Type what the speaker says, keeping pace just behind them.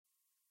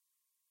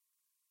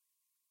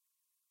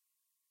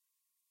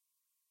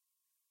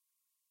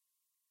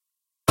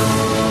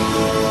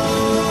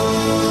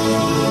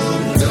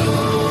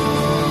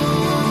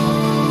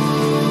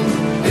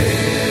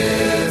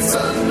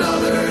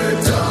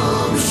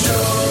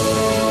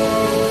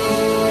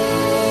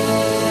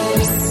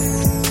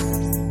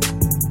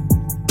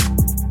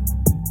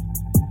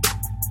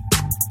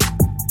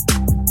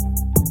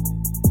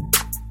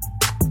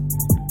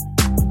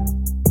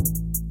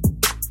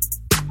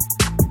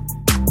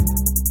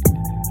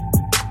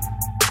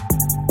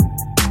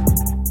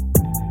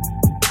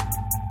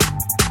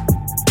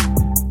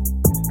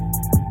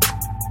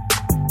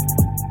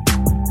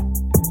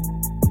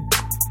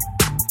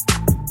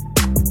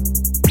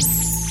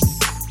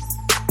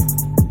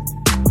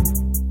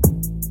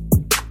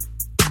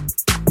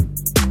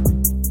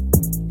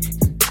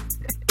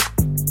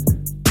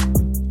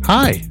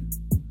Hi.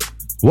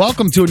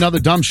 Welcome to Another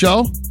Dumb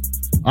Show.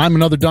 I'm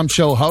Another Dumb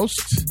Show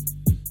host.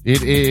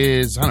 It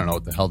is, I don't know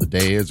what the hell the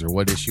day is or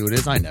what issue it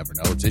is. I never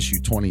know. It's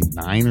issue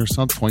 29 or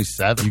something,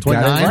 27, You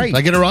 29. got it right. Did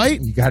I get it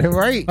right? You got it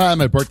right.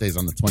 My birthday's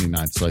on the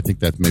 29th, so I think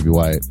that's maybe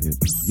why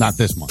it's not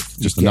this month,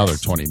 just another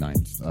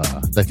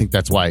 29th. I think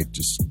that's why it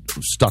just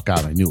stuck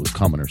out. I knew it was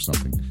coming or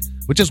something,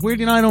 which is weird.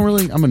 You know,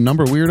 I'm a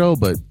number weirdo,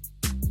 but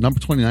number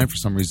 29 for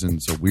some reason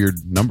is a weird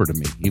number to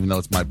me, even though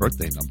it's my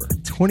birthday number.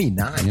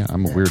 29. Yeah,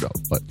 I'm a weirdo.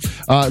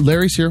 But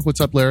Larry's here.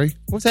 What's up, Larry?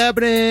 What's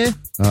happening?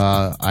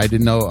 I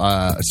didn't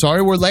know.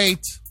 Sorry we're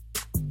late.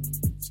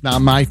 It's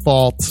not my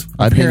fault.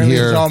 I've been Apparently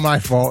here. It's all my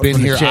fault. Been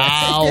here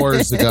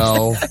hours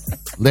ago.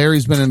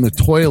 Larry's been in the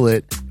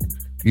toilet.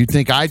 You'd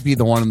think I'd be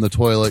the one in the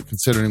toilet,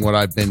 considering what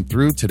I've been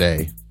through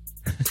today.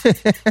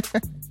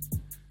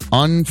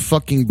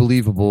 Unfucking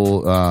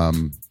believable.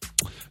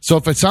 So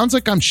if it sounds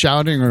like I'm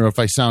shouting or if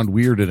I sound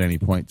weird at any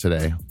point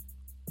today,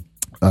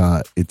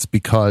 it's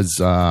because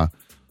I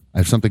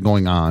have something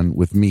going on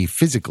with me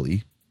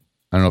physically.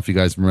 I don't know if you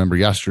guys remember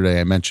yesterday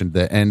I mentioned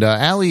that. And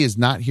Allie is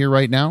not here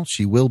right now.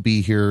 She will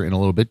be here in a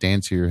little bit.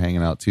 Dan's here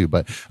hanging out too.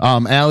 But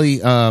Allie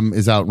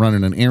is out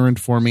running an errand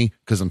for me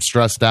because I'm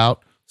stressed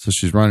out. So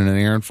she's running an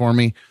errand for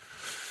me.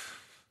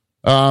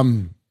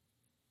 So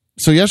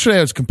yesterday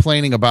I was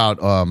complaining about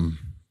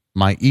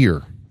my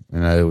ear.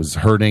 And I was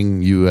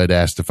hurting. You had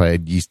asked if I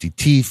had yeasty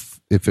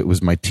teeth, if it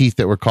was my teeth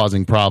that were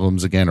causing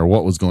problems again, or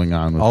what was going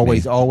on with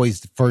me.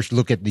 Always first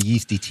look at the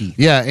yeasty teeth.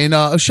 Yeah, and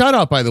a shout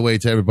out, by the way,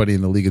 to everybody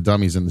in the League of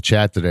Dummies in the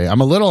chat today. I'm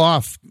a little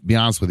off, to be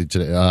honest with you,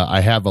 today. I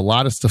have a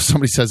lot of stuff.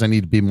 Somebody says I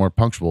need to be more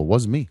punctual. It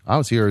wasn't me. I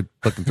was here at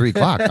fucking 3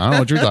 o'clock. I don't know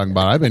what you're talking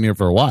about. I've been here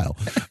for a while.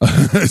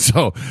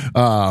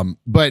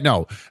 But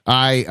no,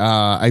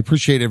 I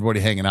appreciate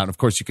everybody hanging out. And of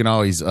course, you can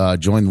always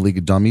join the League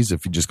of Dummies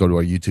if you just go to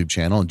our YouTube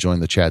channel and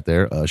join the chat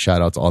there.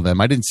 Shout out to all them.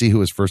 I didn't see who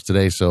was first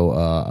today,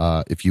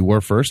 so if you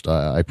were first,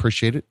 I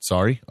appreciate it.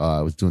 Sorry.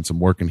 I was doing some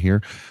work in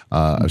here.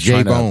 I was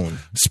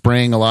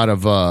spraying a lot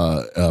of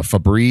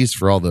Febreze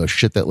for all the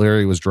shit that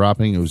Larry was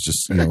dropping. It was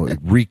just, it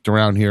reeked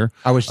around here.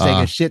 I was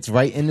taking shits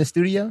right in the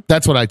studio?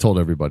 That's what I told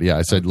everybody. Yeah,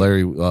 I said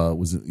Larry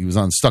was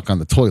stuck on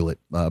the toilet.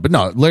 But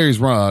no, Larry's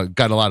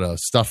got a lot of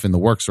stuff in the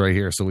works right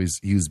here, so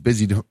he was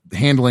busy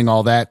handling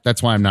all that.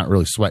 That's why I'm not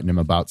really sweating him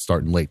about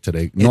starting late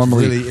today.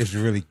 Normally, it's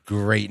really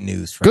great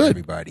news for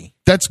everybody.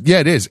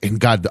 It is. And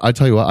God, I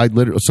tell you what,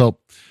 so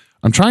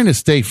I'm trying to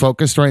stay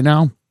focused right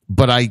now,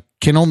 but I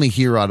can only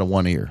hear out of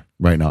one ear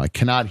right now. I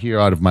cannot hear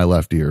out of my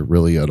left ear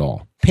really at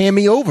all. Pan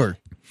me over.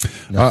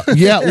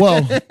 Yeah,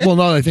 well,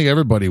 no, I think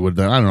everybody would.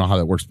 I don't know how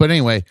that works. But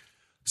anyway,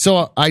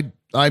 so I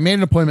made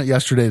an appointment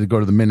yesterday to go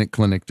to the Minute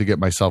Clinic to get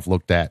myself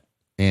looked at.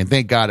 And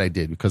thank God I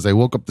did, because I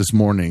woke up this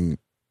morning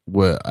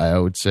with, I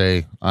would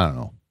say, I don't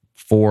know,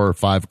 4 or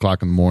 5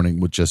 o'clock in the morning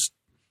with just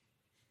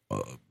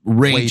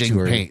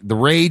raging pain. The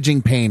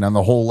raging pain on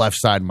the whole left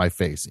side of my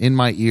face, in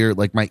my ear,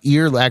 like my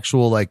ear,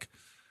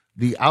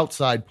 the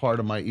outside part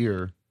of my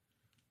ear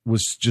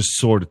was just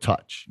sore to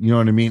touch. You know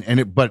what I mean?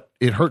 And but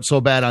it hurt so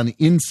bad on the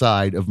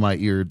inside of my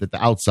ear that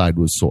the outside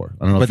was sore.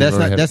 I don't know. But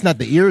that's not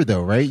the ear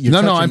though, right?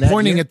 No, I'm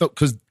pointing at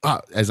because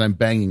as I'm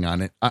banging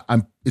on it,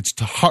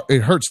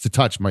 it hurts to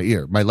touch my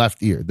ear, my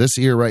left ear. This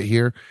ear right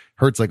here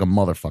hurts like a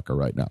motherfucker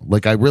right now.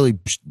 Like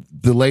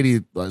the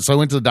lady. So I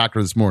went to the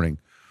doctor this morning.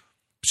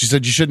 She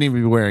said you shouldn't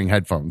even be wearing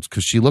headphones,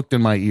 because she looked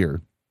in my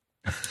ear.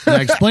 And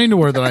I explained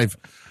to her that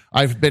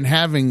I've been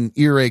having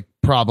earache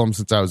problems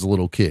since I was a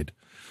little kid.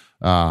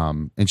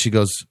 And she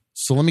goes,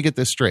 so let me get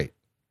this straight.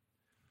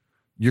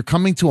 You're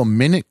coming to a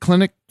Minute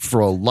Clinic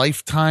for a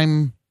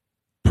lifetime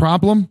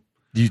problem?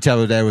 Did you tell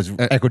her that was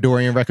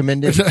Ecuadorian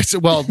recommended? I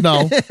said, well,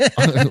 no.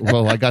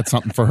 Well, I got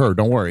something for her.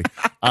 Don't worry.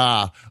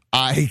 I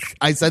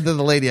said to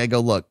the lady, I go,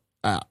 look,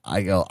 I've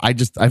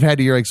had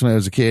earaches when I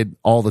was a kid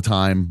all the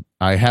time.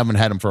 I haven't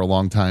had them for a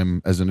long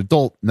time as an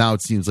adult. Now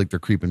it seems like they're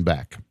creeping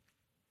back.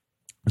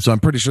 So I'm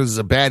pretty sure this is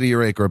a bad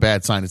earache or a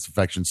bad sinus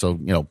infection. So,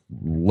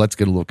 let's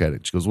get a look at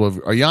it. She goes, well,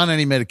 are you on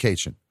any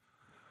medication?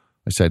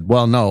 I said,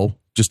 well, no,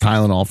 just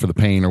Tylenol for the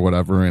pain or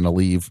whatever and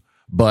Aleve.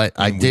 But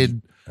I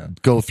did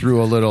go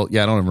through a little,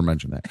 I don't ever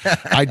mention that.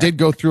 I did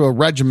go through a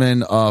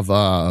regimen of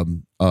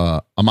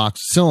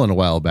amoxicillin a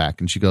while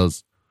back. And she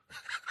goes,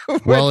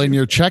 well, in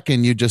your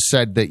check-in, you just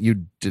said that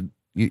you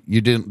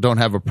don't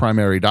have a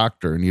primary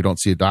doctor and you don't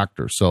see a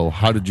doctor. So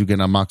how did you get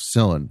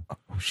amoxicillin?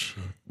 Oh,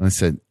 shit. And I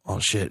said, oh,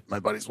 shit, my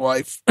buddy's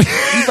wife.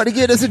 You better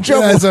get us in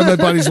trouble. I said, my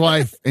buddy's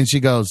wife. And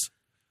she goes,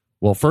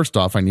 well, first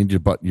off, I need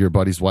your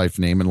buddy's wife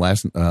name and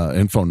last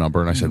and phone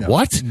number. And I said,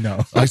 what?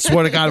 No. I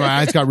swear to God, my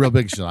eyes got real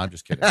big. She said, I'm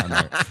just kidding.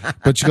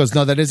 But she goes,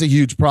 no, that is a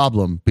huge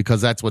problem,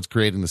 because that's what's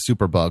creating the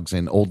superbugs.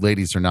 And old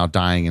ladies are now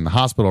dying in the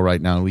hospital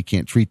right now. And we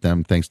can't treat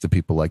them thanks to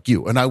people like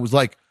you. And I was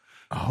like,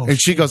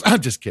 and she goes, I'm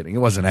just kidding. It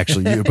wasn't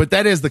actually you, but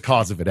that is the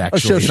cause of it, actually.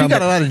 So she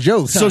got a lot of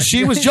jokes. So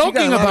she was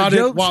joking about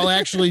it while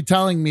actually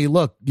telling me,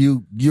 look,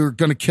 you're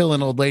going to kill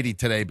an old lady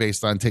today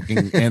based on taking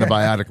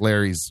antibiotic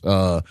Larry's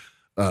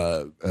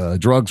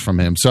drugs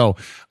from him. So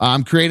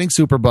I'm creating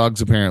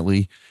superbugs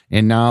apparently.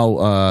 And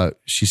now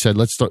she said,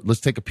 let's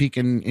take a peek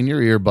in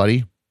your ear,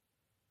 buddy.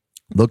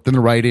 looked in the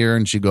right ear,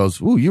 and she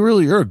goes, "Ooh,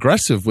 you're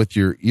aggressive with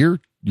your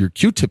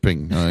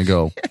Q-tipping." And I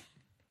go,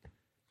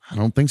 "I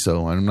don't think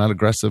so. I'm not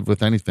aggressive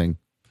with anything."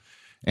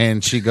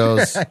 And she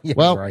goes, Yeah,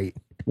 well, right.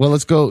 well,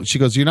 let's go. She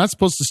goes, "You're not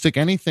supposed to stick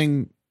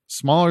anything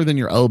smaller than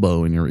your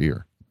elbow in your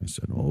ear." I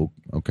said, "Oh,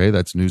 okay,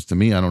 that's news to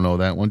me. I don't know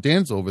that one."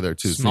 Dan's over there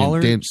too.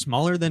 Smaller, Dan,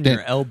 smaller than Dan-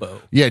 your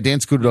elbow. yeah, Dan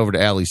scooted over to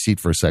Allie's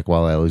seat for a sec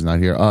while Allie's not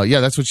here. Yeah,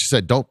 that's what she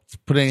said. Don't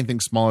put anything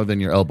smaller than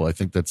your elbow. I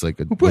think that's like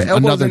put elbows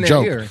another in their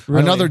joke. ear?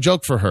 Really? Another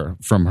joke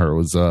from her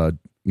was,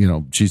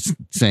 she's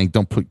saying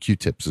don't put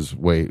Q-tips as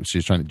way.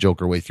 She's trying to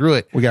joke her way through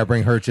it. We got to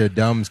bring her to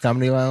Dumb's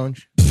Comedy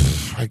Lounge.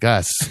 I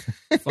guess.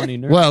 Funny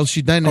nerd. Well,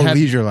 she then had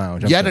Leisure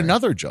Lounge. I'm yet sorry.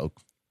 another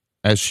joke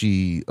as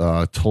she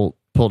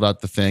pulled out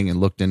the thing and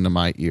looked into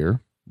my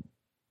ear.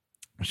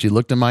 She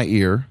looked in my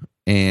ear,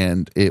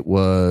 and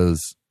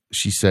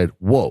she said,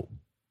 "Whoa."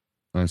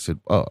 And I said,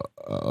 "Oh,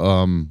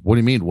 what do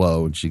you mean,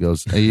 whoa?" And she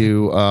goes,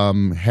 "You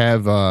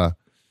have, well,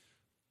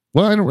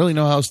 I don't really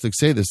know how else to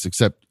say this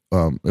except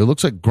it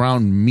looks like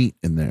ground meat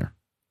in there."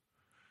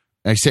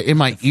 And I said, "In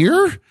my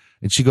ear?"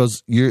 And she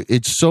goes,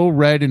 "It's so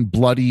red and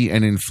bloody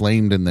and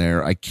inflamed in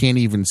there, I can't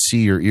even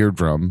see your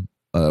eardrum."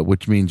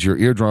 Which means your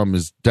eardrum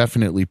is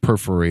definitely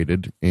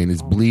perforated and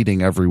is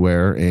bleeding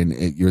everywhere, and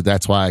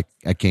that's why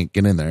I can't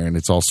get in there, and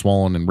it's all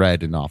swollen and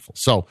red and awful.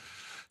 So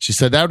she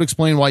said that would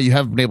explain why you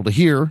haven't been able to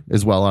hear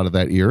as well out of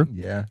that ear,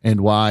 Yeah. and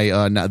why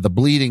the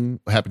bleeding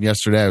happened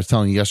yesterday. I was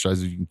telling you yesterday, I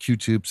was using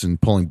Q-tips and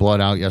pulling blood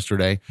out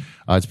yesterday.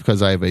 It's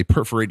because I have a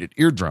perforated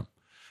eardrum.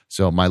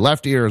 So my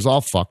left ear is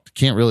all fucked.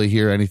 Can't really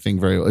hear anything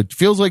very. It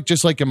feels like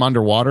just like I'm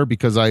underwater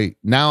because I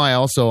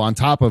also, on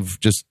top of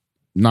just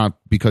not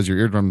because your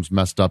eardrum's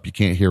messed up, you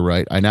can't hear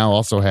right. I now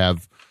also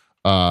have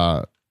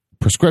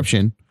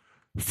prescription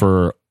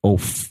for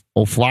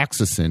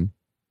ofloxacin,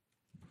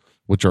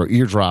 which are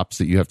ear drops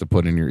that you have to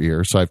put in your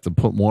ear. So I have to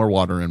put more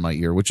water in my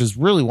ear, which is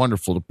really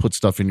wonderful to put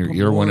stuff in your Put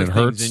ear when more it things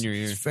hurts. in your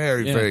ear. It's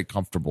very, Yeah. very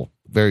comfortable.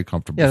 Very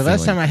comfortable. Yeah, the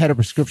last feeling. time I had a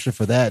prescription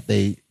for that,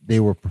 they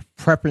were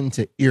prepping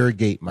to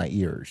irrigate my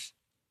ears.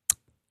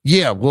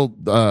 Yeah, well,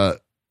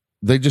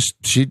 they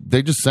just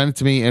sent it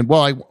to me, and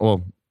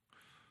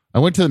I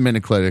went to the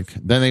Minute Clinic.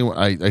 Then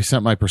I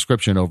sent my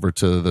prescription over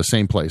to the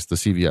same place, the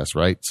CVS,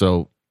 right?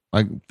 So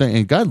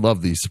and God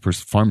love these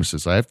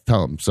pharmacists. I have to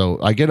tell them. So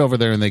I get over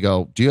there and they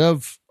go, "Do you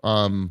have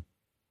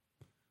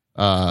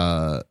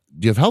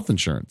health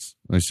insurance?"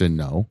 And I said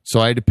no.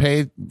 So I had to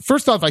pay.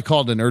 First off, I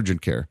called an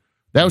urgent care.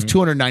 That was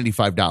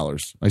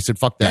 $295. I said,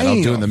 "Fuck that!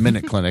 I'll do it in the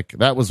Minute Clinic."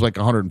 That was like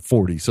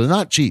 $140. So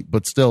not cheap,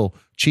 but still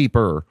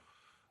cheaper.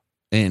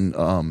 And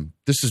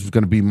this is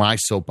going to be my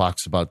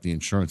soapbox about the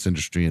insurance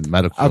industry and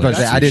medical. I was about to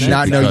say, I did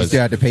not know you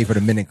still had to pay for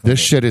the Minute Clinic. This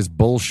shit is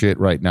bullshit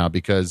right now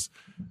because,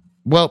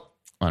 well,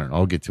 I don't know.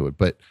 I'll get to it,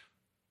 but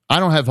I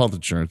don't have health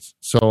insurance,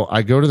 so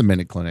I go to the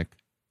Minute Clinic.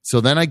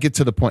 So then I get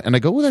to the point, and I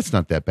go, "Well, that's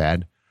not that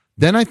bad."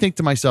 Then I think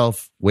to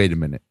myself, "Wait a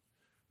minute,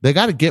 they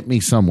got to get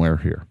me somewhere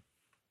here."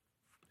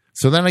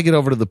 So then I get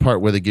over to the part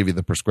where they give you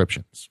the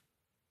prescriptions.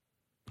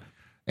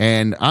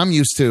 And I'm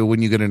used to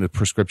when you get into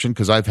prescription,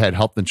 because I've had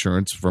health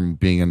insurance from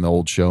being in the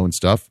old show and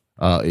stuff.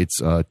 It's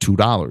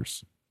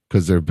 $2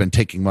 because they've been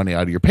taking money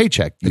out of your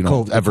paycheck. You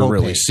don't ever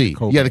really see.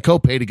 Yeah, the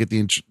copay to get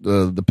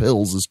the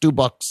pills is $2,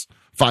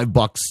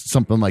 $5,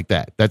 something like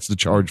that. That's the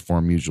charge for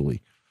them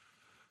usually.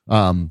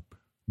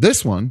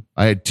 This one,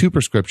 I had two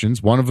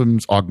prescriptions. One of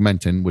them's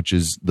Augmentin, which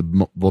is the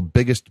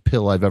biggest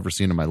pill I've ever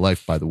seen in my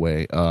life, by the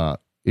way.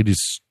 It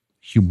is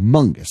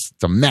humongous.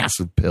 It's a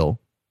massive pill.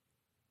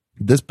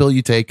 This pill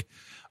you take,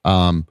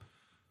 I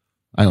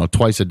don't know,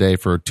 twice a day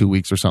for 2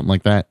 weeks or something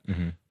like that.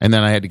 Mm-hmm. And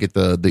then I had to get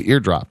the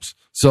eardrops.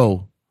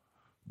 So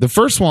the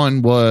first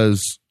one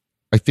was,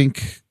 I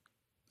think,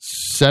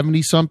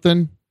 70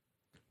 something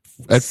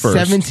at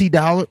first.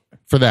 $70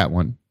 for that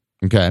one.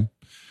 Okay.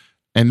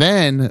 And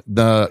then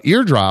the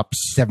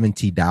eardrops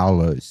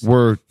 $70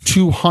 were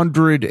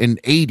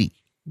 280.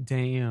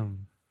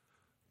 Damn.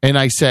 And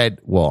I said,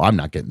 "Well, I'm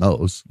not getting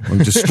those."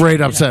 I'm just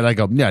straight up said, I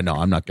go, "Yeah, no,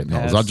 I'm not getting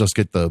those. Yes. I'll just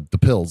get the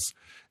pills."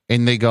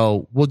 And they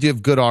go, "Well, do you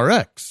have Good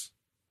RX?"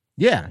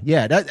 Yeah.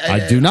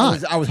 I do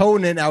not. I was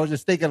holding it. I was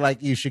just thinking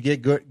like you should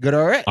get good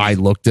RX. I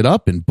looked it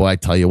up, and boy, I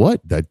tell you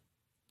what,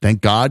 thank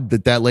God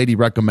that lady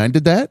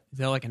recommended that. Is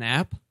that like an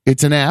app?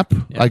 It's an app,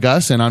 Yeah. I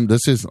guess, and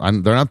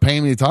they're not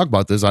paying me to talk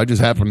about this. I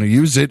just happen to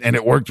use it, and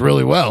it worked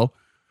really well.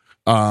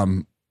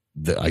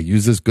 I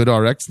use this Good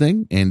RX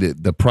thing, and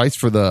the price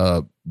for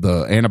the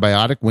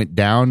antibiotic went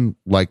down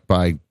like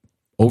by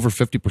over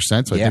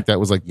 50%. So I think that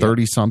was like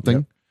 30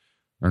 something,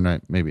 or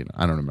not, maybe not.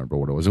 I don't remember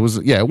what it was. It was,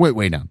 it went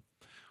way down.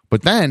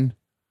 But then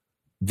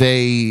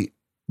they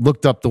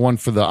looked up the one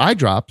for the eye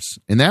drops,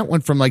 and that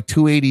went from like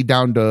 280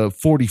 down to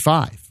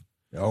 45.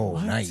 Oh,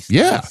 nice.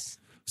 Yeah. Nice.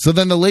 So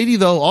then the lady,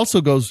 though,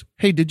 also goes,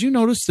 "Hey, did you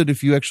notice that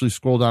if you actually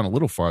scroll down a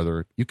little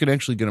farther, you can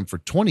actually get them for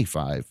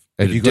 25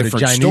 at If you a go to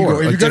different Giant store?" Eagle.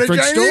 If A you go to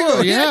different Giant store,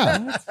 Eagle.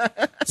 yeah.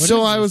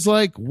 So I was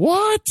like,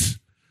 "What?"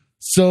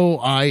 So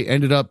I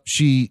ended up,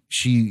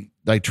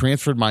 I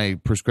transferred my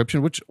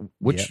prescription,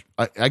 which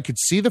I could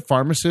see the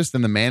pharmacist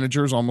and the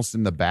managers almost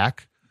in the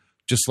back,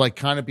 just like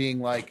kind of being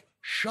like,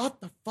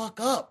 "Shut the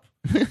fuck up."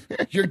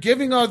 You're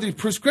giving all the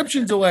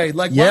prescriptions away.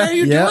 Like, Yeah, why are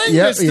you yeah, doing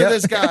yeah, this to yeah.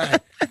 this guy?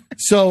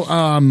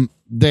 So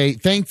they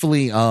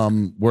thankfully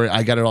where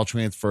I got it all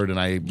transferred and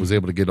I was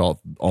able to get all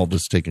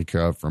this taken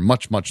care of for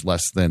much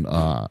less than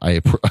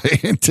I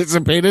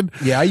anticipated.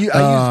 Yeah, I use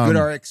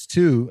GoodRx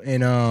too,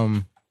 and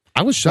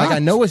I was shocked. like I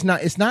know it's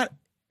not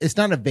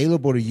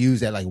available to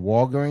use at like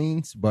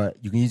Walgreens, but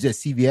you can use it at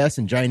CVS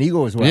and Giant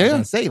Eagle is what I was Yeah.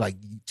 gonna say. Like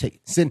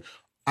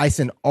I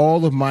send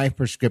all of my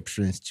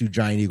prescriptions to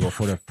Giant Eagle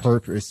for the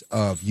purpose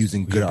of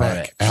using GoodRx.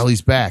 back.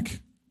 Allie's back.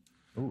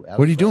 Ooh,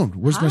 What are you doing?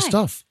 Where's my Hi.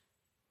 stuff?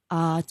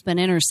 It's been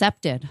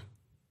intercepted.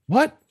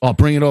 What? I'll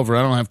bring it over.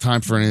 I don't have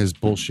time for any of this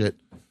bullshit.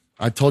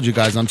 I told you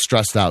guys I'm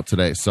stressed out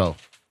today, so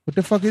What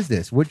the fuck is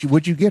this?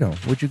 What'd you get on?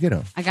 What'd you get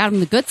on? I got him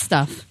the good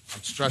stuff.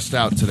 I'm stressed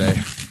out today.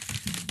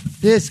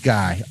 This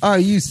guy. Are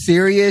you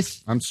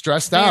serious? I'm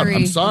stressed out. I'm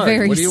Very, sorry.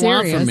 very What do you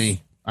want serious. from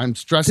me? I'm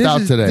stressed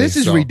out today. This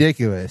is so-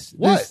 ridiculous.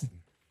 What?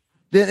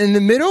 In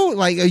the middle,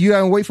 like, are you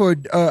gonna wait for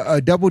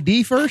a double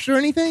D first or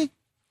anything?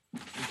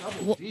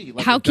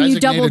 How can you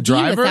double D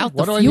driver? without the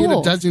What do I need a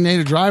fuel?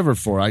 designated driver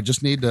for? I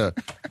just need to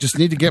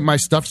get my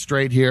stuff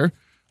straight here.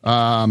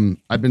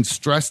 I've been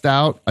stressed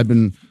out. I've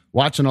been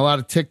watching a lot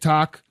of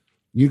TikTok.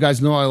 You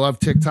guys know I love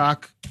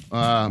TikTok.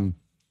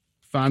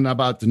 Found out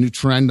about the new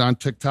trend on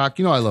TikTok.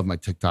 You know I love my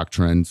TikTok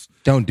trends.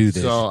 Don't do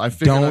this. So I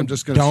figured I'm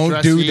just gonna don't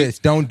stress do eat. this.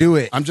 Don't do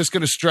it. I'm just going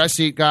to stress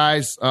eat,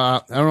 guys.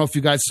 I don't know if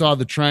you guys saw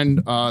the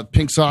trend,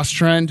 pink sauce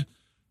trend.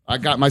 I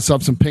got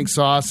myself some pink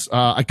sauce.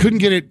 I couldn't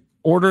get it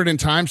ordered in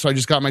time, so I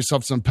just got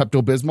myself some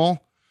Pepto-Bismol.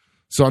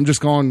 So I'm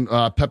just going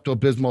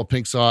Pepto-Bismol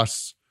pink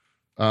sauce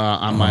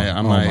on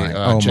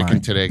my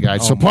chicken today,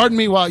 guys. So pardon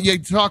me while you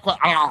talk about.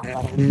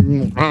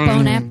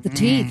 Bon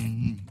appetit.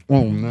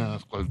 Oh, no.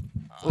 That's good.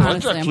 That's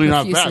Honestly, I'm actually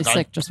not profusely bad.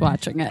 sick just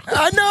watching it.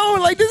 I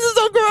know, like, this is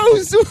so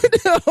gross.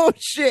 Oh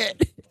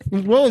shit.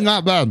 It's really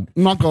not bad.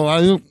 I'm not going to lie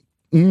to you.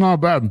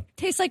 Not bad.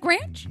 Tastes like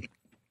ranch.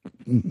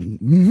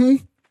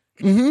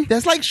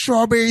 That's like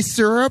strawberry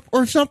syrup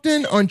or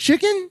something on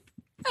chicken.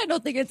 I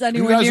don't think it's You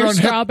anywhere guys near aren't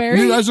hip- strawberry.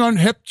 You guys aren't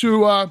hip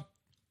to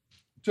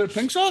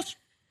pink sauce?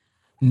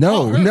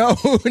 No, Oh,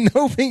 really?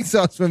 no pink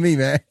sauce for me,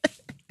 man.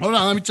 Hold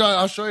on, let me tell you.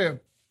 I'll show you.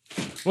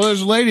 Well,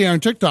 there's a lady on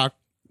TikTok.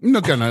 You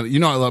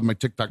know I love my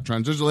TikTok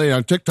trends. There's a lady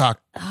on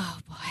TikTok Oh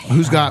boy.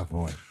 who's got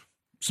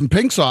some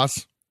pink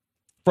sauce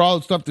for all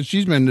the stuff that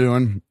she's been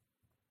doing.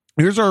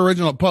 Here's her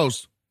original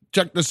post.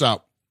 Check this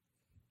out.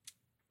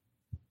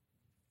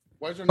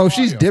 Why is there no Oh,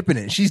 she's audio? dipping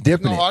it. She's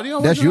dipping No it. audio?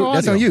 That's Where's you. no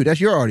That's on audio? you. That's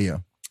your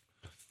audio.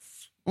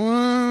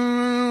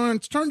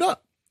 It's turned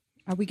up.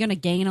 Are we going to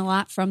gain a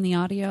lot from the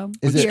audio?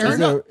 Is here?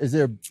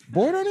 there a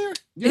board on here?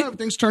 Yeah,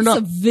 everything's turned It's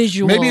up. a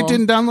visual. Maybe it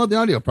didn't download the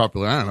audio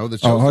properly. I don't know.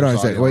 Oh, hold on a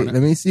second. Wait, No,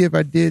 let me see if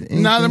I did.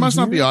 there must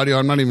not be audio.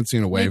 I'm not even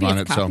seeing a wave Maybe on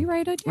it's it. So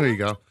copyrighted. there you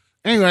go.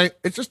 Anyway,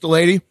 it's just a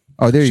lady.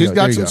 Oh, there you She's go.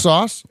 got There you some go.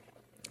 sauce.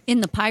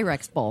 In the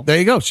Pyrex bowl. There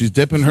you go. She's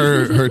dipping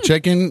her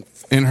chicken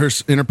in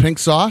her pink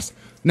sauce.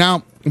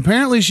 Now,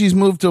 apparently, she's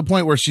moved to a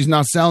point where she's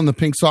now selling the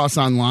pink sauce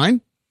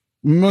online.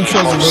 This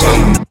shows a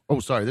little- oh,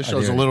 sorry. This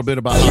shows a little bit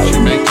about how she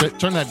makes it.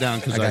 Turn that down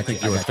because I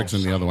think you were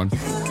fixing the other one.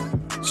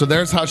 So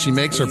there's how she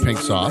makes her pink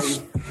sauce.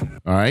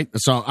 All right.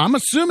 So I'm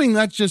assuming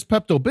that's just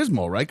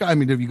Pepto-Bismol, right? I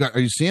mean, are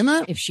you seeing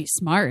that? If she's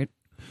smart.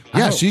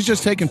 Yeah, she's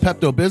just taking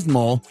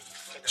Pepto-Bismol.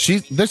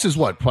 This is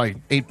what, probably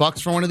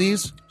 $8 for one of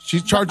these?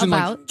 She's charging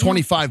like About,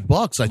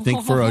 $25, I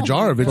think, for a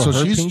jar of it. For So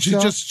her she's pink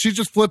sauce?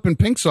 just flipping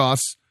pink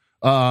sauce.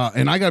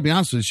 And I gotta be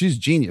honest with you, she's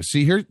genius.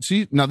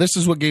 See, now this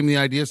is what gave me the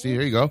idea. See,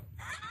 here you go.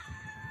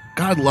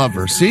 God love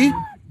her. See?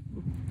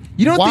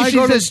 You don't Why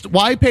think she's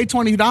why pay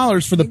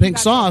 $20 for the pink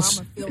sauce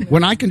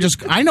when I can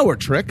I know her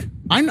trick.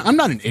 I'm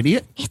not an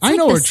idiot. I like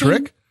know the her same-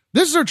 trick.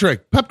 This is her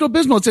trick.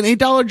 Pepto-Bismol. It's an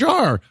 $8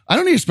 jar. I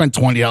don't need to spend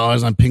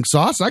 $20 on pink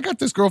sauce. I got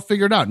this girl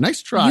figured out.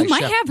 Nice try. You might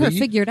Chef have her B.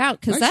 figured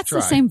out because Nice that's the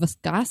try. same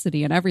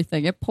viscosity and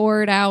everything. It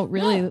poured out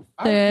really It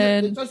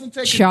thin, doesn't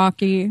take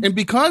chalky. And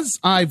because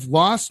I've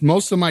lost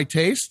most of my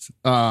taste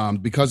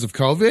because of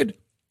COVID,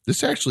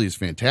 this actually is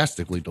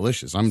fantastically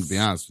delicious. I'm going to be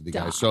honest with you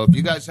guys. So if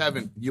you guys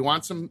you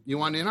want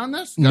in on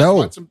this? You guys No.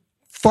 want some?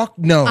 fuck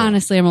no.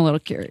 Honestly, I'm a little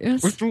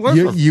curious. It's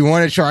delicious. You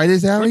want to try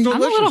this, Allie? It's I'm a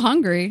delicious. little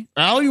hungry.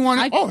 Al, you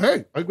want it? I- Oh,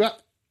 hey. I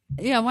got.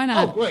 Yeah, why Oh,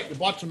 not? great. You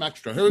bought some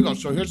extra. Here we go.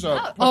 So here's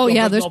a. Oh,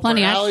 yeah, there's Pepto-Bismol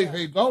plenty for extra. Allie. Here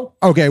you go.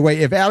 Okay,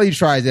 wait. If Allie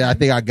tries it, I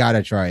think I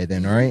gotta try it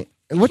then. All right.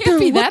 What Can't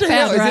be what that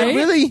hell? bad, Is right? it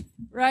really?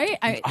 Right?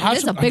 Pass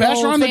It's a big pass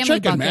old around the family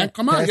chicken, bucket. man.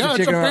 Come on. Pass the Yeah, it's a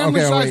chicken around.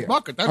 family-sized wait.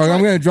 bucket. That's Okay, right.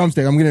 I'm getting a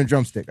drumstick. I'm getting a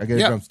drumstick. I get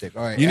Yeah. a drumstick.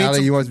 All right, You need Allie,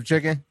 some- you want some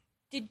chicken?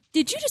 Did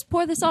you just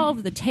pour this all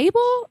over the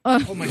table?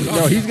 Oh, my God.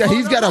 No,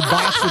 he's got a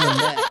box in the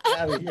mat.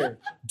 Allie, here.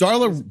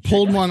 Darla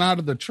pulled one out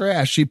of the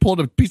trash. She pulled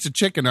a piece of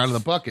chicken out of the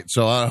bucket.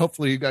 So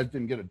hopefully you guys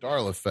didn't get a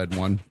Darla fed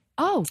one.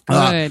 Oh,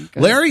 good.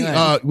 Larry,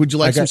 good. would you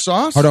like some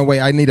sauce? Hold on,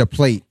 wait. I need a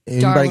plate.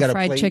 Anybody Darla got a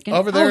fried plate? chicken.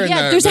 Over there. Oh, in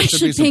yeah, there. there's There should be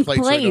actually some pink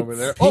plates right plates. over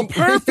there. Oh,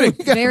 perfect.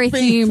 We got Very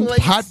pink themed.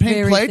 plates. Hot pink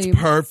Very plates. themed.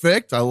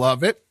 Perfect. I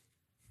love it.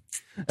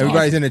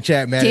 Everybody's in the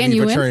chat mad at Dan, me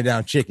you for in? turning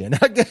down chicken.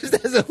 I guess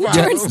that's a problem.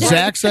 turns down-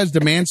 Zach says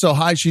demand so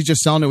high she's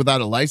just selling it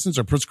without a license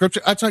or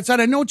prescription. That's what I said.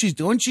 I know what she's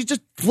doing. She's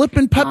just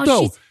flipping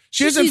Pepto.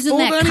 She She's hasn't using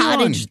fooled that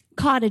anyone.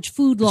 cottage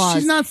food laws.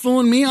 She's not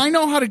fooling me. I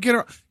know how to get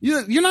her.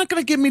 You're not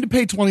going to get me to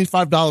pay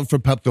 $25 for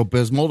Pepto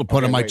Bismol to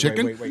put in my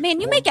chicken. Man,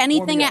 you make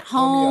anything at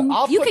home.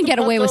 I'll You put can the get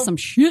away with Pepto- some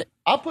shit.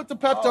 I'll put the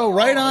Pepto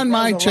right on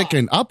my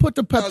chicken. I'll put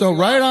the Pepto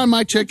right on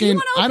my chicken.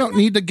 wanna I open don't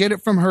need to get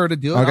it from her to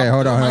do it. Okay, I'll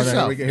hold do it on.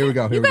 myself. Here we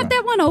go. You got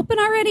that one open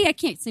already? I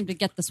can't seem to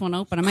get this one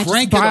open. I might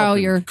Crank just it borrow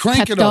open. your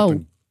Crank it Pepto.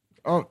 open.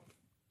 Oh,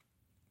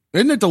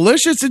 Isn't it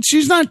delicious?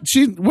 She's not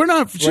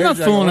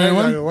fooling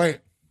anyone. Wait.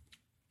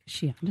 Is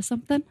she onto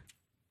something?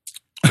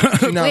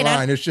 She's not Wait,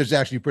 lying. It's just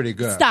actually pretty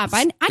good. Stop.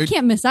 I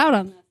can't miss out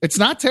on this. It's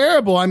not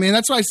terrible. I mean,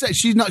 that's why I said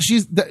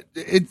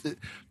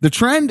the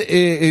trend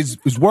is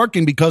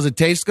working because it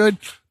tastes good,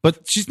 but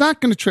she's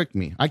not going to trick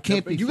me. I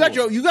can't be. You got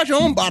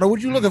your own bottle.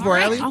 What you looking for,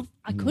 Allie?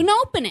 I couldn't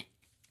open it.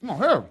 Oh,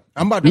 here.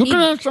 I'm about You to. can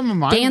have some of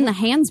mine. Dan the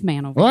hands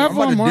man over Well, here. have I'm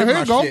about one to more. dip Here my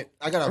you go. shit.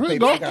 I got a Here you paper.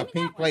 go. I got a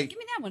pink plate. Give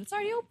me that one. It's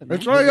already open.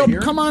 It's man. already open.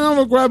 Here. Come on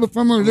over, grab it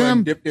from her. I'm gonna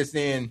Damn. dip this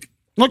in.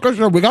 Look, I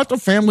said we got the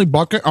family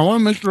bucket. I want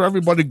to make sure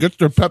everybody gets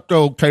their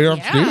Pepto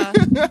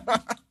KFC. Yeah.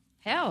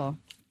 Hell.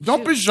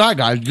 Don't be shy,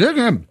 guys. Dig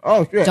in.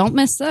 Oh shit! Don't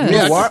miss this. know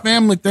Yeah, it's a what?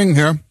 family thing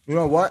here. You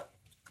know what?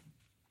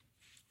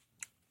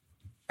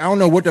 I don't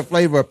know what the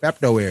flavor of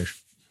Pepto is,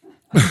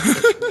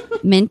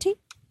 Minty?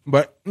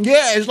 but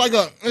yeah, it's like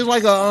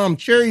a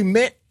cherry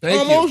mint Thank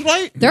almost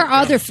like. There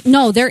are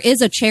there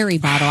is a cherry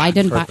bottle. I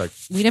didn't buy. Perfect.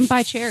 We didn't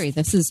buy cherry.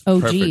 This is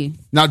OG. Perfect.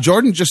 Now,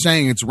 Jordan's just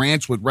saying it's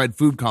ranch with red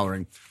food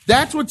coloring.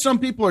 That's what some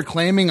people are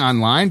claiming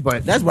online,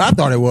 but That's what I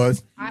thought it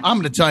was. I'm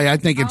going to tell you, I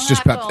think it's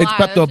just it's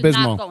Pepto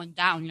Bismol. Going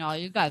down,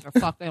 you guys are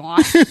fucking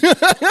lying. You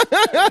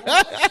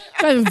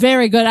guys are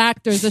very good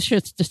actors. This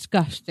shit's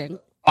disgusting.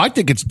 I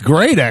think it's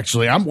great,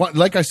 actually.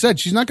 Like I said,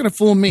 she's not going to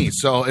fool me.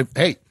 So,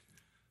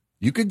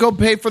 you could go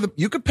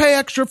you could pay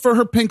extra for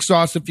her pink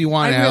sauce if you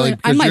want, I really- Allie, I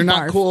because might you're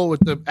not barf. cool with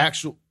the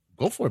actual.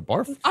 Go for it,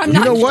 barf. I'm You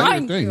not know what?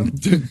 trying Thing.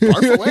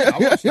 Barf away. I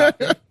won't stop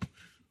you.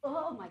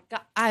 Oh my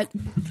god!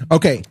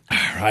 Okay, All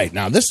right,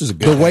 now this is a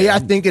good the way one. I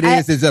think it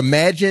is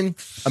imagine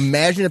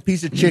a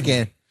piece of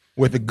chicken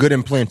with a good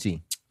and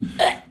plenty.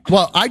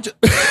 Well,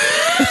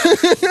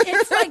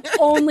 It's like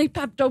only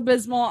Pepto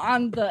Bismol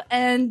on the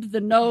end, the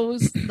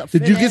nose. The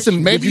Did you get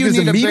some? maybe did you you get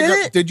need some a meat bigger. in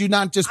it? Did you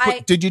not just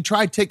put? Did you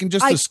try taking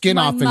just the skin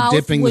my off and mouth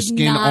dipping the would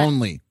skin not-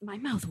 only? My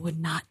mouth would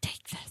not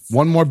take this.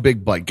 One more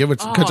big bite. Give it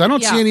because I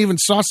don't see yeah. any even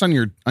sauce on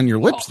your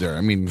lips there.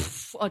 I mean,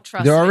 Oh,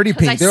 trust They're me, already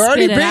 'cause I pink. They're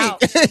already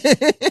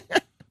spit it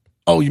out.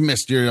 oh, you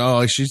missed your.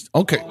 Oh, she's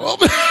okay.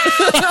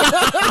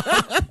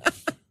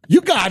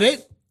 You got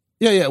it.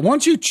 Yeah.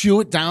 Once you chew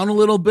it down a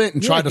little bit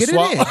and try to get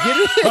swallow.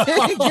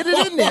 Get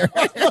it in there.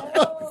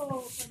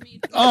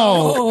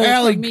 Oh, For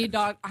Allie, me,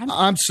 dog.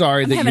 I'm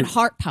sorry I'm that having you.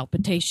 heart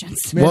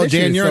palpitations. Man, Well, this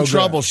shit Dan, is you're in so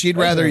trouble. good. She'd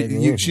That's rather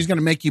amazing. she's going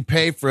to make you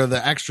pay for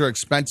the extra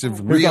expensive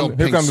real here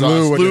pink comes sauce.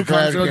 Lou with the Lou comes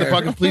trash with the can.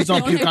 bucket. Please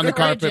don't puke on the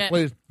encourage carpet, it.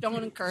 please.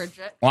 Don't encourage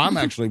it. Well, I'm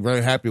actually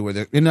very happy with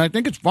it, and I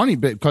think it's funny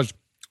because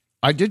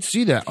I did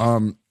see that.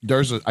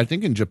 There's I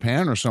think in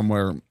Japan or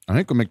somewhere. I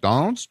think a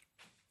McDonald's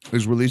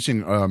is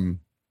releasing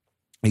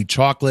a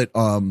chocolate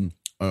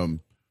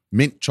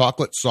mint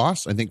chocolate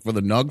sauce. I think for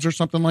the nugs or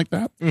something like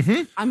that.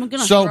 I'm gonna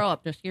So- throw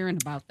up just hearing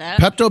about that.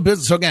 Pepto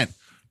Bismol. So again,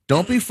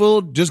 don't be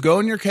fooled. Just go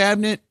in your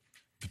cabinet.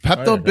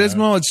 Pepto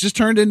Bismol. It's just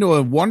turned into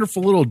a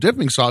wonderful little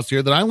dipping sauce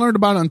here that I learned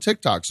about on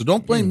TikTok. So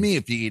don't blame me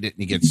if you eat it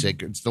and you get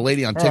sick. It's the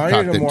lady on TikTok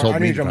I that need told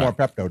me. some to more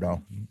try. Pepto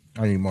though.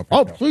 I need more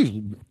Oh, Pepto.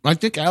 please. I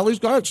think Allie's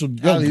got it. So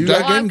Allie, you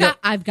got it?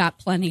 I've got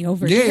plenty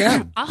over Yeah, here.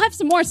 yeah. I'll have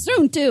some more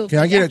soon too. Can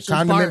I get a Actual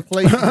condiment barf.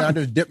 plate? Can I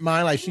just dip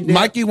mine like she did?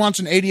 Mikey wants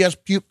an ADS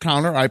puke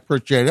counter. I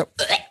appreciate it.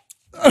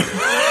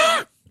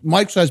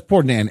 Mike says,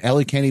 poor Dan.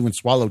 Ellie can't even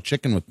swallow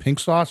chicken with pink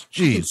sauce.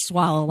 Jeez.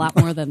 Swallow a lot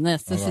more than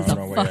this. This is a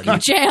no, wait, fucking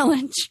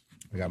challenge.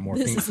 I got more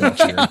This pink is a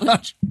sauce here.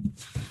 challenge.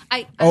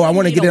 I want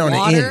to need get it a on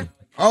water. the end.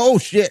 Oh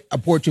shit! I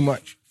poured too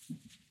much.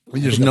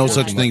 There's no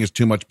such thing as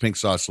too much pink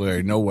sauce,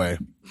 Larry. No way.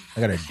 I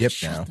got to dip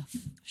now.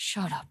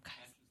 Shut up,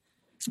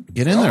 guys.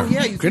 Get in there. Oh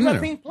yeah, you Get see in my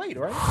there. pink plate,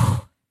 right?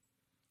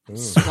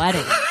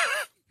 Sweating.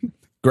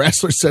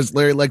 Grassler says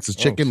Larry likes his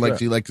chicken shit. like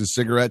he likes his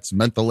cigarettes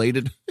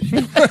mentholated.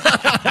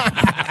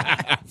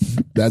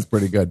 That's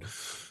pretty good.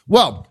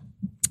 Well,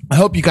 I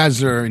hope you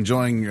guys are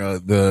enjoying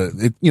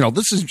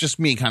this is just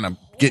me kind of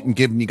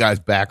giving you guys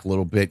back a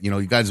little bit.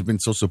 You guys have been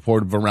so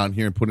supportive around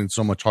here and put in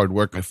so much hard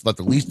work. I thought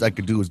the least I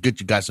could do is get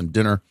you guys some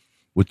dinner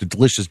with the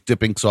delicious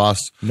dipping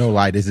sauce. No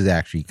lie, this is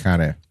actually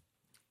kind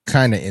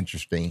of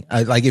interesting.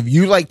 Like if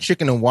you like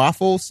chicken and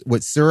waffles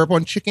with syrup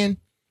on chicken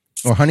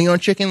or honey on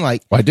chicken,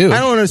 like I do. I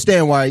don't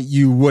understand why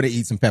you wouldn't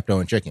eat some Pepto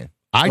and chicken.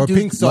 I or do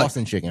pink sauce like-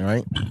 and chicken,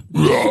 right?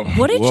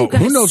 What did Whoa, you guys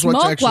who knows what's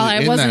smoke actually while I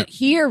in wasn't that?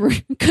 here?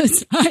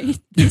 Because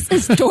this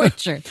is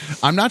torture.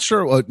 I'm not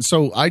sure.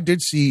 So I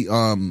did see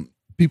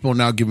people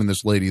now giving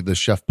this lady, the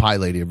chef pie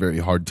lady, a very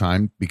hard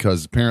time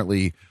because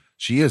apparently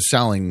she is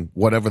selling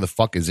whatever the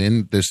fuck is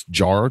in this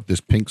jar,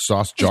 this pink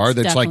sauce jar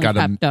It's that's like got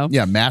definitely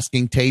Pepto.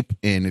 masking tape,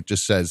 and it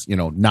just says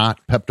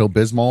not Pepto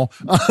Bismol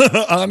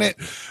on it.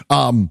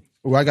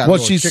 Oh, I got Well,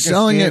 little she's chicken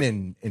selling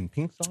skin it in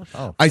pink sauce.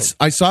 Oh,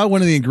 I saw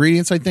one of the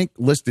ingredients I think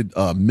listed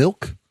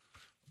milk,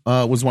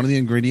 was one of the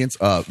ingredients.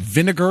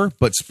 Vinegar,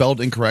 but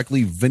spelled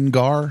incorrectly.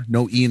 Vingar,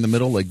 no E in the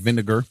middle, like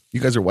vinegar. You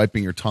guys are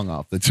wiping your tongue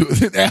off. The two of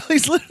them.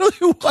 Allie's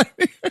literally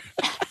wiping.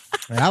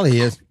 Allie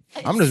is.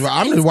 I'm just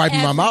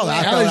wiping my mouth.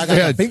 I feel like I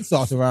got pink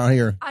sauce around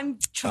here.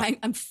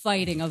 I'm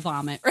fighting a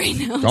vomit right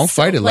now. Don't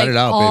fight it. Let it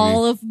out, baby.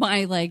 All of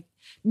my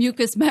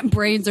mucous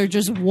membranes are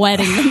just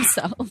wetting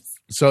themselves.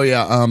 So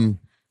yeah,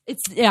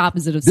 it's the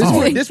opposite of This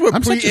something.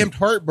 would preempt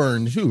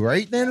heartburn too,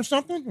 right? Then or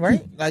something,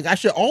 right? Like I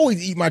should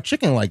always eat my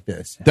chicken like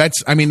this.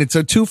 it's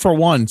a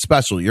 2-for-1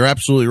 special. You're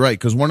absolutely right.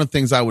 Because one of the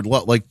things I would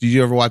love, like, did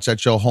you ever watch that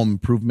show Home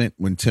Improvement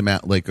when Tim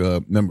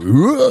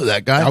remember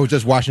that guy? I was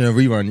just watching a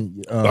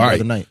rerun the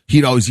other night.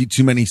 He'd always eat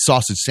too many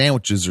sausage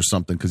sandwiches or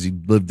something because he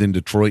lived in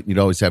Detroit and he'd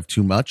always have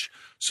too much.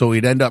 So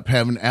he'd end up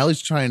having.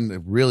 Allie's trying to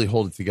really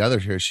hold it together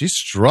here. She's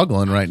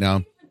struggling right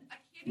now. I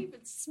can't even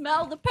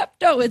smell the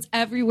Pepto. It's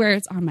everywhere.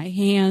 It's on my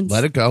hands.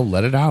 Let it go.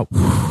 Let it out.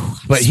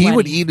 But he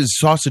would eat his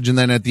sausage, and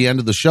then at the end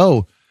of the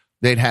show,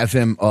 they'd have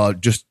him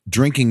just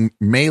drinking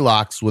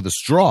Maalox with a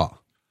straw.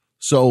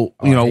 So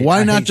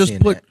why not just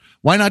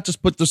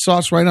put the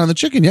sauce right on the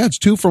chicken? Yeah, it's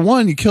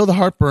 2-for-1. You kill the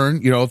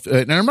heartburn.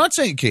 And I'm not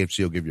saying KFC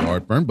will give you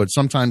heartburn, but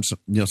sometimes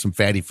some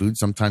fatty foods.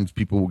 Sometimes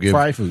people will give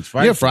fried foods.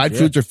 Fried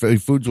foods or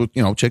foods with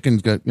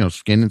chicken's got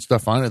skin and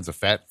stuff on it. It's a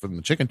fat from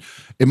the chicken.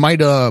 It might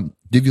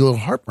give you a little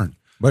heartburn.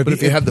 But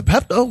if you have the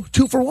Pepto,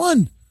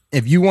 2-for-1.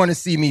 If you want to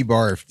see me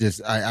barf,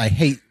 I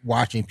hate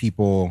watching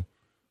people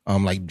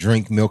like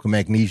drink milk and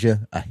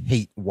magnesia. I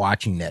hate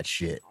watching that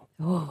shit.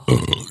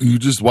 You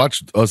just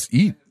watched us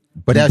eat.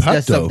 But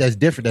that's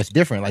different. That's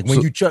different. Like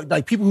when you chug,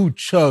 like people who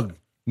chug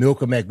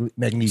milk and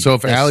magnesia. So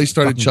if Allie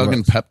started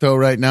chugging Pepto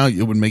right now,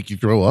 it would make you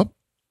throw up,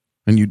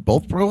 and you'd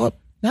both throw up.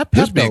 Not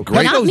This would be Pepto.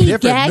 great. Not Pepto's me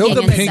different. gagging Milk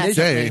and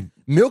incessantly.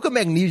 Milk and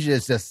magnesia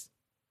is just.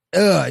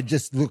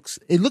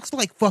 It looks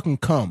like fucking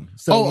cum.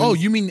 So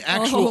you mean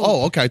actual?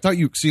 Oh, okay. I thought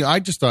I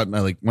just thought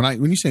like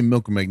when you say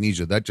milk and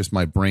magnesia, that just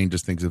my brain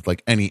just thinks of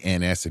like any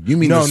antacid. You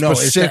mean the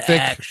specific it's the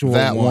actual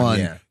that one?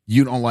 Yeah.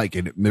 You don't like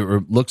it.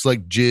 It looks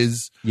like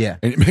jizz. Yeah,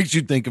 and it makes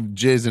you think of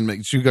jizz and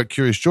makes you got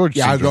Curious George.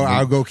 Yeah, syndrome.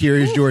 I'll go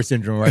Curious George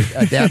syndrome right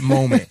at that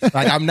moment.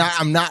 Like I'm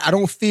not. I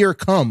don't fear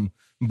cum,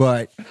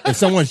 but if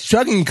someone's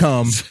chugging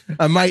cum,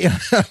 I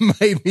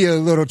might be a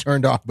little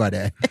turned off by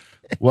that.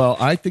 Well,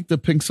 I think the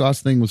pink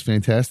sauce thing was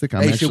fantastic.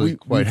 I'm actually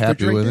quite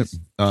happy with it.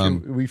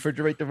 Should we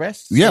refrigerate the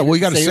rest? Yeah, well,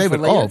 you got to save it.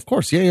 Oh, of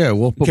course. Yeah.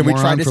 We'll put Can we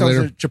more try on this for on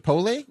later.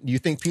 Chipotle? Do you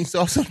think pink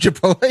sauce on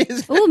Chipotle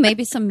is? Ooh,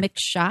 maybe some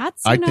mixed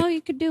shots. You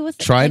could do with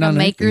try it on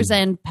Makers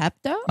anything. and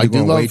Pepto. I do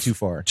going love way too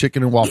far.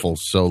 chicken and waffles.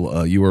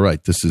 So you were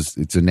right.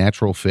 It's a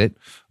natural fit.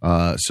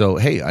 So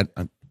hey, I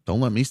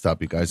don't let me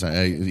stop you guys.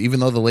 Even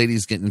though the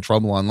lady's getting in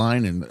trouble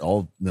online and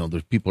all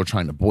there's people are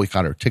trying to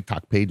boycott her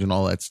TikTok page and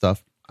all that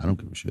stuff. I don't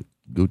give a shit.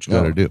 Do what you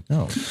got to do.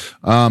 No.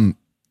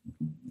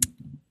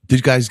 Did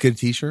you guys get a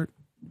T-shirt?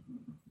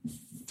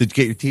 Did you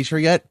get your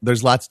T-shirt yet?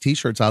 There's lots of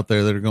T-shirts out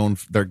there that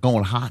they're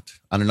going hot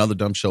on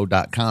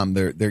anotherdumbshow.com.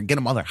 They're getting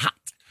them other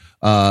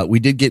hot. We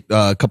did get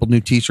a couple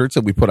new T-shirts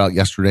that we put out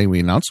yesterday. We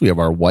announced we have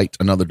our white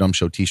Another Dumb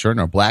Show T-shirt and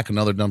our black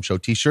Another Dumb Show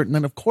T-shirt, and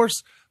then of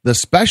course the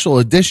special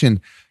edition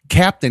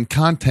Captain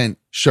Content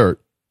shirt.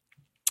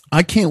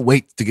 I can't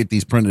wait to get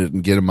these printed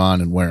and get them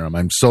on and wear them.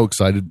 I'm so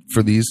excited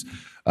for these.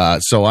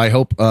 So I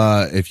hope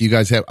if you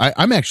guys have,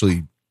 I'm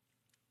actually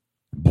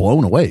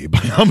blown away by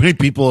how many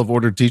people have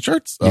ordered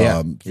T-shirts.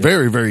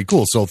 Very, very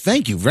cool. So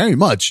thank you very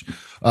much.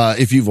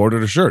 If you've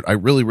ordered a shirt, I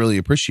really, really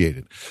appreciate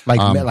it.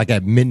 Like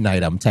at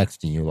midnight, I'm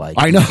texting you like,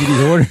 I know. see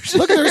these orders.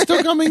 Look, they're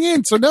still coming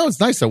in. So no,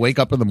 it's nice. I wake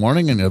up in the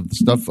morning and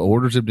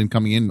orders have been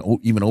coming in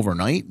even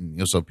overnight.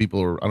 And so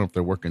people are, I don't know if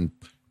they're working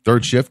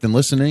third shift and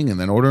listening and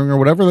then ordering or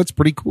whatever. That's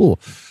pretty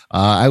cool.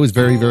 I was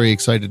very, very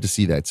excited to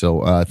see that.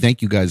 So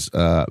thank you guys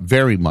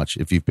very much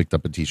if you've picked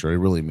up a T-shirt. I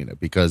really mean it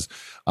because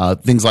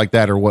things like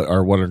that are what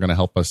are going to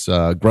help us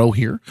grow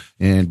here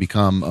and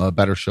become a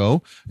better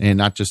show and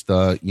not just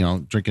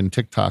drinking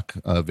TikTok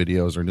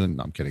videos or doing.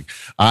 No, I'm kidding.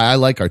 I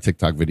like our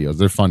TikTok videos.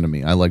 They're fun to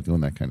me. I like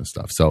doing that kind of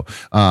stuff. So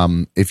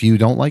if you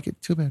don't like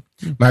it, too bad.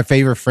 My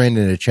favorite friend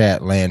in the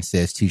chat, Lance,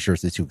 says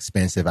T-shirts are too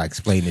expensive. I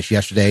explained this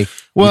yesterday.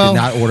 Well, we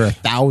did not order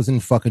 1,000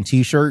 fucking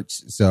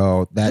T-shirts.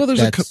 So there's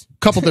that's a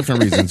couple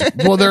different reasons.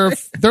 Well, there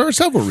are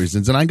several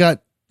reasons, and I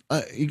got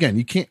again.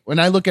 You can't. When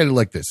I look at it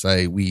like this,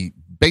 we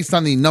based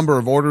on the number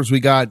of orders we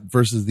got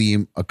versus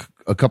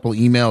a couple of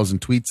emails and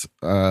tweets,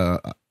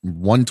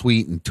 one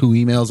tweet and 2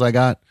 emails I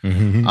got,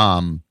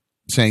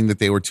 saying that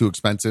they were too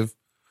expensive.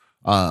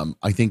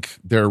 I think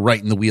they're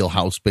right in the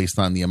wheelhouse based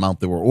on the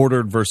amount that were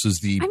ordered versus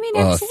the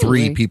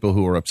 3 people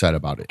who were upset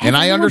about it. And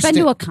I understand.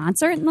 Been to a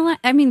concert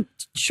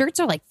shirts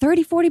are like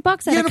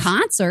 $30-$40 at a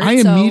concert. I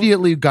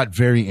immediately got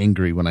very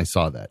angry when I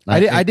saw that.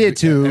 I did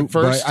too. At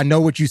first, but I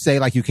know what you say.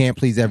 Like you can't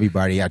please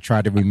everybody. I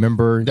tried to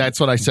remember. That's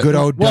what I said. Good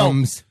old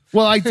dumbs.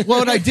 Well,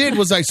 what I did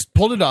was I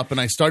pulled it up and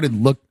I started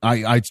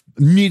I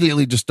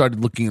immediately just started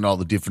looking at all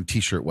the different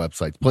T-shirt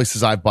websites,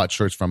 places I bought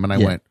shirts from, and I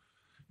went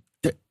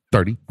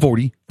 30,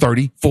 40,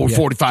 30, 40,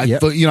 45.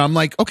 Yep. I'm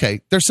like, okay,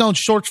 they're selling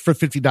shorts for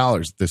 $50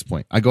 at this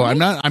point. I go,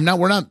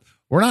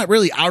 we're we're not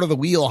really out of the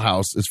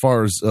wheelhouse as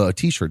far as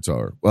t-shirts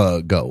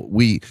go.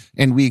 We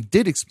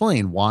did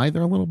explain why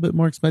they're a little bit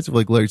more expensive.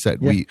 Like Larry said,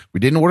 we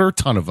didn't order a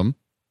ton of them,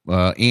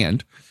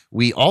 and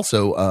we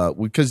also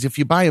because if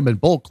you buy them in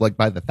bulk, like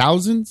by the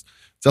thousands,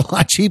 it's a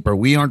lot cheaper.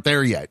 We aren't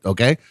there yet.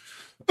 Okay,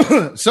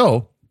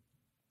 so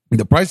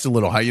the price is a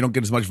little high. You don't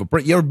get as much of a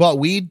print. You ever bought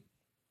weed?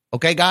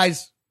 Okay,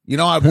 guys, you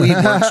know how weed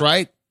works,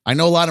 right? I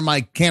know a lot of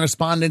my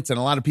correspondents and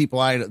a lot of people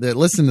that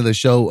listen to the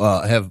show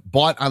have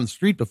bought on the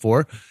street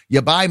before.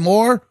 You buy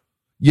more,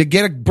 you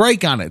get a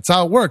break on it. It's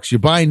how it works. You're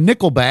buying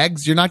nickel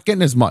bags, you're not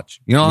getting as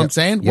much. You know what I'm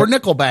saying? We're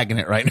nickel bagging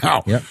it right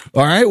now. Yep.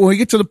 All right. When we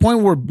get to the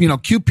point where,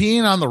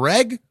 QPing on the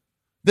reg,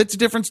 that's a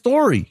different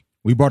story.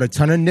 We bought a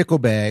ton of nickel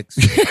bags.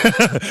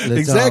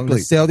 Exactly.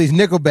 Let's sell these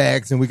nickel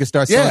bags and we can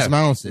start selling some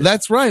ounces.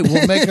 That's right.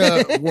 We'll make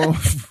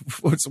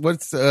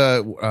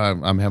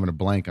I'm having a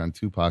blank on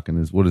Tupac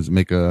and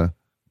make a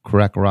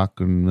crack rock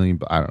and million.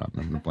 I don't know.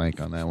 I'm having a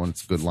blank on that one.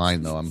 It's a good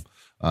line though.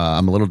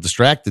 I'm a little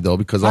distracted though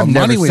because all I've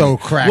money never sold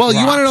crack Well,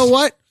 you want to rocks. know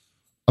what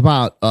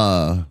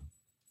about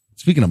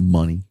speaking of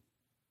money?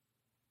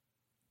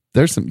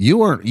 There's some you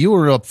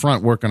were up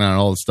front working on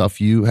all the stuff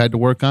you had to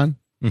work on.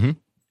 Mm-hmm.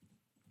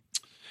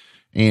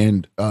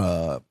 And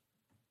I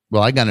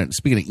got it.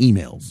 Speaking of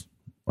emails,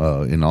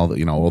 and all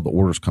the all the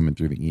orders coming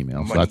through the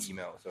email. So that's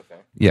emails, okay.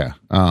 yeah.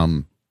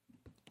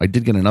 I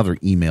did get another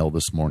email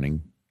this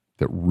morning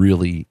that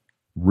really,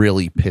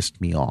 really pissed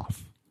me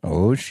off.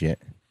 Oh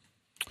shit.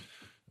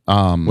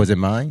 Was it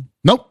mine?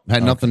 Nope,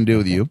 had nothing to do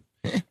with you.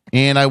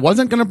 And I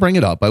wasn't going to bring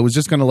it up. I was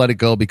just going to let it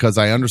go because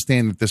I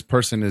understand that this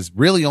person is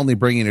really only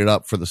bringing it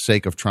up for the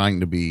sake of trying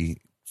to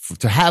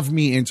have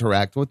me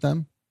interact with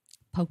them.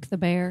 Poke the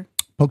bear.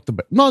 Poke the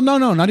bear. No,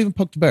 not even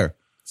poke the bear.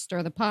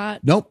 Stir the pot.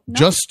 Nope.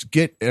 Just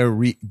get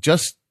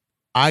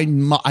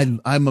I'm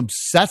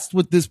obsessed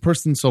with this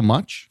person so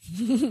much.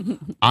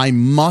 I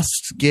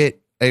must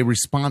get a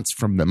response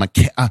from them.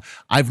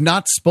 I've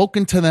not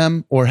spoken to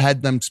them or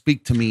had them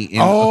speak to me in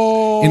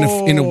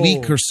a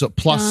week or so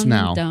plus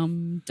now.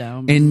 Dumb.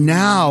 And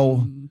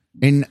now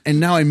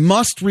I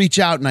must reach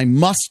out and I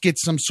must get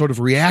some sort of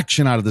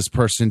reaction out of this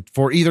person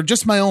for either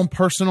just my own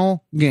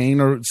personal gain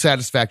or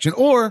satisfaction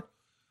or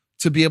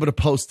to be able to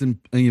post in,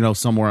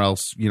 somewhere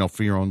else,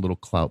 for your own little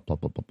clout, blah,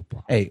 blah, blah, blah,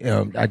 blah. Hey,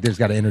 I just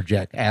got to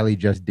interject. Allie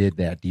just did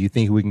that. Do you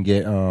think we can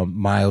get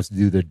Miles to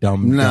do the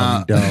dumb?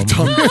 Oh,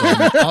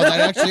 that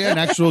actually an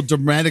actual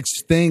dramatic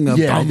thing. Of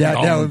Yeah, dumb, that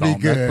dumb, would be dumb.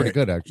 good. That's pretty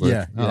good, actually.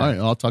 Yeah. All right,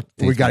 I'll talk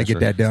to We got to get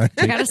that done.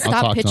 I gotta I'll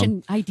stop talk to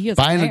pitching ideas.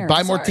 Buy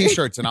more Sorry.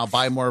 T-shirts and I'll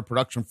buy more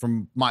production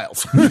from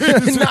Miles.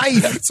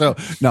 Nice. So,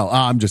 no,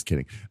 I'm just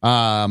kidding.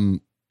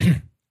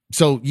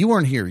 So you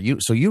weren't here. You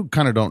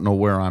kind of don't know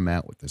where I'm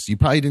at with this. You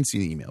probably didn't see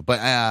the email, but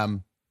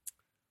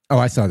Oh,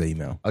 I saw the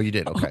email. Oh, you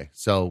did? Okay.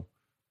 So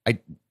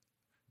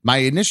my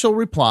initial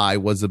reply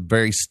was a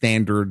very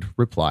standard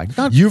reply.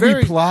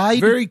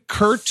 Replied? Very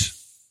curt.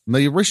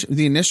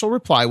 The initial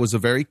reply was a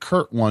very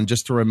curt one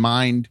just to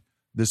remind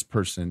this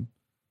person.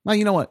 Well,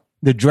 you know what?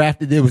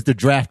 It was the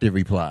drafted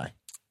reply.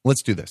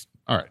 Let's do this.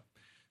 All right.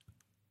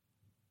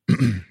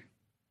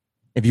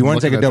 If you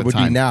want to take a Looking at double the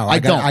D time. now, I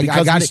don't,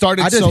 because we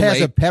started I just so had late.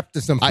 some pep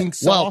to some pink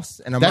sauce,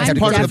 and I'm that's not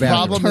part going of to the the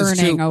problem is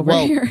Turning too. over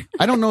here.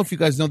 I don't know if you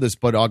guys know this,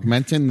 but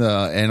Augmentin, the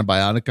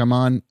antibiotic I'm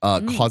on,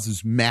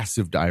 causes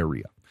massive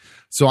diarrhea.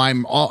 So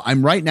I'm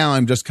right now.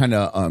 I'm just kind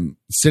of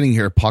sitting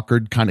here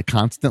puckered, kind of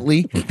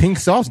constantly. Pink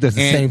sauce does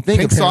the And same thing.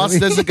 Pink apparently.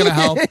 sauce isn't going to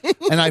help.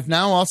 And I've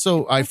now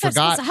also I What's that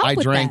forgot supposed to help I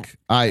with drank.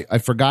 I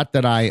forgot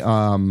that I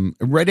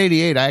Red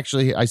 88.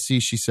 I see.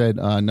 She said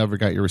never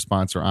got your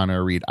response or honor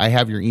a read. I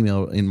have your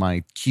email in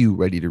my queue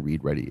ready to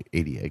read. Ready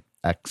 88.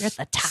 X. You're at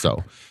the top.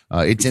 So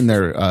it's in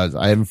there.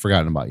 I haven't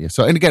forgotten about you.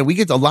 So and again, we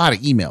get a lot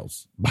of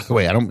emails. By the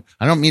way, I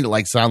don't mean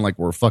to sound like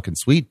we're fucking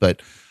sweet,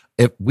 but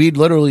if we'd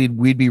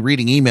be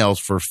reading emails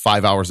for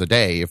 5 hours a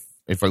day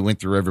if I went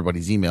through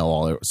everybody's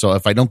email. So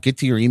if I don't get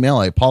to your email,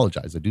 I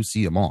apologize. I do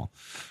see them all.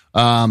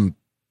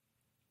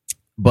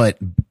 But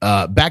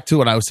back to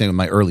what I was saying with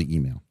my early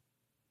email.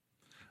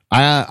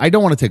 I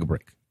don't want to take a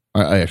break.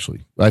 I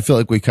feel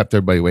like we kept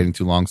everybody waiting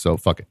too long. So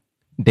fuck it.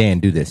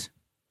 Dan, do this.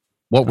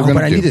 What we're gonna but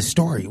do? I need a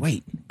story.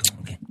 Wait.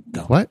 Okay,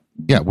 go. What?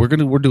 Yeah, we're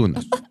doing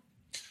this.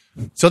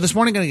 So this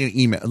morning, I'm gonna get an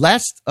email.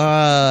 Last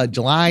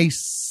July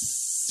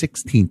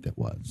 16th, it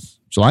was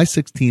July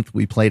 16th.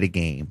 We played a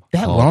game.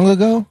 That long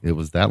ago? It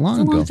was that long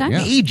That's a ago. long time.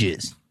 Yeah.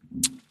 Ages.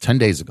 10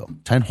 days ago.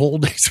 10 whole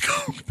days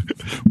ago.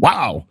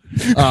 Wow.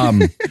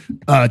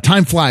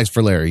 Time flies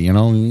for Larry. You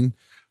know what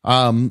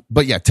I mean?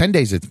 But yeah, 10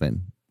 days it's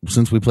been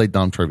since we played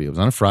Dumb Trivia. It was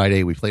on a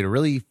Friday. We played a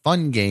really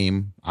fun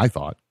game, I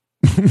thought,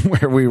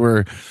 where we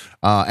were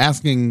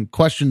asking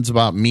questions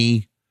about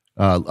me,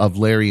 of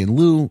Larry and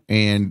Lou,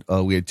 and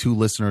we had two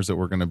listeners that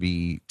were going to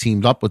be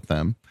teamed up with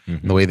them.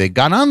 Mm-hmm. The way they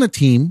got on the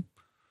team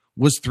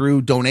was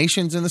through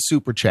donations in the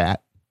super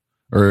chat,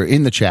 or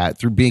in the chat,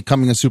 through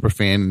becoming a super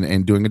fan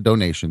and doing a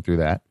donation through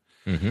that.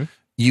 Mm-hmm.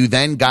 You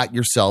then got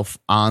yourself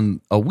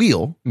on a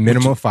wheel.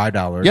 Minimum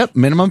 $5. Yep,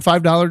 minimum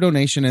 $5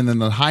 donation, and then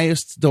the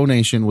highest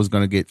donation was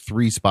going to get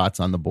 3 spots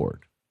on the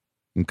board.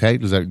 Okay,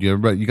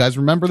 you guys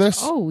remember this?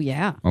 Oh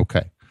yeah.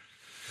 Okay.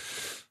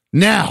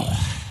 Now,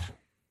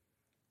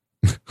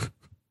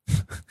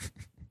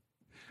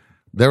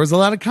 there was a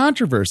lot of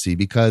controversy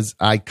because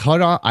I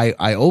cut off.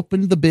 I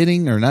opened the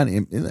bidding or not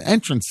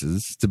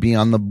entrances to be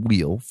on the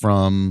wheel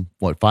from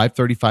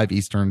 5:35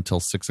 Eastern until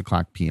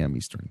 6:00 p.m.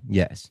 Eastern.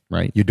 Yes.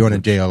 Right. You're doing a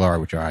JLR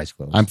with your eyes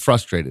closed. I'm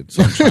frustrated,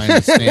 so I'm trying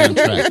to stay on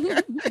track.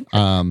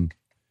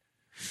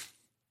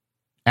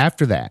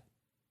 After that,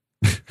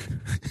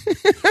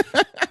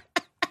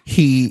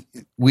 we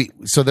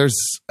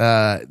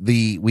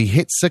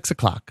hit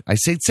 6:00. I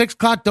said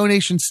 6:00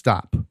 donation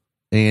stop,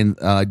 and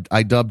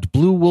I dubbed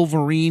Blue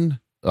Wolverine,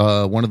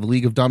 one of the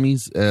League of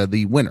Dummies,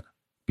 the winner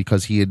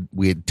because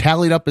we had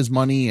tallied up his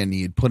money and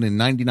he had put in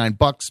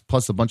 $99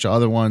 plus a bunch of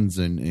other ones,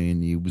 and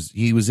he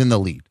was in the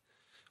lead.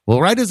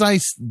 Well, right as I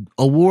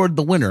award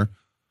the winner,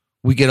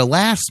 we get a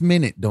last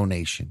minute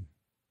donation.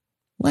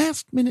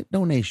 Last minute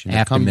donation.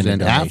 After minute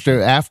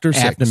donation. After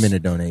 6. After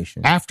minute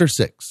donation. After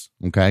 6.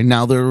 Okay.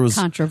 Now there was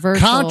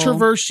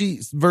controversy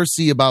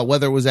about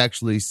whether it was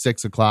actually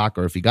 6:00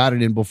 or if he got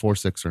it in before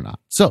 6 or not.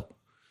 So,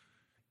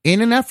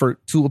 in an effort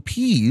to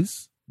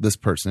appease this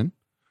person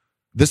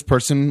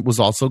was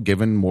also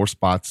given more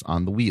spots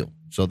on the wheel.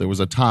 So there was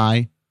a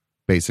tie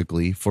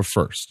basically for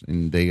first,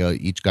 and they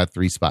each got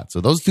 3 spots. So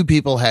those 2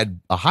 people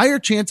had a higher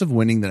chance of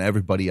winning than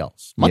everybody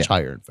else. Much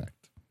higher, in fact.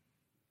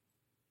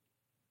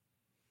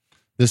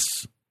 This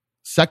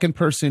second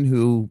person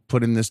who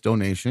put in this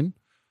donation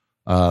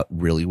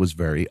really was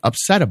very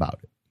upset about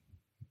it,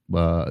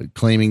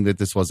 claiming that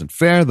this wasn't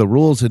fair. The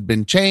rules had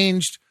been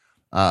changed.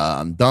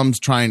 Dumb's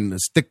trying to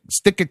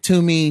stick it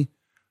to me.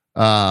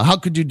 How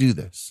could you do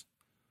this?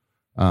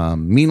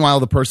 Meanwhile,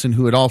 the person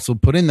who had also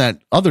put in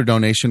that other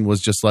donation was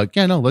just like,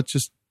 yeah, no, let's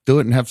just do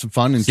it and have some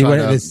fun and see what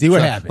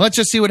happens. Let's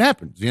just see what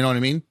happens. You know what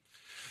I mean?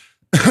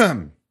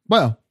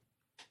 Well,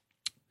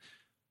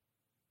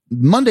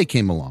 Monday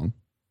came along.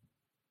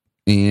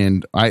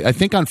 And I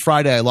think on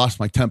Friday I lost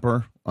my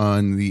temper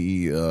on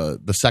the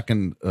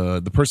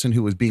person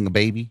who was being a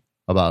baby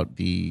about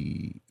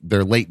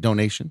their late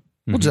donation,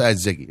 which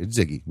is Ziggy.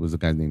 Ziggy was the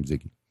guy named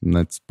Ziggy, and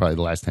that's probably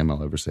the last time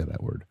I'll ever say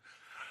that word.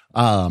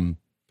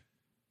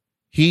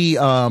 He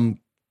claimed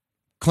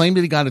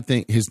that he got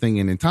his thing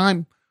in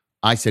time.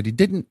 I said he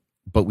didn't,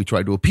 but we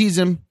tried to appease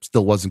him.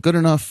 Still wasn't good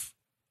enough.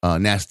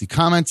 Nasty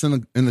comments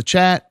in the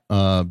chat.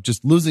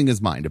 Just losing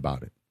his mind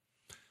about it.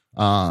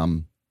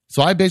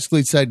 So I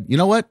basically said, you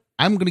know what?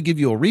 I'm going to give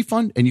you a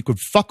refund and you could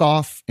fuck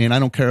off. And I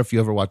don't care if you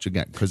ever watch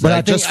again. Because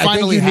I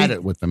finally had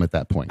it with them at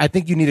that point. I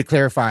think you need to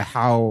clarify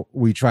how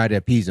we try to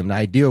appease them. The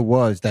idea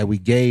was that we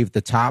gave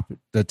the top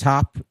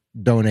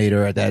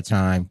donator at that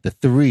time the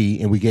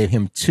 3 and we gave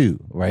him 2,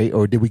 right?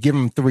 Or did we give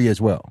him 3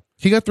 as well?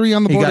 He got 3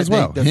 on the board as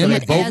well. So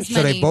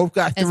they both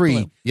got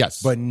 3.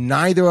 Yes. But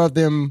neither of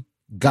them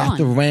got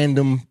the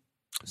random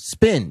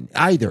spin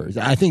either.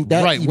 I think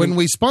that. Right. When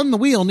we spun the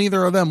wheel,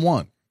 neither of them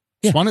won.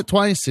 Yeah. Spun it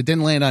twice. It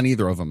didn't land on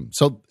either of them.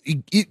 So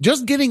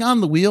just getting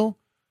on the wheel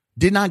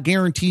did not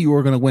guarantee you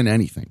were going to win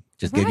anything.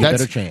 Just gave you a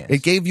better chance.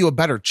 It gave you a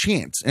better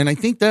chance. And I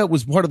think that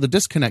was part of the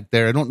disconnect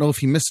there. I don't know if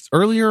he missed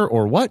earlier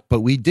or what, but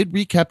we did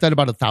recap that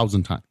about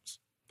 1,000 times.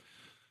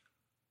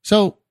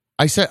 So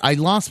I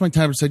lost my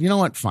temper. Said, you know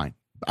what? Fine.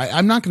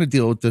 I'm not going to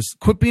deal with this.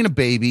 Quit being a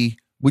baby.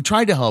 We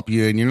tried to help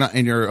you and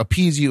you're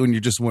appease you and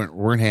you just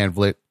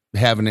weren't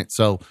having it.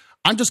 So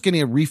I'm just going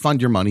to refund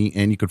your money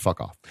and you could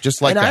fuck off.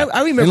 Just like that.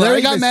 I remember and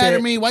Larry got mad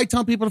at me. Why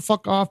tell people to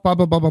fuck off? Blah,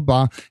 blah, blah, blah,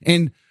 blah.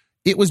 And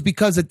it was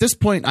because at this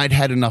point I'd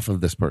had enough of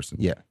this person.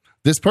 Yeah.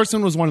 This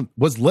person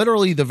was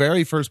literally the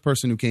very first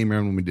person who came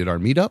here when we did our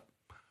meetup.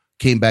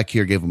 Came back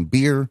here, gave him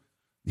beer.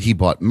 He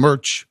bought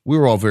merch. We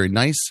were all very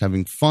nice,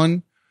 having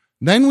fun.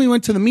 Then we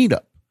went to the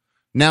meetup.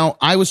 Now,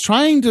 I was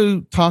trying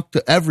to talk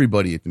to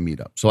everybody at the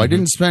meetup. So I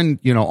didn't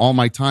spend, all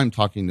my time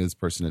talking to this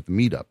person at the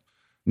meetup.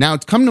 Now,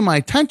 it's come to my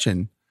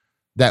attention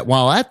that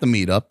while at the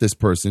meetup, this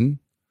person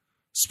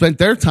spent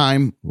their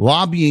time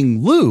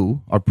lobbying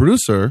Lou, our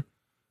producer,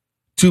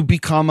 to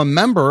become a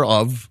member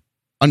of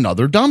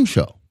Another Dumb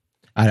Show.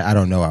 I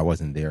don't know. I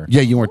wasn't there.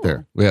 Yeah, you weren't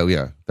there.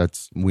 Yeah.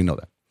 We know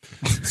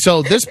that.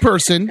 So this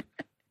person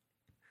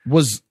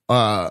was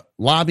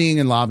lobbying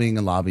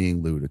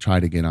Lou to try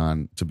to get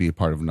on to be a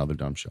part of Another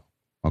Dumb Show.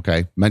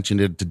 Okay.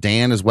 Mentioned it to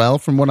Dan as well,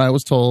 from what I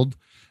was told.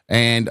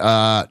 And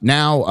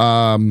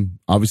now,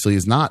 obviously,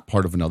 is not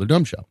part of Another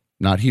Dumb Show.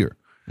 Not here.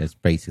 That's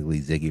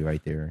basically Ziggy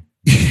right there.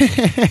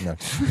 No.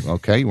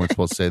 Okay, you weren't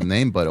supposed to say the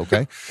name, but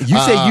okay. You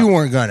say you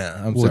weren't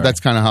gonna. I'm sorry. That's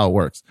kind of how it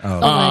works.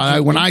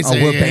 Oh. When I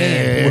say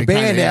we're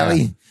banned,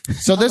 Allie.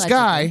 So this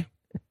guy,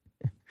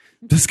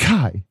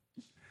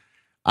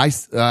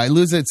 I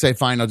lose it. Say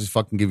fine, I'll just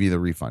fucking give you the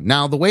refund.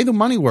 Now the way the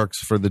money works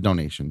for the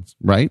donations,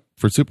 right?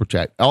 For Super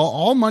Chat,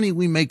 all money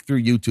we make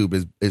through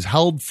YouTube is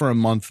held for a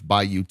month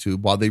by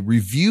YouTube while they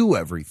review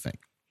everything.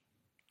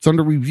 It's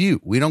under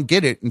review. We don't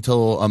get it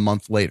until a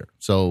month later.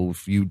 So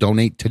if you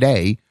donate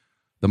today,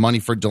 the money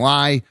for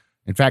July,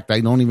 in fact, I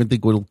don't even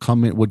think would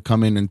come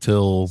in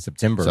until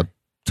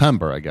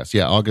September, I guess.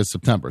 Yeah, August,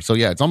 September. So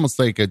yeah, it's almost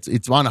like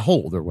it's on a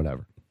hold or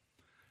whatever.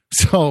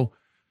 So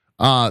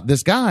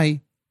this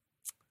guy,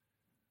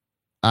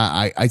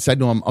 I said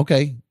to him,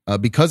 okay,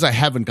 because I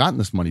haven't gotten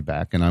this money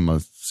back, and I'm a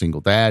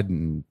single dad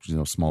and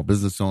small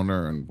business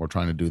owner, and we're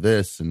trying to do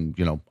this, and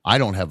I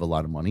don't have a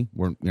lot of money.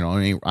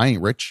 I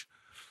ain't rich.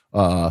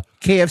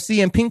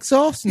 KFC and pink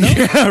sauce? No.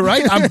 Yeah,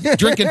 right. I'm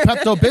drinking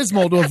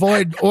Pepto-Bismol to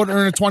avoid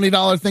ordering a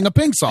 $20 thing of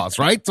pink sauce.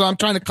 Right. So I'm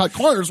trying to cut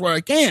corners where I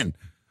can.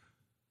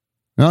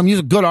 I'm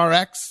using Good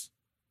RX.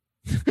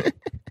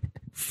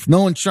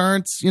 No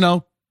insurance.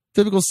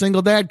 Typical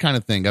single dad kind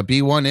of thing. Got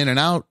B1 in and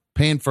out,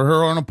 paying for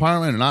her own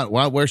apartment and not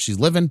where she's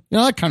living.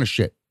 That kind of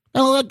shit.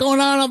 Got a lot going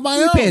on my own.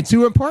 You're paying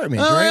 2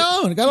 apartments, right?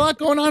 My own. Got a lot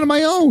going on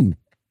my own.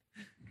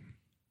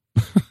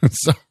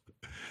 So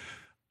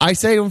I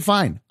say to him,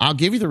 fine, I'll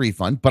give you the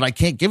refund, but I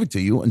can't give it to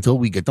you until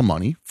we get the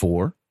money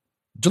for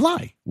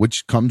July,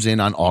 which comes in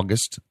on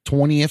August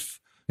 20th.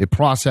 It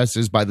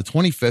processes by the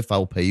 25th. I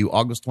will pay you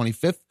August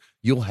 25th.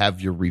 You'll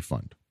have your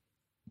refund.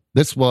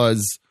 This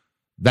was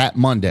that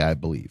Monday, I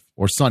believe,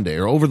 or Sunday,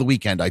 or over the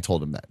weekend. I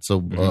told him that. So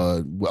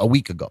a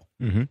week ago.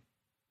 Mm-hmm.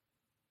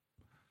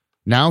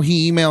 Now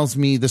he emails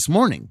me this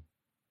morning.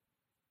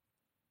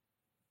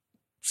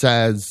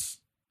 Says,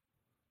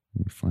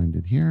 let me find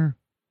it here.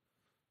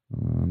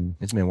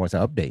 This man wants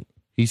an update.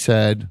 He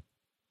said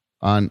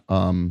on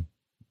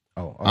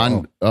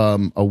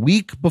a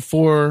week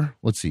before,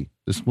 let's see,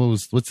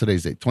 what's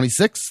today's date?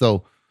 26th.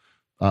 So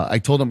I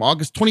told him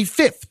August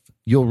 25th,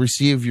 you'll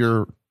receive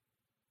your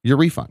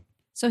refund.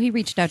 So he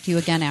reached out to you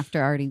again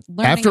after already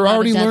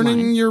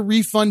learning your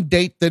refund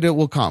date that it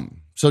will come.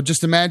 So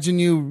just imagine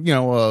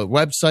a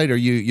website, or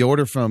you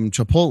order from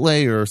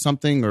Chipotle or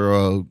something,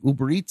 or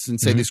Uber Eats, and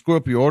say they screw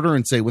up your order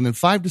and say within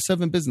 5 to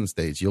 7 business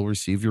days, you'll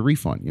receive your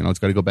refund. It's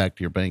got to go back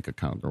to your bank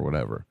account or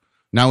whatever.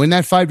 Now, in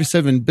that 5 to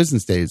 7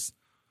 business days,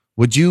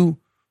 would you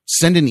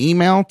send an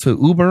email to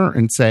Uber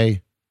and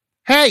say,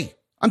 hey,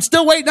 I'm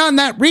still waiting on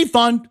that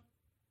refund?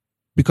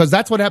 Because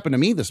that's what happened to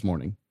me this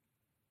morning.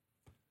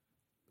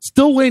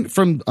 Still waiting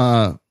from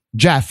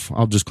Jeff.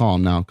 I'll just call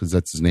him now because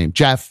that's his name.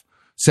 Jeff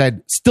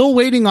said, still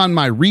waiting on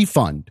my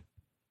refund.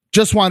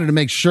 Just wanted to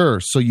make sure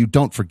so you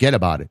don't forget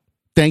about it.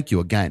 Thank you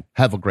again.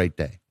 Have a great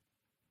day.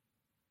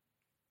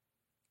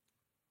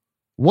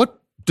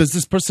 What does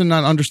this person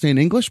not understand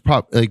English?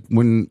 Like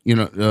when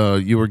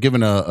you were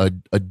given a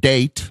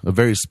date, a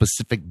very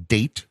specific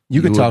date,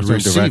 you can talk to him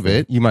receive directly.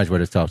 it. You might as well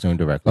just talk to him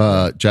directly.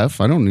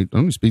 Jeff, I don't need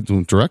to speak to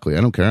him directly.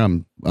 I don't care.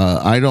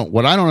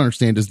 What I don't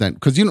understand is that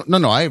because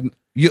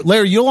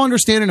Larry, you'll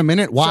understand in a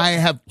minute why I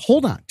have.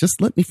 Hold on, just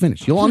let me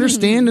finish. You'll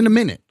understand in a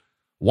minute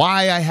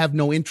why I have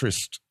no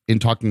interest in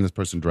talking to this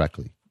person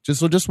directly.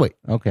 Just wait.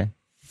 Okay.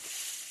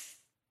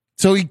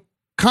 So he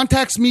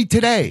contacts me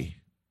today,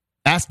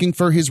 asking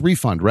for his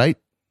refund. Right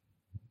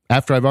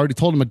after I've already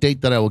told him a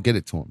date that I will get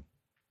it to him,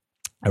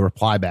 I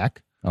reply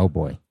back. Oh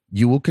boy.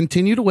 You will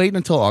continue to wait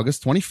until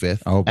August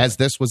 25th, oh, as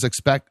this was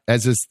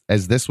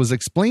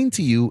explained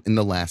to you in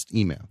the last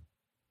email.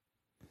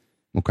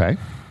 Okay.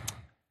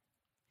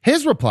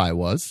 His reply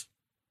was,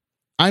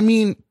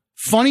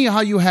 funny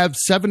how you have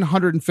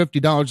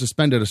 $750 to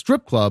spend at a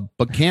strip club,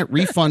 but can't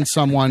refund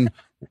someone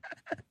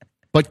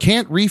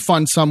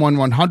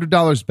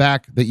 $100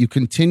 back that you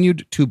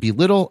continued to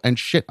belittle and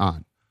shit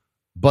on.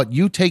 But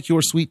you take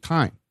your sweet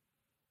time.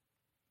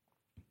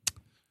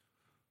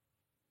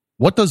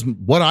 What does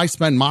what I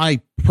spend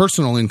my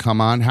personal income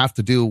on have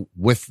to do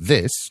with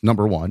this?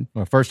 Number one.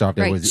 Well, first off,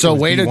 right. was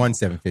way to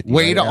 $750.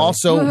 Way to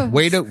also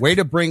way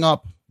to bring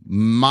up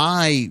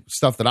my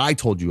stuff that I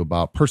told you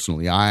about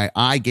personally.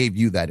 I gave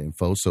you that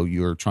info, so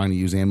you're trying to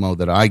use ammo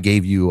that I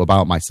gave you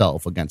about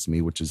myself against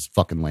me, which is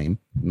fucking lame.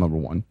 Number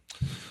one.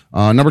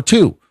 Number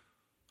two,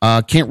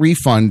 can't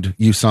refund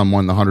you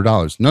someone the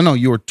 $100. No,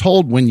 you were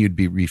told when you'd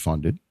be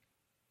refunded,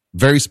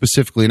 very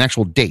specifically an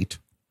actual date,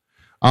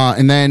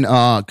 and then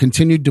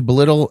continued to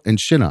belittle and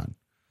shit on.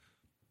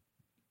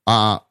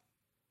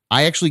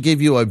 I actually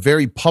gave you a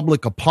very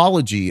public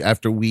apology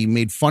after we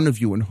made fun of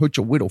you and hurt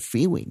your little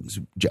feelings,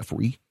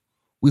 Jeffrey.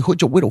 We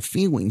hurt your little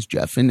feelings,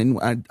 Jeff. And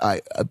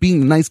I, being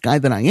the nice guy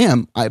that I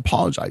am, I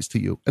apologize to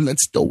you. And that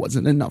still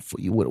wasn't enough for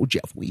you, little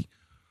Jeffrey.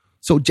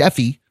 So,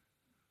 Jeffy,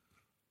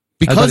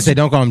 I was about to say,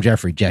 don't call him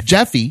Jeffrey.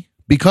 Jeffy,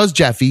 because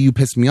Jeffy, you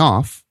pissed me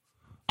off.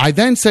 I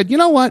then said, you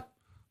know what?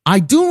 I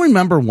do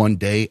remember one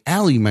day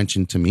Allie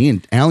mentioned to me,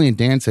 and Allie and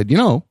Dan said,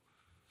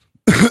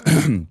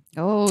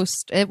 Oh,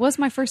 it was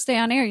my first day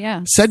on air,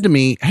 yeah. Said to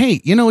me,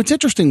 hey, it's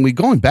interesting. We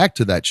going back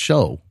to that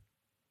show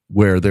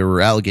where there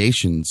were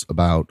allegations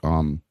about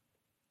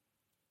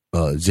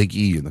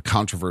Ziggy and the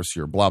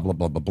controversy or blah, blah,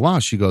 blah, blah, blah.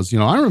 She goes,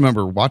 I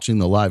remember watching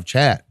the live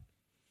chat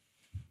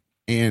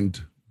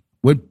and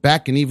went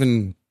back and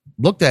even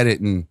looked at it,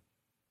 and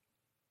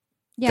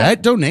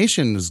that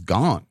donation is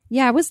gone.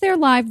 Yeah, I was there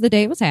live the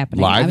day it was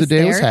happening.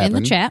 In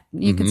the chat.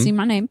 You could see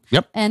my name.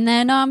 Yep. And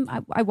then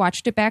I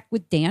watched it back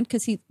with Dan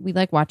because we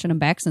like watching him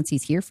back since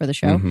he's here for the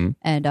show. Mm-hmm.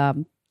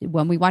 And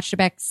when we watched it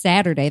back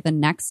Saturday, the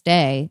next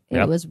day,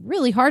 it was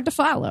really hard to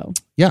follow.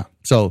 Yeah.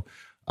 So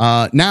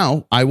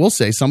now I will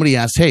say, somebody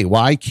asked, hey,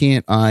 why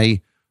do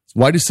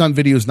some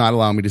videos not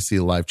allow me to see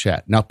the live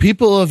chat? Now,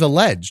 people have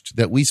alleged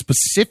that we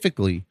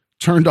specifically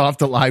turned off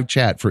the live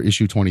chat for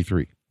issue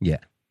 23. Yeah.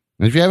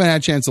 And if you haven't had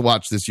a chance to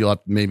watch this, you'll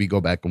have to maybe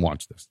go back and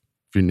watch this.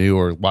 If you're new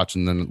or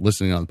watching and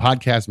listening on the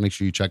podcast, make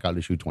sure you check out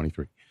issue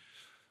 23.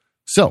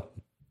 So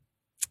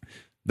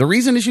the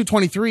reason issue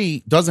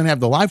 23 doesn't have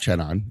the live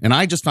chat on, and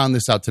I just found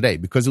this out today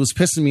because it was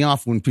pissing me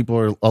off when people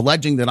are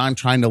alleging that I'm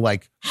trying to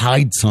like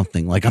hide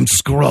something, like I'm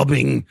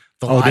scrubbing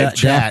the live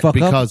chat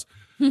because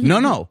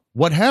no.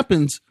 What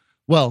happens?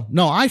 Well,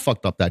 no, I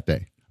fucked up that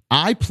day.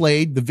 I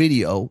played the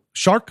video.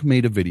 Shark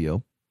made a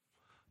video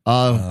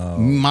of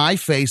my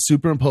face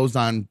superimposed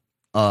on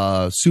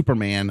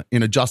Superman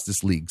in a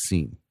Justice League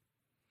scene.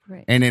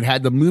 Right. And it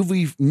had the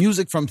movie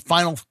music from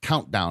Final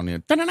Countdown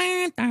in.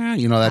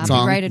 You know that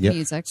song? Copyrighted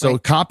music. So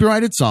right.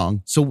 copyrighted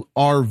song. So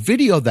our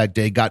video that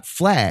day got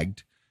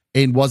flagged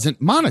and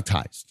wasn't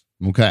monetized.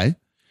 Okay.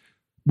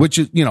 Which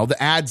is, you know,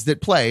 the ads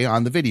that play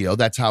on the video.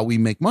 That's how we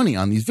make money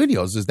on these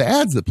videos is the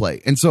ads that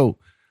play. And so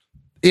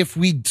if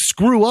we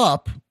screw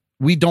up,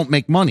 we don't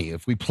make money.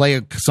 If we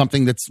play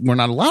something we're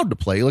not allowed to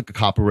play, like a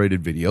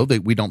copyrighted video,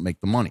 we don't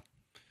make the money.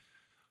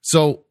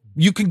 So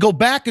you can go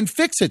back and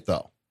fix it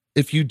though.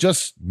 If you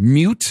just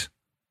mute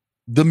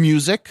the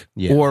music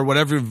or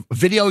whatever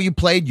video you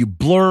played, you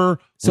blur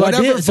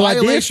whatever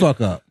violation. I did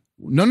fuck up.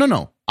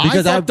 No.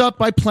 Because I fucked up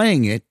by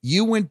playing it.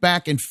 You went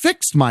back and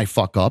fixed my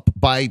fuck up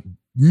by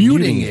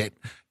muting it.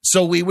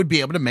 So we would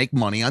be able to make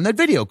money on that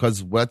video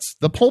because what's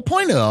the whole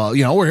point of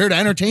we're here to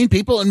entertain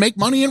people and make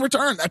money in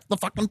return. That's the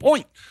fucking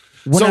point.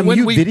 When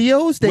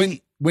videos,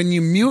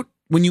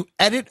 when you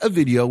edit a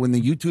video in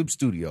the YouTube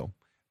studio,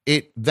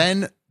 it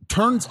then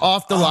turns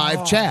off the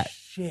live chat.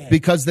 Shit.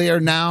 Because they are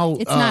now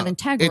it's not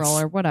integral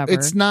or whatever.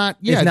 It's not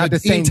it's not the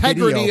same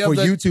integrity video. For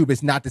YouTube,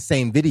 it's not the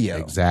same video.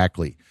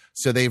 Exactly.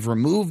 So they've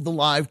removed the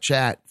live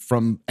chat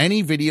from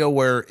any video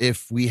where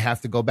if we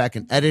have to go back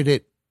and edit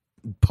it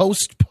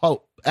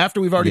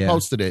after we've already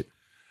posted it,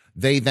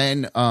 they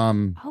then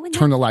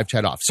turn the live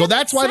chat off. So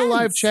that's why the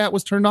live chat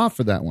was turned off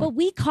for that one. But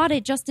we caught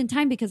it just in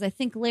time because I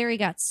think Larry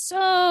got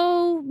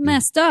so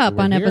messed up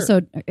on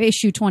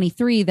issue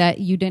 23 that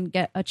you didn't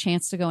get a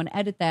chance to go and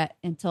edit that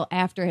until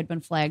after it had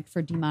been flagged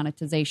for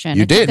demonetization.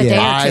 You did.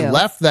 Yeah. I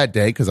left that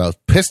day because I was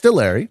pissed at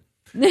Larry.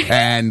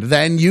 And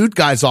then you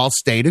guys all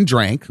stayed and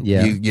drank.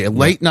 Yeah. You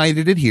late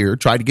nighted it here,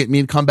 tried to get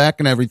me to come back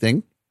and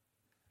everything.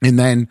 And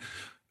then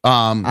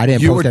I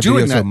didn't post that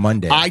video until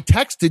Monday. I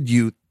texted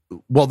you.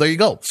 Well, there you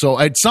go. So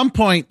at some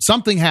point,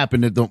 something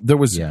happened. There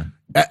was,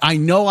 I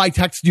know I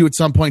texted you at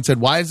some point,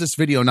 said, why is this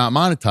video not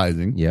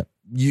monetizing? Yep.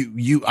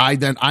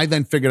 I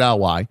then figured out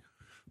why.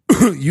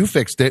 You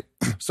fixed it.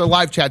 So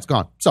live chat's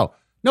gone. So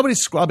nobody's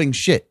scrubbing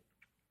shit.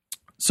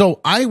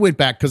 So I went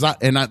back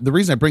the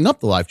reason I bring up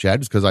the live chat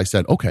is because I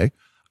said, okay,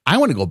 I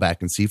want to go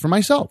back and see for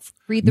myself.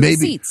 Read the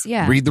receipts.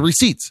 Yeah. Read the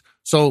receipts.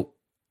 So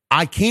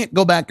I can't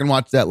go back and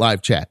watch that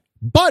live chat.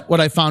 But what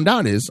I found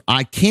out is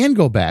I can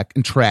go back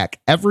and track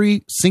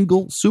every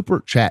single super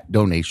chat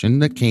donation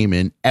that came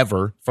in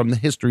ever from the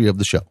history of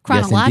the show.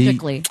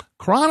 Chronologically.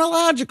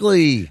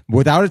 Chronologically.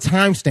 Without a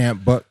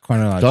timestamp, but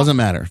chronologically. Doesn't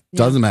matter.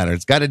 Doesn't matter.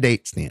 It's got a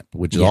date stamp,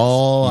 which is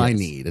all I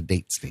need, a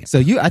date stamp. So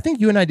I think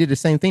you and I did the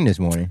same thing this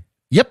morning.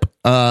 Yep.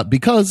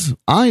 Because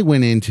I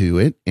went into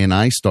it and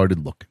I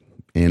started looking.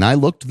 And I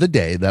looked the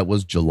day that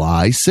was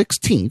July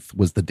 16th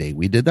was the day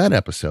we did that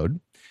episode.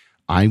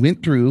 I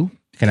went through.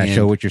 Can I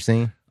show what you're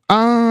seeing?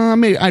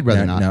 Maybe I'd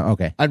rather not. No,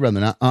 okay. I'd rather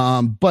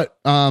not. But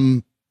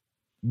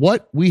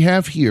what we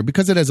have here,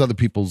 because it has other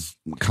people's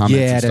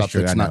comments and stuff,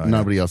 true. it's not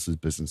nobody else's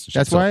business.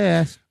 That's why I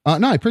asked.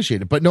 No, I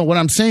appreciate it. But no, what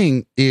I'm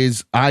saying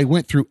is I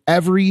went through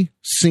every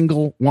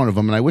single one of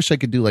them, and I wish I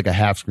could do like a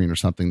half screen or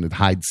something that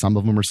hides some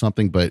of them or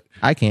something, but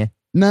I can.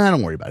 Nah,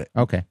 don't worry about it.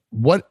 Okay.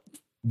 What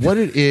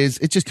it is,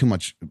 it's just too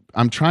much.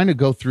 I'm trying to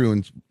go through,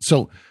 and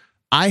so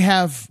I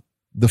have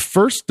the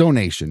first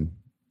donation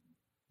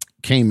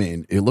came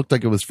in. It looked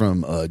like it was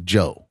from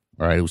Joe.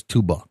 All right, it was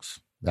 $2.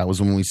 That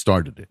was when we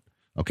started it.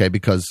 Okay,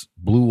 because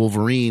Blue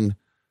Wolverine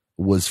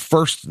was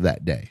first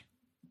that day.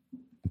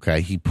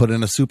 Okay, he put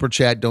in a super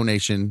chat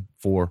donation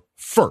for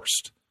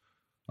first.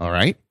 All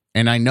right,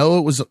 and I know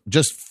it was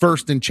just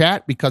first in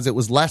chat because it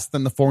was less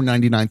than the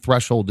 $4.99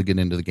 threshold to get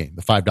into the game,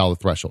 the $5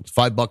 threshold,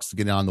 $5 to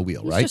get on the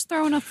wheel. He's right? Just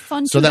throwing a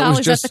fun $2 so that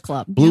was just, at the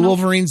club. Blue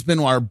Wolverine's been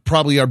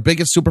probably our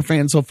biggest super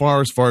fan so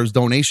far as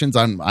donations.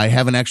 I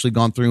haven't actually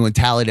gone through and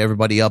tallied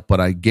everybody up, but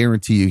I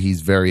guarantee you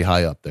he's very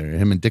high up there.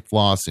 Him and Dick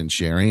Floss and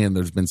Sherry, and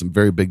there's been some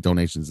very big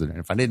donations in there.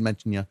 If I didn't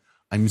mention you,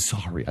 I'm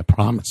sorry. I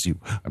promise you,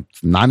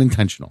 it's not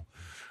intentional.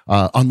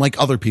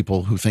 Unlike other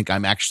people who think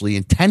I'm actually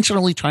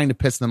intentionally trying to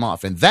piss them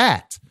off, and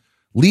that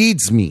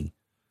leads me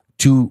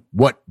to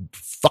what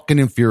fucking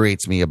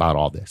infuriates me about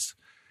all this.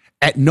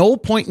 At no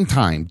point in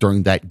time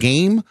during that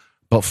game,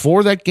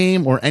 before that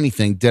game, or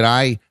anything, did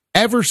I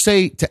ever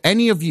say to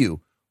any of you,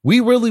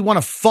 we really want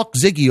to fuck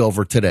Ziggy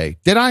over today?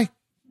 Did I?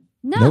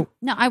 No, Nope.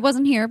 no, I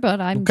wasn't here,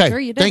 but I'm Okay, sure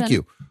you did. thank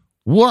you.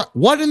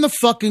 What in the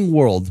fucking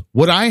world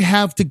would I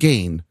have to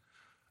gain?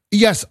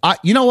 Yes,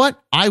 you know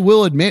what? I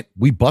will admit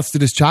we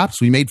busted his chops.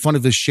 We made fun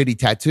of his shitty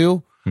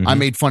tattoo. I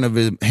made fun of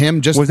him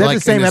just Was that like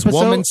the same in his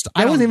episode? woman's.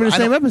 That wasn't even the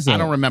same episode. I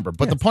don't remember.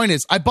 But the point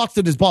is, I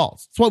busted his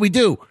balls. That's what we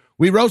do.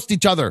 We roast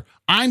each other.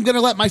 I'm going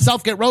to let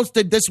myself get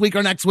roasted this week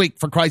or next week,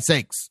 for Christ's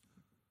sakes.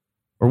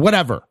 Or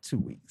whatever. 2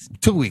 weeks.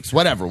 2 weeks,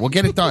 whatever. We'll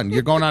get it done.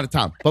 You're going out of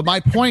town. But my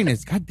point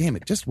is, God damn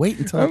it, just wait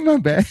until... Oh, my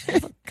bad.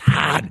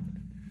 God.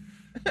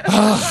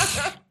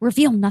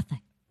 Reveal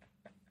nothing.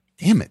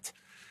 Damn it.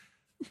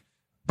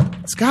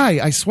 This guy,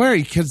 I swear,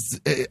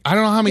 because I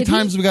don't know how many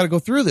times we got to go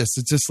through this.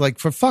 It's just like,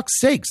 for fuck's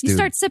sakes, You dude.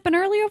 start sipping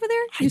early over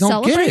there? I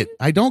don't get it.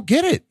 I don't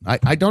get it.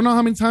 I don't know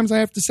how many times I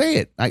have to say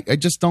it. I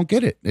just don't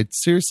get it. It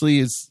seriously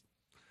is...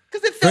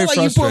 Because it Very felt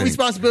like you put frustrating.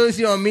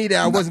 responsibility on me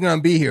that I wasn't going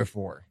to be here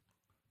for.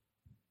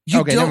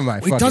 Okay, never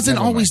mind. Fuck It it, doesn't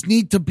never always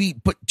need to be,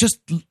 but just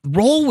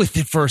roll with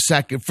it for a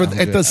second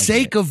at the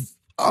sake of,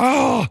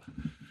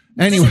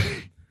 Anyway.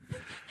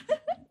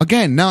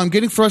 Again, now I'm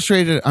getting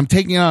frustrated. I'm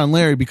taking it out on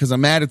Larry because I'm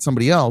mad at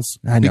somebody else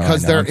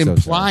because they're I'm so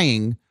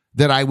implying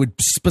that I would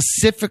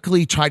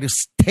specifically try to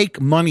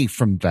take money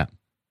from them.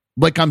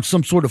 Like I'm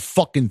some sort of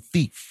fucking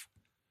thief.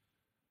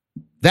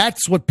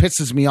 That's what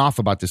pisses me off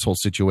about this whole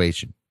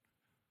situation.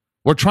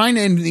 We're trying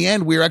to, in the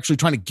end, we're actually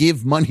trying to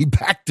give money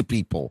back to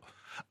people.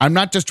 I'm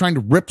not just trying to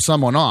rip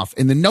someone off.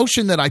 And the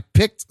notion that I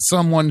picked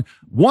someone,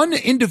 one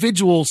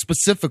individual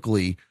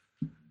specifically,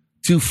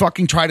 to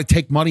fucking try to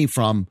take money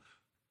from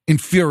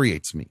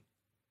infuriates me.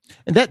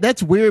 And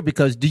that's weird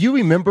because do you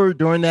remember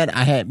during that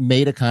I had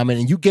made a comment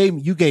and you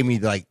gave me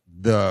like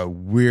the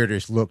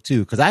weirdest look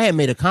too, because I had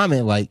made a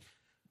comment like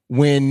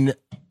when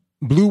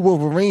Blue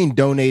Wolverine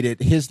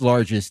donated his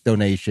largest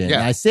donation. Yeah.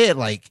 And I said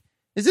like,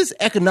 is this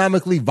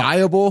economically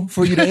viable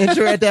for you to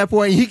enter at that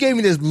point? He gave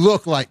me this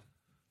look like,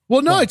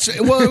 well, no, it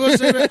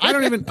was, I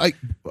don't even, I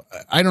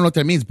don't know what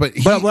that means, but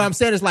but what I'm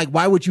saying is like,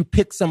 why would you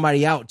pick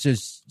somebody out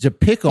to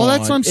pick on? well,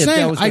 that's what I'm if that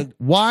saying. was like-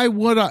 Why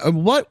would I,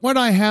 what would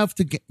I have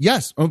to get?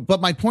 Yes.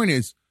 But my point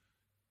is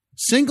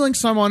singling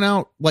someone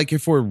out, like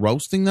if we're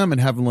roasting them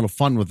and having a little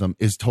fun with them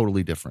is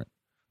totally different.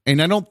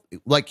 And I don't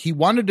like, he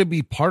wanted to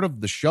be part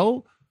of the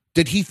show.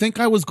 Did he think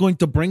I was going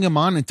to bring him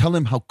on and tell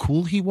him how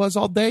cool he was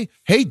all day?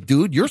 Hey,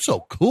 dude, you're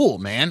so cool,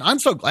 man. I'm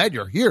so glad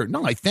you're here.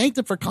 No, I thanked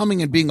him for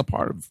coming and being a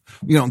part of,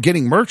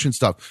 getting merch and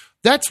stuff.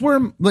 That's where,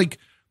 like,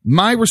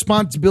 my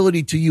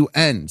responsibility to you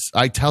ends.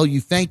 I tell you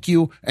thank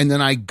you, and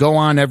then I go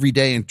on every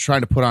day and try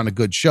to put on a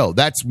good show.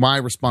 That's my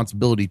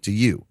responsibility to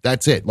you.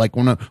 That's it. Like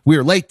when we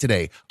were late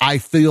today, I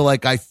feel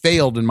like I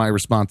failed in my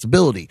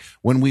responsibility.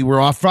 When we were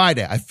off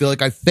Friday, I feel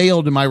like I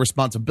failed in my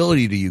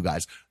responsibility to you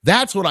guys.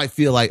 That's what I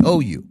feel I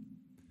owe you.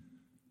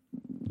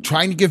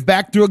 Trying to give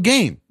back through a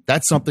game.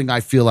 That's something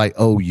I feel I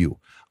owe you.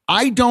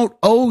 I don't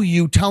owe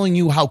you telling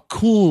you how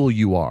cool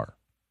you are.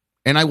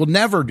 And I will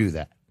never do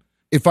that.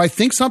 If I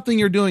think something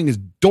you're doing is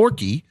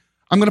dorky,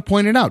 I'm going to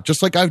point it out,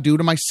 just like I do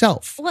to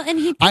myself. Well, and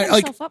he put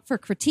himself up for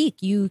critique.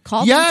 You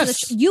called him to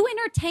the you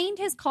entertained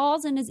his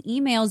calls and his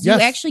emails.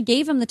 Yes. You actually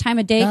gave him the time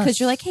of day because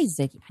you're like, hey,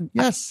 Ziggy.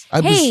 Yes. I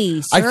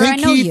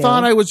think he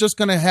thought I was just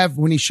going to have,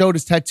 when he showed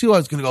his tattoo, I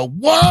was going to go,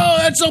 whoa,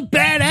 that's so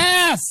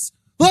badass.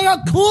 Look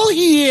how cool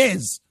he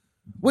is.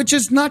 Which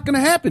is not going to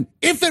happen.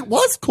 If it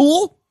was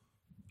cool,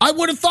 I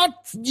would have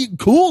thought,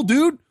 cool,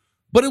 dude.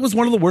 But it was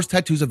one of the worst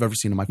tattoos I've ever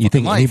seen in my fucking life. You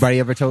think anybody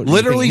ever told?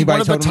 Literally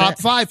one of the top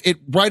 5. It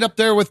right up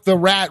there with the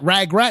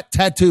rag rat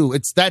tattoo.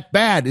 It's that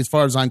bad as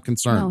far as I'm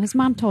concerned. No, his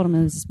mom told him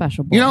it was a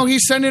special boy. He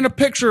sent in a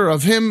picture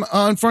of him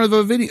in front of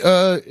a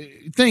video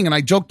thing, and I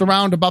joked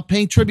around about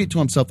paying tribute to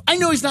himself. I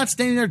know he's not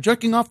standing there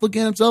jerking off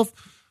looking at himself,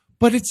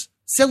 but it's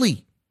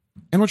silly.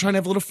 And we're trying to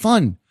have a little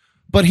fun.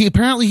 But he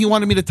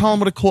wanted me to tell him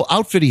what a cool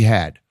outfit he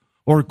had.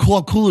 Or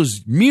how cool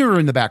his mirror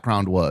in the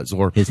background was,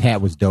 or his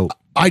hat was dope.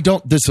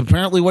 This is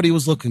apparently what he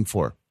was looking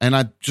for. And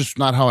I just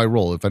not how I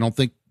roll. If I don't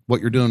think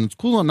what you're doing is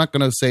cool, I'm not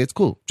going to say it's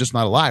cool. Just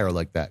not a liar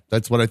like that.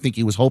 That's what I think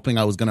he was hoping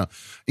I was going to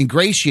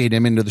ingratiate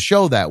him into the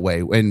show that way.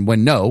 And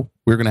when no,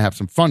 we're going to have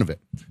some fun of it.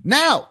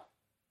 Now,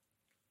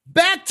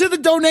 back to the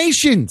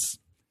donations.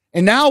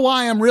 And now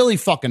why I'm really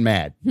fucking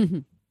mad.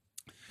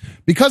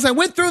 Because I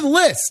went through the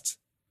list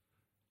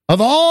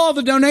of all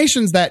the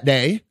donations that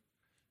day.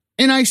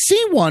 And I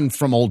see one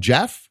from old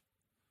Jeff,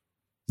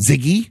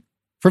 Ziggy,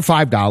 for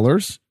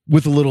 $5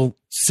 with a little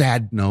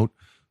sad note.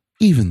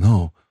 Even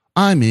though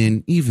I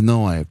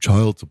have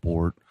child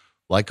support,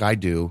 like I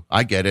do,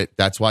 I get it.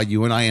 That's why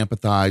you and I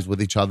empathize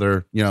with each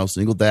other,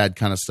 single dad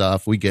kind of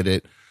stuff. We get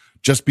it.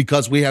 Just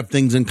because we have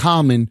things in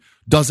common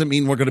doesn't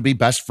mean we're going to be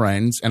best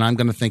friends. And I'm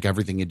going to think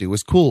everything you do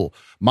is cool.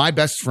 My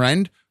best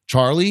friend,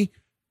 Charlie,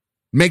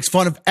 makes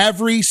fun of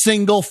every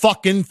single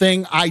fucking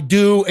thing I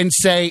do and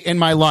say in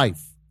my life.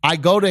 I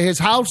go to his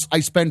house. I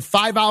spend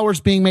 5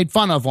 hours being made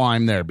fun of while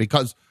I'm there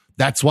because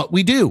that's what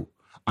we do.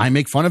 I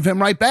make fun of him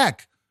right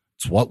back.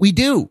 It's what we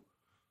do.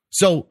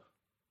 So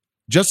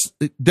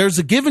there's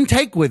a give and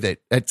take with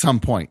it at some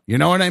point. You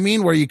know what I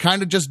mean? Where you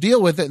kind of just deal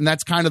with it. And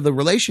that's kind of the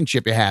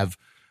relationship you have.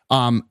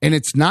 And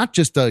it's not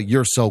just a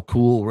you're so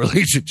cool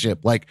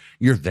relationship. Like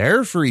you're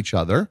there for each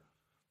other.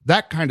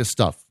 That kind of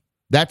stuff.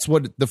 That's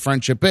what the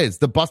friendship is.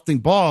 The busting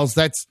balls,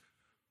 that's,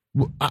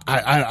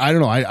 I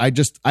don't know.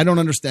 I don't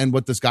understand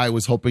what this guy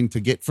was hoping to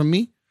get from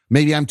me.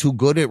 Maybe I'm too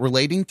good at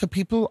relating to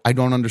people. I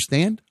don't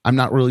understand. I'm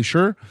not really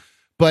sure.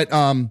 But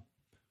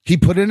he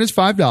put in his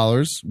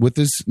 $5 with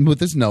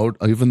his note,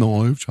 even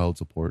though I have child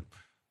support.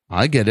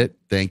 I get it.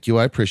 Thank you.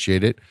 I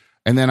appreciate it.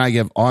 And then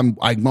I'm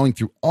going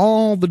through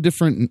all the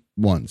different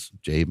ones.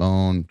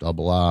 J-Bone,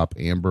 Double Op,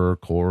 Amber,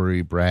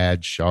 Corey,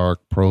 Brad,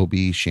 Shark,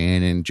 Proby,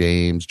 Shannon,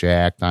 James,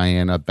 Jack,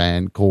 Diana,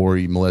 Ben,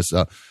 Corey,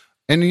 Melissa.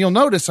 And you'll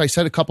notice I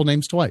said a couple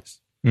names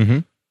twice. Mm-hmm.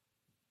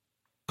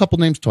 Couple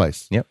names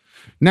twice. Yep.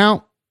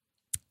 Now,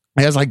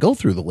 as I go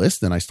through the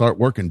list and I start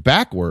working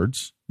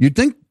backwards, you'd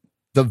think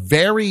the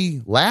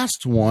very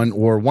last one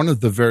or one of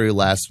the very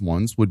last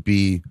ones would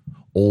be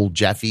old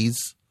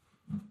Jeffy's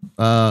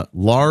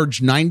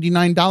large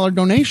 $99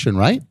 donation,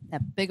 right?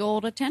 That big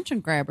old attention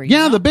grabber.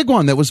 Yeah, the big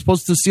one that was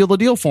supposed to seal the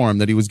deal for him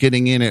that he was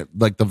getting in at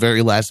like the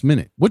very last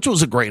minute, which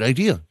was a great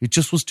idea. It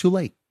just was too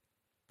late.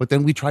 But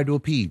then we tried to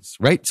appease,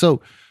 right?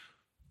 So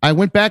I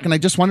went back and I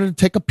just wanted to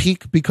take a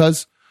peek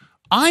because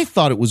I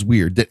thought it was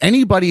weird that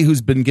anybody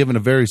who's been given a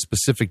very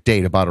specific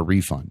date about a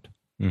refund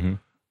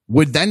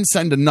would then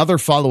send another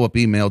follow-up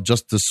email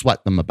just to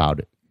sweat them about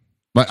it.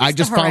 But I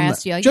just found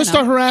that,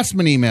 a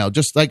harassment email.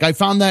 Just like I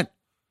found that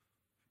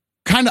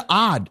kind of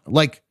odd,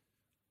 like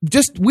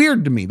just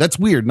weird to me. That's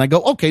weird. And I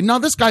go, okay, no,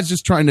 this guy's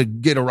just trying to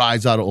get a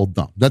rise out of old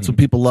Dumb. That's what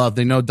people love.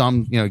 They know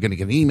Dumb, going to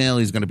get an email.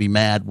 He's going to be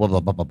mad, blah,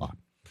 blah, blah, blah, blah.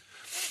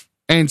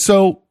 And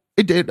so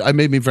it did. It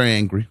made me very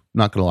angry.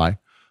 Not going to lie.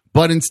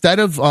 But instead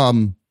of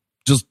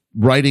just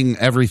writing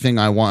everything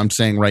I'm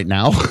saying right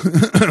now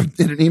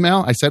in an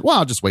email, I said, well,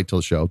 I'll just wait till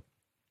the show.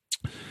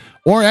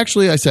 Or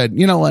actually I said,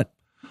 you know what?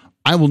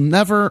 I will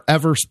never,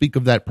 ever speak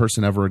of that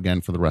person ever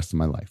again for the rest of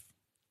my life.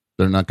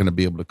 They're not going to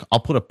be able to.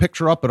 I'll put a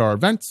picture up at our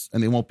events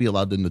and they won't be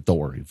allowed in the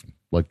door even.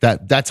 Like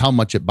that. That's how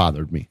much it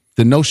bothered me.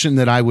 The notion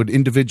that I would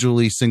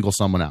individually single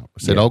someone out.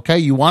 I said, okay,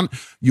 you want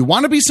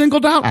to be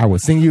singled out? I will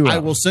single you out. I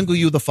will single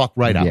you the fuck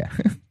right out. Yeah.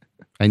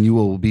 And you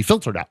will be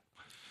filtered out.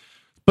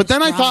 But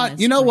then I thought,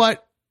 you know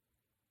what?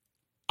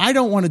 I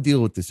don't want to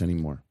deal with this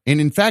anymore.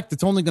 And in fact,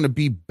 it's only going to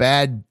be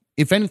bad.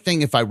 If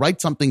anything, if I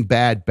write something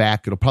bad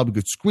back, it'll probably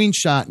get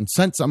screenshot and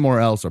sent somewhere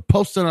else or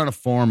posted on a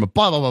forum or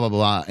blah, blah, blah, blah,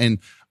 blah. And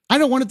I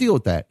don't want to deal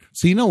with that.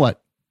 So you know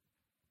what?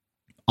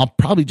 I'll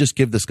probably just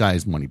give this guy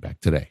his money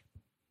back today.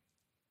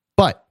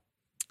 But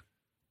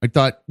I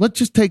thought, let's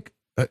just take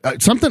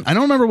something. I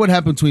don't remember what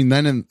happened between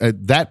then and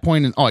at that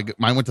point. And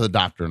I went to the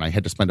doctor and I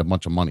had to spend a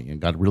bunch of money and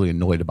got really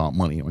annoyed about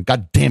money. I went,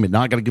 God damn it.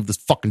 Now I got to give this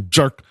fucking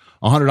jerk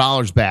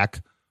 $100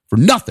 back for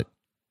nothing.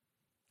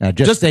 I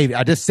just saved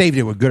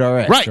it with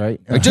GoodRx, right?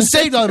 I just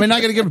saved it. I'm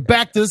not going to give it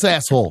back to this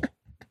asshole.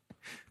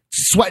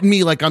 Sweating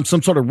me like I'm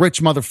some sort of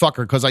rich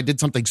motherfucker because I did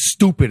something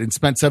stupid and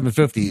spent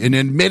 $750 and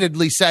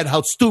admittedly said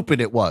how stupid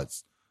it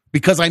was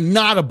because I'm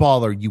not a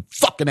baller, you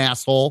fucking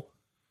asshole.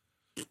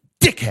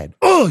 Dickhead.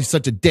 Oh, he's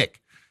such a dick.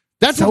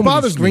 That's so what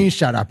bothers me.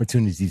 Screenshot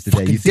opportunities today.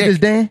 Fucking you see dick. this,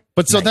 Dan?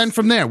 But so then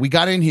from there, we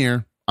got in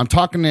here. I'm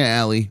talking to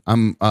Allie.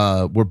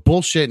 We're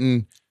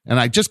bullshitting. And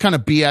I just kind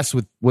of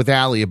BS with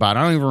Allie about it.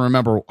 I don't even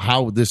remember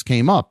how this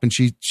came up. And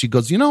she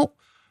goes,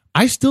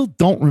 I still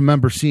don't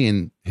remember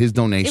seeing his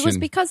donation. It was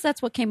because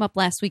that's what came up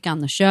last week on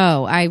the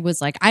show. I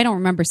was like, I don't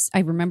remember. I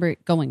remember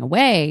it going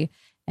away.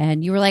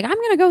 And you were like, I'm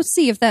going to go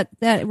see if that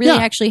really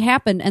actually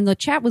happened. And the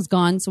chat was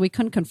gone, so we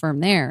couldn't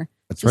confirm there.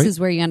 This is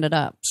where you ended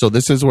up. So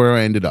this is where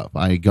I ended up.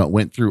 I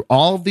went through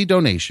all of the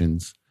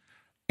donations,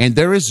 and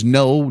there is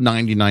no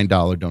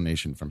 $99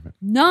 donation from him.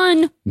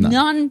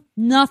 None,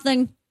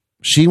 nothing.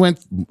 She went,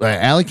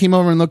 Allie came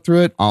over and looked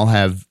through it. I'll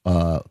have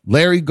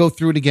Larry go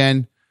through it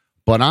again.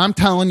 But I'm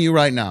telling you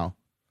right now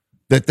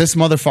that this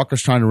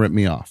motherfucker's trying to rip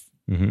me off.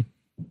 Mm-hmm.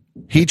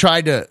 He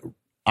tried to,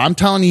 I'm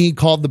telling you, he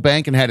called the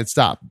bank and had it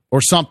stop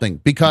or something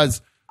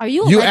because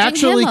you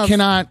actually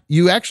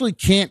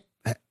can't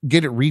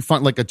get it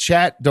refund like a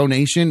chat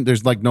donation.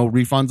 There's like no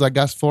refunds, I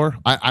guess, for.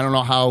 I don't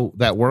know how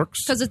that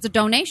works. Because it's a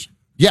donation.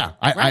 Yeah,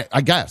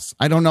 I guess.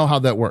 I don't know how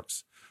that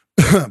works.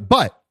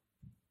 But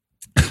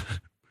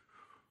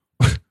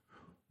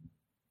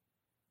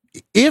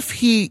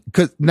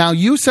because now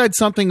you said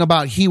something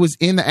about he was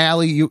in the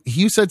alley.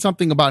 You said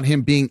something about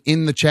him being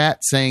in the chat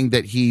saying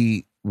that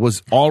he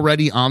was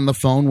already on the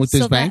phone with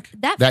his bank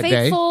that day?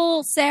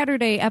 fateful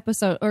Saturday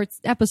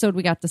episode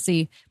we got to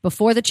see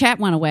before the chat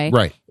went away.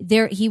 Right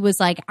there, he was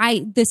like,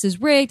 this is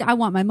rigged. I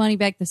want my money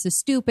back. This is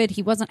stupid.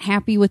 He wasn't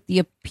happy with the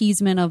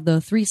appeasement of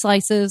the 3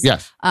 slices.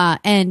 Yes.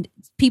 And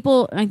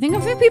I think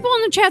a few people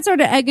in the chat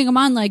started egging him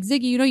on like,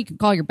 Ziggy, you can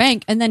call your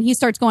bank. And then he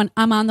starts going,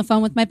 I'm on the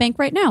phone with my bank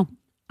right now.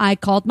 I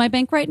called my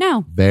bank right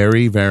now.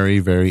 Very, very,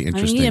 very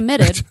interesting. He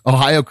admitted.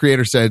 Ohio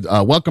Creator said,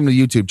 welcome to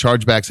YouTube.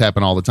 Chargebacks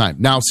happen all the time.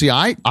 Now, see,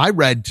 I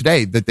read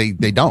today that they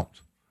don't,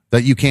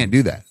 that you can't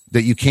do that.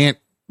 That you can't,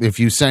 if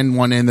you send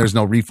one in, there's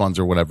no refunds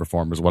or whatever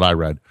form is what I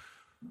read.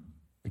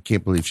 I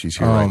can't believe she's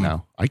here right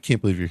now. I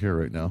can't believe you're here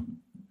right now.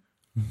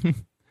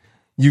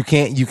 You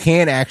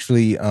can't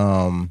actually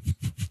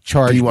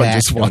charge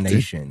back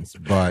donations,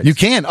 but you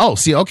can. Oh,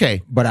 see,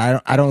 okay. But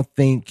I don't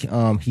think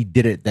he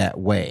did it that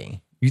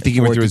way. You think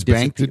he went through his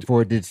bank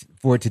for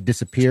it to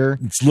disappear?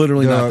 It's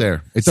literally not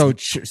there. It's so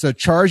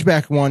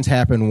chargeback ones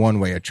happen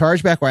one way. A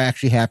chargeback will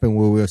actually happen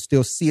where we'll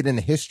still see it in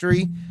the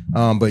history,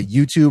 but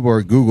YouTube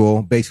or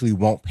Google basically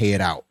won't pay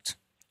it out.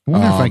 I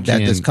wonder if I that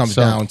can. just comes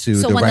So- down to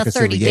So the when the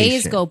 30 reconciliation.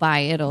 days go by,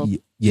 it'll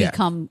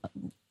become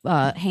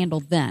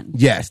handled then.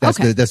 Yes, that's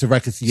Okay. that's a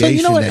reconciliation So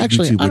you know what? that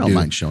Actually, YouTube I will don't do.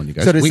 mind showing you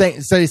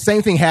guys. So the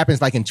same thing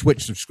happens like in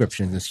Twitch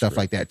subscriptions and stuff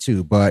like that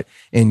too. But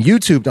in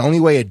YouTube, the only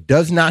way it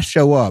does not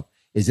show up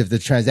is if the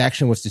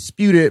transaction was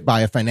disputed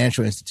by a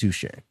financial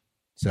institution.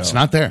 So It's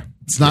not there.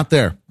 It's not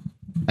there.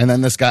 And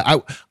then this guy,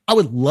 I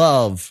would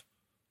love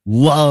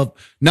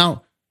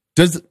now.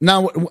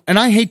 And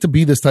I hate to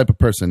be this type of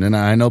person, and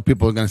I know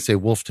people are going to say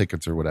wolf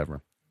tickets or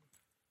whatever.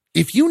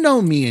 If you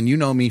know me and you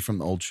know me from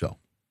the old show,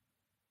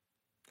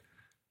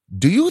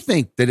 do you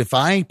think that if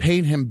I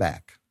paid him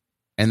back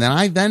and then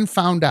I then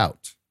found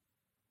out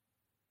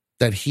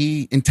that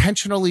he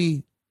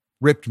intentionally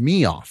ripped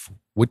me off,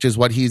 which is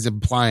what he's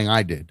implying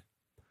I did,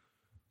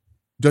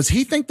 does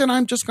he think that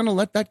I'm just going to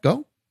let that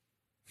go?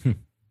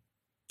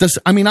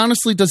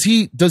 Honestly, does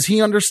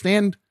he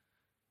understand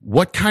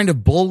what kind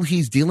of bull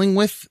he's dealing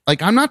with?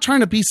 Like, I'm not trying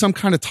to be some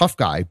kind of tough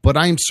guy, but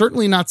I'm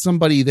certainly not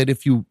somebody that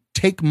if you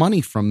take money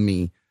from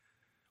me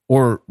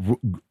or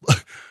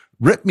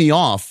rip me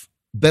off,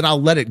 that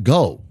I'll let it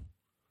go.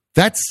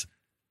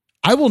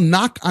 I will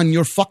knock on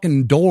your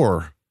fucking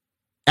door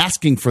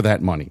asking for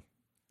that money.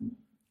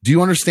 Do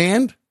you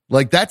understand?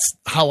 Like, that's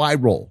how I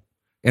roll.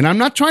 And I'm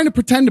not trying to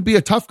pretend to be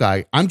a tough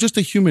guy. I'm just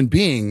a human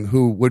being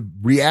who would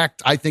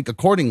react, I think,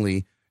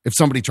 accordingly if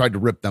somebody tried to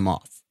rip them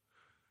off.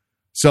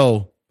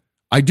 So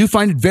I do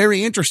find it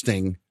very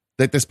interesting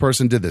that this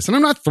person did this. And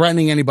I'm not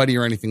threatening anybody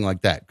or anything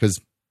like that, because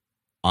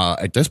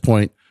at this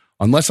point,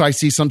 unless I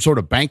see some sort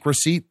of bank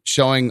receipt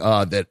showing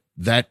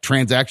that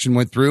transaction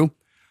went through,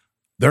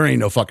 there ain't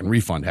no fucking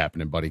refund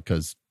happening, buddy,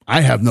 because I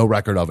have no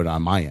record of it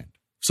on my end.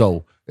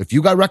 So if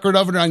you got record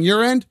of it on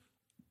your end,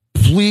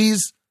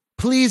 please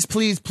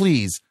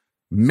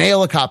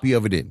mail a copy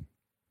of it in.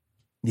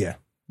 Yeah.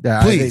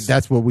 I think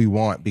that's what we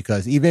want,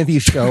 because even if he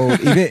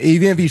showed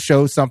even if he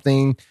shows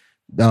something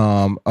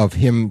of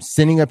him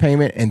sending a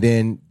payment and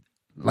then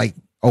like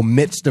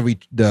omits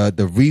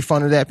the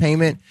refund of that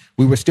payment,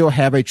 we would still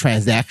have a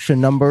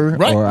transaction number or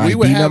we ID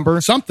would have number,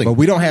 something, but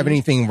we don't have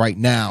anything right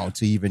now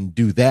to even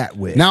do that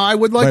with. Now I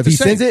would like but to if he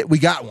say, sends it, we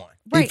got one.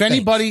 Right. If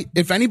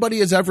anybody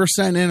has ever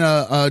sent in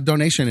a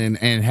donation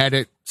and had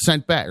it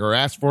sent back or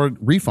asked for it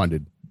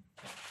refunded,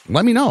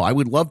 let me know. I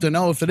would love to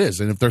know if it is,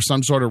 and if there's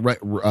some sort of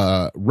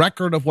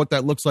record of what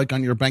that looks like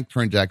on your bank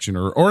transaction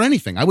or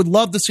anything. I would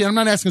love to see. I'm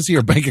not asking to see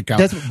your bank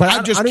account.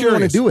 I'm just curious.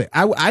 Want to do it.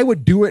 I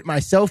would do it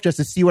myself just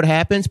to see what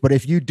happens. But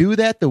if you do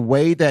that the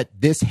way that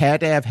this had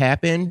to have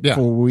happened, where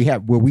we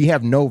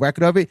have no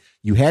record of it,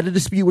 you had a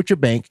dispute with your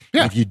bank.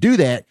 Yeah. If you do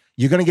that,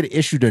 you're going to get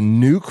issued a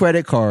new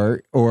credit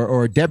card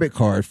or a debit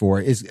card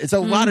for it. It's a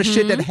lot of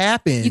shit that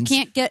happens. You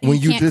can't get when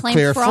you can't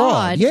declare claim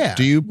fraud. Yeah.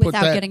 Do you put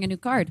without that, getting a new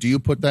card. Do you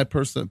put that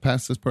person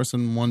past this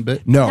person one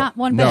bit? No, Not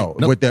one no.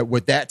 bit.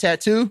 With that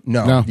tattoo,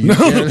 no. No. You-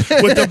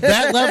 With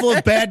that level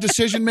of bad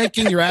decision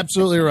making, you're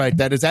absolutely right.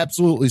 That is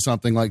absolutely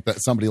something like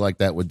that somebody like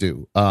that would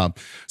do.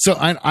 So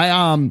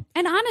I And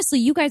honestly,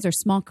 you guys are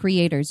small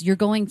creators. You're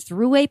going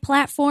through a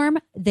platform.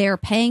 They're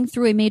paying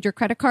through a major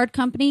credit card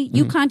company.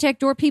 You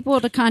contact your people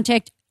to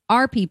contact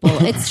our people.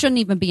 It shouldn't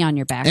even be on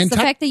your back. And The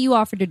fact that you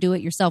offered to do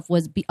it yourself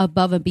was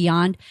above and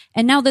beyond.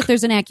 And now that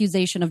there's an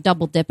accusation of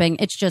double dipping,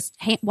 it's just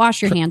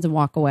wash your hands and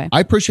walk away.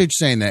 I appreciate you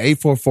saying that.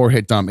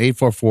 844-HIT-DUMP,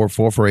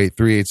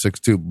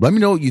 844-448-3862. Let me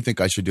know what you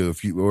think I should do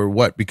or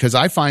what, because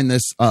I find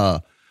this, I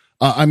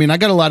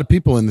got a lot of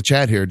people in the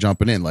chat here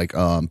jumping in, like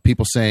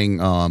people saying,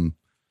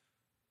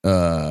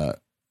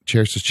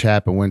 Cheers to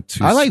Chap and went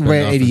to. I like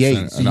Red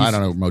 88. And I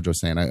don't know what Mojo's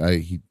saying.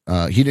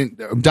 He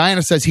didn't.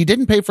 Diana says he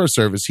didn't pay for a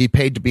service. He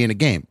paid to be in a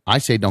game. I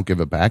say don't give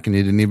it back, and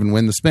he didn't even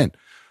win the spin.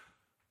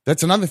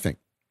 That's another thing.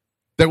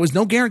 There was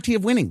no guarantee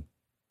of winning.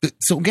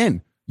 So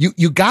again,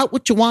 you got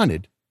what you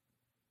wanted.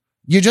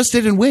 You just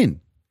didn't win.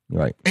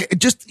 Right.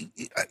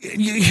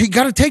 You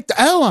got to take the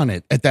L on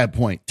it at that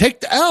point.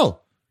 Take the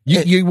L.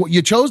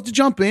 You chose to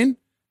jump in.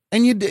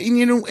 And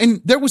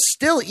and there was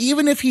still,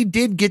 even if he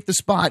did get the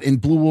spot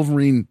and Blue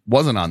Wolverine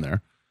wasn't on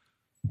there,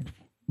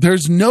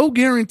 there's no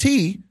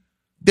guarantee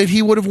that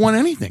he would have won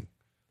anything.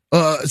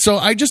 So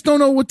I just don't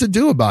know what to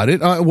do about it.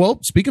 Well,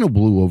 speaking of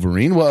Blue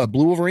Wolverine,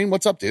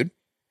 what's up, dude?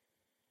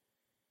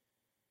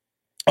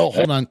 Oh,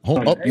 hold on.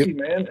 Hey,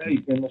 man. Hey,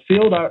 in the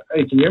field,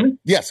 can you hear me?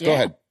 Yes, go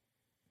ahead.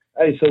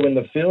 Hey, so in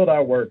the field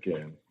I work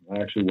in, I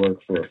actually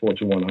work for a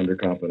Fortune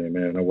 100 company,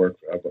 man.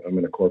 I'm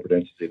in a corporate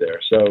entity there.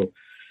 So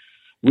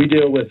we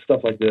deal with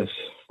stuff like this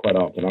quite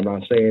often. I'm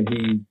not saying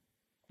he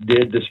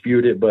did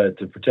dispute it, but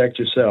to protect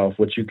yourself,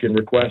 what you can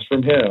request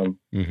from him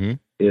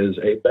is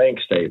a bank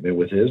statement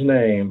with his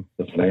name,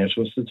 the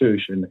financial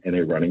institution, and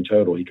a running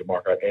total. He can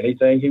mark out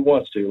anything he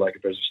wants to, like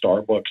if there's a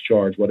Starbucks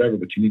charge, whatever,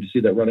 but you need to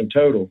see that running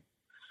total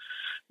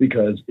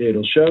because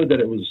it'll show that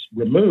it was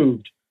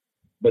removed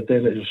but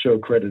then it'll show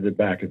credited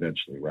back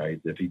eventually, right?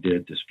 If he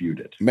did dispute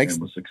it Makes-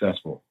 and was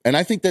successful. And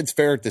I think that's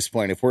fair at this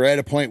point. If we're at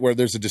a point where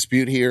there's a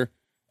dispute here,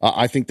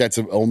 I think that's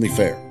only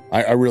fair.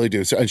 I really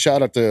do. So, and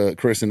shout out to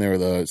Chris in there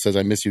that says,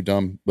 I miss you,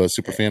 dumb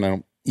super fan. I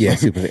don't. Yeah,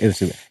 super. It was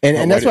super.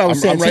 And that's what I was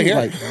saying. I'm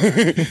right too,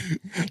 here.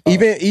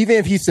 Like, even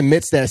if he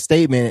submits that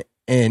statement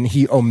and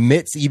he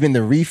omits even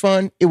the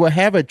refund, it will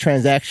have a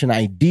transaction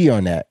ID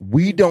on that.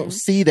 We don't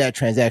see that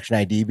transaction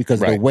ID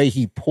because of the way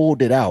he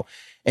pulled it out.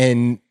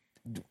 And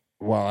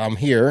while I'm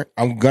here,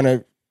 I'm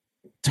gonna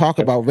talk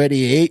about Red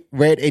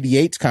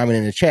 88's comment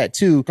in the chat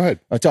too. Go ahead.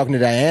 Talking to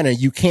Diana,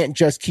 you can't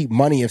just keep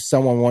money if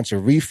someone wants a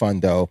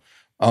refund though.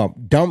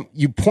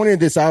 You pointed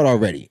this out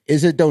already.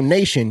 Is a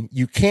donation.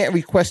 You can't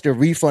request a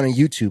refund on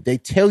YouTube. They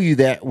tell you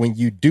that when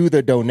you do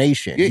the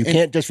donation. You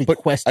can't just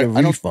request a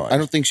refund. I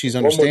don't think she's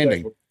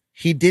understanding.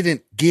 He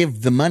didn't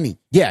give the money.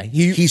 Yeah,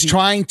 he's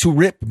trying to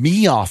rip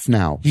me off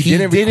now. He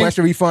didn't request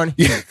a refund.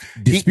 He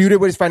disputed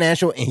with his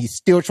financial, and he's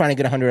still trying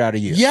to get $100 out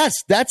of you. Yes,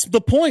 that's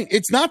the point.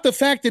 It's not the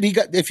fact that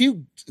if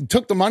you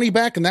took the money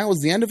back and that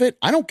was the end of it,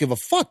 I don't give a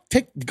fuck.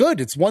 Good.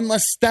 It's one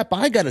less step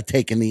I got to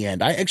take in the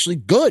end.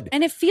 Good.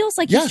 And it feels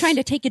like he's trying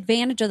to take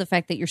advantage of the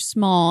fact that you're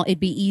small. It'd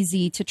be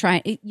easy to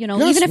try,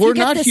 even if we're you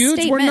get not this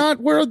huge.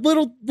 statement. We're a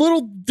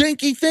little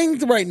dinky thing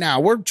right now.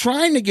 We're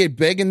trying to get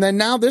big. And then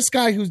now this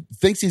guy who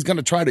thinks he's going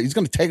to try to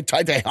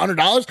take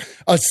 $100,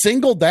 a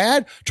single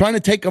dad trying to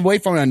take away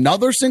from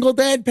another single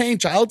dad paying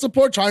child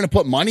support, trying to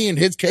put money in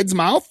his kid's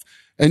mouth.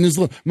 And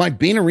my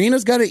Bean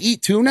Arena's got to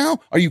eat too now.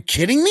 Are you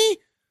kidding me?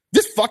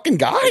 This fucking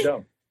guy?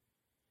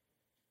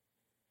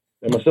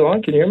 Am I still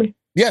on? Can you hear me?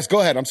 Yes, go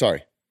ahead. I'm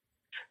sorry.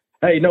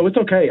 Hey, no, it's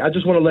okay. I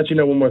just want to let you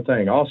know one more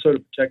thing. Also, to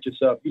protect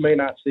yourself, you may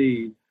not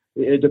see.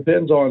 It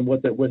depends on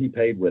what he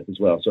paid with as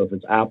well. So if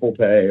it's Apple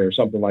Pay or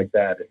something like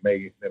that, it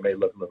may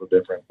look a little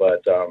different.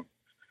 But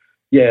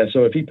yeah,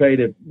 so if he paid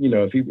it,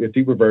 if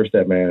he reversed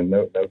that, man,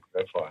 no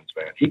funds,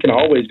 man. He can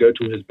always go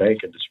to his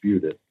bank and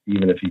dispute it,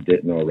 even if he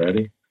didn't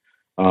already.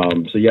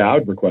 So yeah, I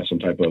would request some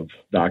type of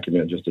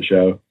document just to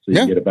show so you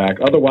can get it back.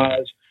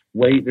 Otherwise,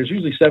 wait. There's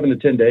usually 7 to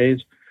 10 days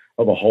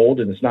of a hold,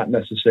 and it's not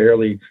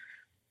necessarily.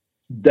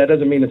 That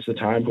doesn't mean it's the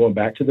time going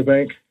back to the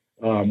bank.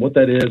 What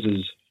that is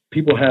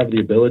people have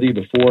the ability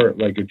before,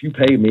 like if you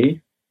pay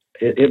me,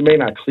 it may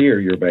not clear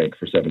your bank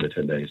for 7 to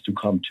 10 days to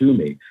come to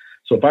me.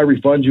 So if I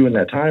refund you in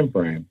that time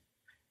frame,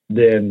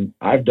 then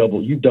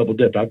you've double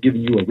dipped. I've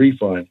given you a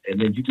refund, and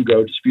then you can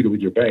go dispute it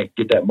with your bank,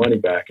 get that money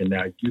back, and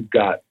now you've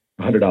got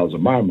 $100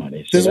 of my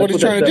money. So this is what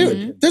he's trying to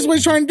do. This is what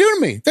he's trying to do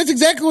to me. That's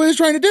exactly what he's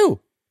trying to do.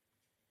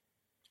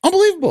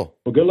 Unbelievable.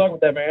 Well, good luck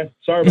with that, man.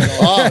 Sorry about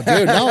that. Oh,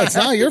 dude, no, it's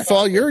not your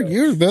fault. You're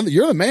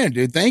the man,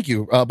 dude. Thank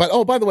you.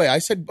 By the way, I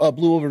said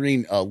Blue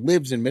Wolverine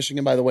lives in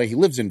Michigan. By the way, he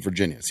lives in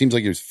Virginia. It seems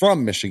like he was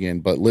from Michigan,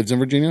 but lives in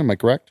Virginia. Am I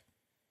correct?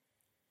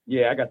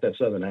 Yeah, I got that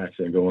Southern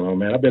accent going on,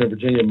 man. I've been in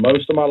Virginia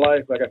most of my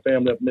life. I got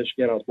family up in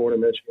Michigan. I was born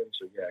in Michigan,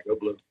 so yeah, go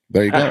Blue.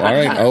 There you go. All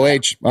right,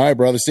 OH. All right,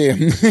 brother. See you.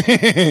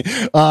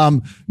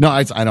 No,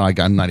 I know.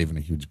 I'm not even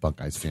a huge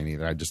Buckeyes fan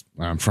either.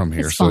 I'm from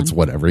here, so it's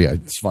whatever. Yeah,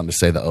 it's fun to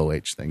say the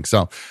OH thing.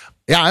 So,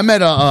 yeah, I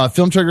met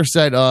Film Trigger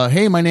said,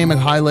 "Hey, my name is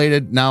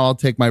highlighted. Now I'll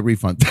take my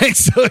refund.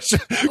 Thanks.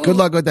 Good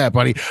luck with that,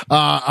 buddy.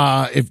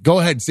 Go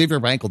ahead, see if your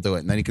bank will do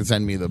it, and then you can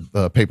send me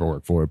the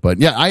paperwork for it. But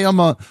yeah, I am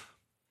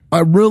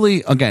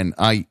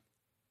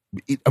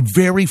I'm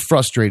very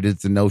frustrated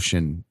at the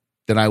notion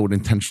that I would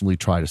intentionally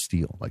try to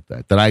steal like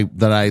that. That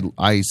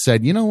I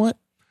said, you know what?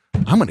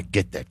 I'm going to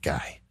get that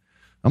guy.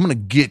 I'm going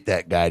to get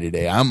that guy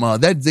today. I'm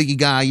that Ziggy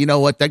guy. You know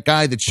what? That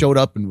guy that showed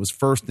up and was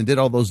first and did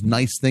all those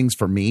nice things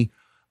for me.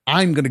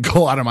 I'm going to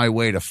go out of my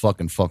way to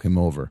fuck him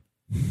over.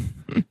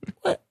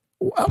 What?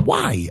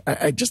 Why?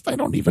 I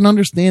don't even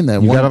understand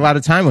that. You got a lot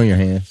of time on your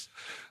hands.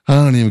 I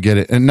don't even get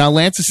it. And now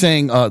Lance is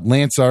saying,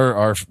 Lance,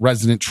 our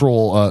resident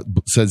troll,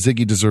 says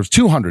Ziggy deserves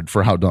 200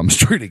 for how dumb is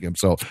treating him.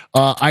 So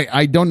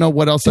I don't know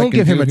what else I can do.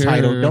 Don't give him a here.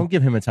 title. Don't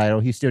give him a title.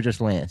 He's still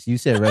just Lance. You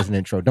said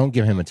resident troll. Don't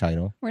give him a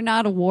title. We're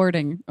not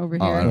awarding over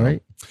here. All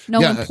right.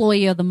 No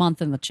employee of the month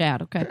in the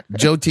chat. Okay.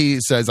 Joe T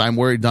says, I'm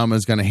worried Dumb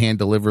is going to hand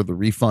deliver the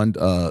refund.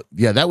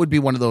 Yeah, that would be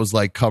one of those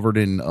like covered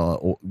in,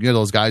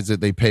 those guys that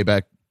they pay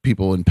back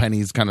people in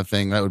pennies kind of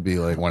thing. That would be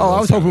like one of those.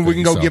 I was hoping we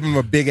can go give him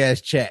a big ass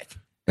check.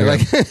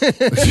 Like of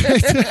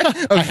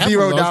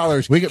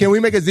 $0. Can we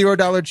make a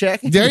 $0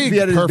 check? There you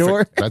go. At his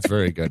door? That's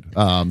very good.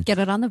 Get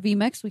it on the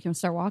VMix. We can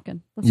start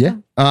walking. Let's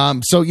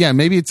go. So yeah,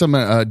 maybe it's some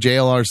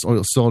JLR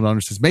still don't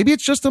understand. Maybe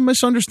it's just a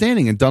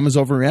misunderstanding and Dumb is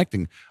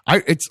overreacting.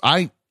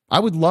 I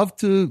would love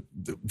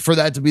for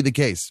that to be the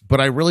case, but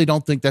I really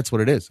don't think that's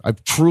what it is. I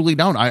truly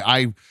don't.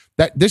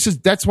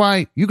 That's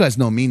why you guys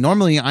know me.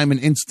 Normally I'm an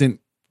instant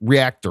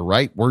reactor,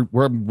 right?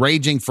 We're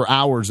raging for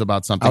hours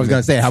about something. I was going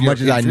to say, how much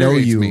as I know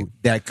you, me.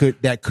 that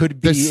could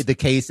be the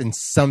case in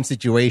some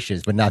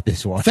situations, but not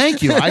this one.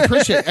 Thank you. I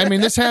appreciate it. I mean,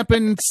 this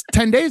happened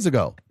 10 days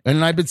ago,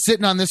 and I've been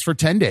sitting on this for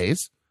 10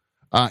 days.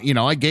 I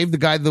gave the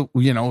guy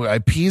I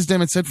appeased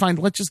him and said, fine,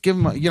 let's just give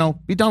him,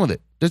 be done with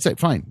it. That's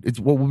it. Fine.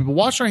 We'll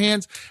wash our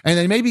hands, and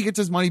then maybe he gets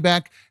his money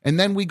back, and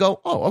then we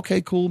go, oh,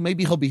 okay, cool.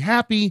 Maybe he'll be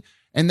happy.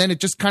 And then it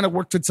just kind of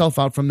works itself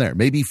out from there.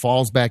 Maybe he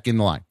falls back in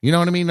the line. You know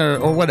what I mean?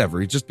 Or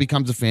whatever. He just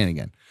becomes a fan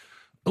again.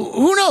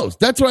 Who knows?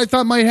 That's what I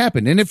thought might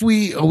happen. And if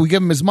we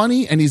give him his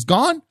money and he's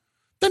gone,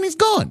 then he's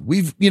gone.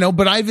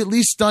 But I've at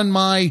least done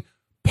my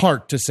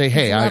part to say,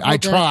 hey, I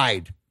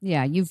tried.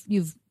 Yeah,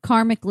 you've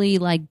karmically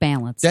like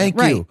balanced. Thank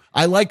it. you. Right.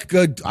 I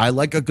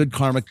like a good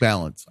karmic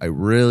balance. I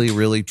really,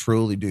 really,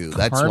 truly do.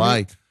 That's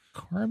why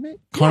Karmic?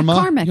 karma.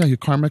 karmic. Yeah, your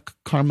karmic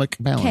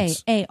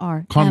balance.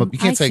 K-A-R. Karma. You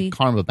can't say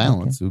karma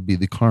balance. It would be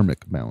the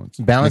karmic balance.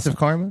 Balance of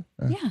karma?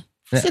 Yeah.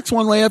 6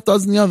 one way, half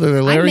dozen the other.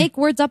 There, Larry. I make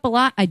words up a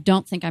lot. I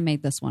don't think I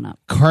made this one up.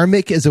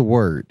 Karmic is a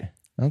word.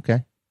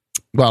 Okay.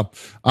 Well,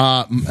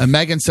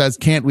 Megan says,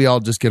 "Can't we all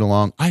just get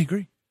along?" I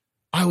agree.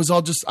 I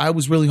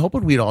was really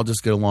hoping we'd all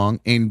just get along,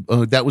 and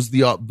that was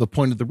the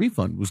point of the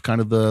refund. Was kind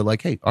of the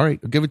like, hey, all right,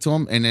 I'll give it to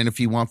him, and then if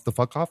he wants to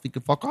fuck off, he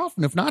can fuck off,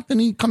 and if not, then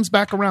he comes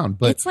back around.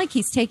 But it's like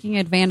he's taking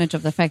advantage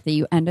of the fact that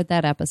you ended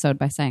that episode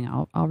by saying,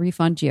 "I'll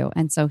refund you,"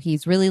 and so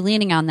he's really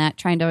leaning on that,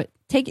 trying to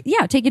take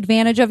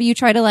advantage of you.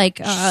 Try to like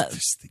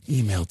just the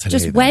email today,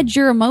 just wedge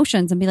your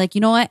emotions and be like,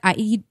 you know what,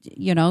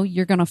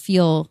 you're gonna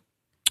feel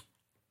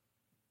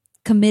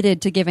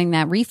committed to giving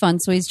that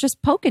refund, so he's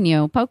just poking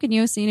you,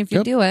 seeing if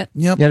you do it.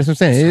 Yep. Yeah, that's what I'm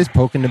saying. It is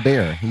poking the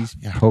bear. He's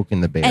poking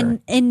the bear.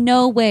 And in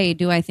no way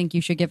do I think you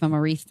should give him a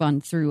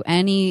refund through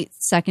any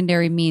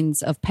secondary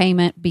means of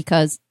payment,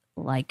 because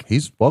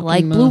he's welcome,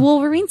 like Blue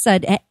Wolverine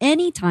said, at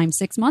any time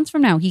 6 months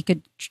from now, he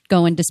could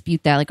go and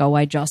dispute that. Like, oh,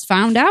 I just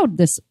found out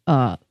this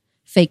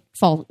fake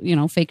fraud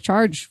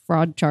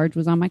charge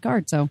was on my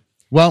card. So,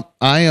 well,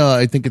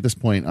 I think at this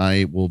point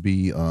I will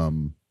be.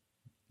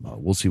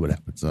 We'll see what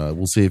happens.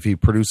 We'll see if he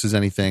produces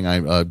anything.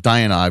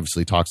 Diana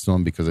obviously talks to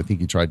him because I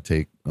think he tried to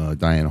take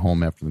Diana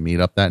home after the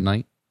meetup that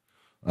night.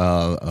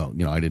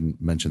 I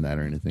didn't mention that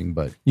or anything,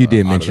 but you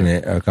did mention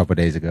it a couple of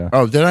days ago.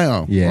 Oh, did I?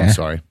 Oh, yeah. I'm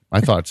sorry. I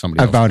thought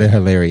somebody else found it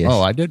hilarious.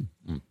 Oh, I did.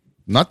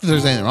 Not that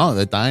there's anything wrong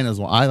with it.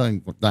 I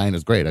think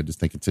Diana's great. I just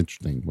think it's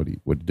interesting what he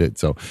did.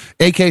 So,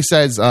 AK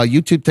says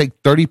YouTube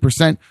take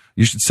 30%.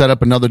 You should set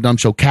up another Dumb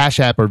Show Cash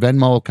App or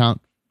Venmo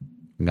account.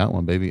 Got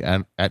one, baby.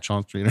 At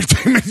Sean Street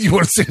Entertainment. You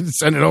want to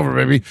send it over,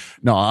 baby?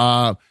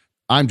 No,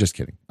 I'm just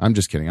kidding.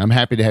 I'm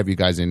happy to have you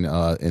guys in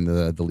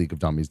the League of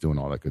Dummies doing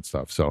all that good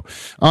stuff. So,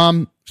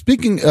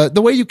 speaking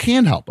the way you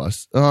can help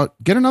us,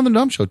 get another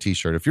Dumb Show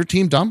t-shirt. If you're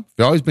Team Dumb, if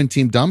you've always been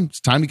Team Dumb, it's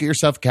time to get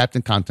yourself a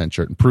Captain Content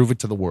shirt and prove it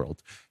to the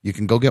world. You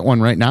can go get one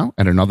right now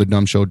at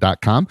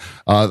anotherdumbshow.com.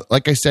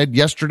 Like I said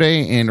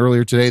yesterday and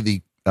earlier today,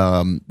 the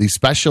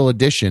special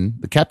edition,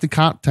 the Captain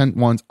Content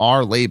ones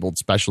are labeled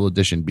special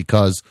edition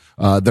because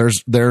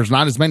there's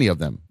not as many of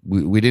them.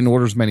 We didn't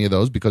order as many of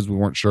those because we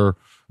weren't sure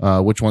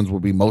which ones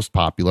would be most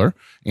popular,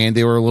 and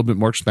they were a little bit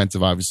more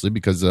expensive, obviously,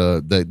 because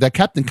the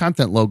Captain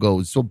Content logo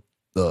is so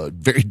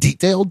very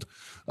detailed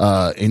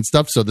and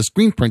stuff. So the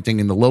screen printing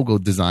and the logo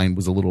design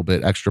was a little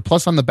bit extra.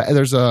 Plus, on the back,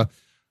 there's not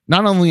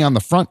only on the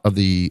front of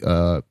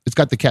it's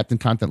got the Captain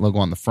Content logo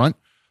on the front.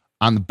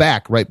 On the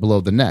back, right below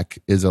the neck,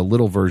 is a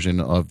little version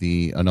of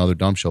the Another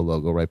Dumb Show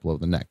logo right below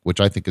the neck, which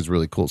I think is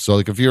really cool. So,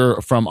 like, if you're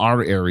from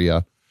our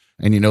area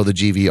and you know the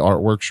GV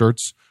artwork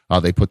shirts,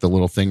 they put the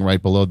little thing right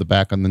below the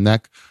back on the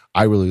neck.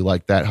 I really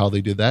like that, how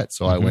they did that.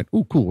 So I went,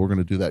 oh, cool, we're going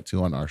to do that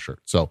too on our shirt.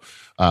 So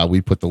we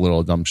put the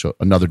little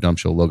Another Dumb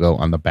Show logo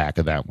on the back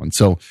of that one.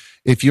 So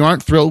if you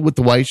aren't thrilled with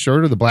the white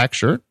shirt or the black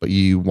shirt, but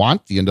you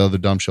want the Another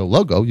Dumb Show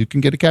logo, you can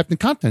get a Captain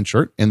Content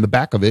shirt, and the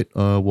back of it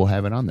will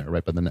have it on there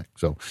right by the neck.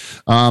 So,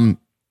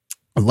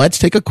 let's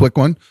take a quick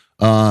one.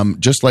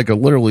 Just like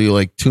literally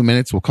like 2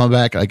 minutes. We'll come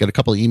back. I got a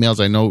couple of emails.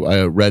 I know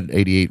I read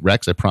 88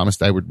 Rex. I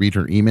promised I would read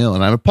her email,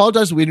 and I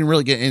apologize that we didn't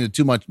really get into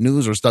too much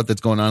news or stuff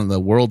that's going on in the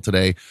world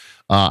today.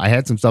 I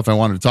had some stuff I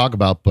wanted to talk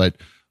about, but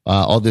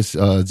all this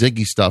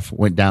Ziggy stuff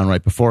went down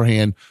right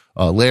beforehand.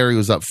 Larry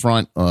was up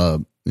front,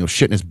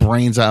 shitting his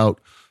brains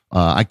out.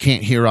 I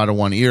can't hear out of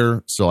one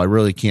ear, so I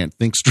really can't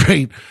think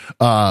straight.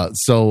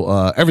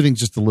 So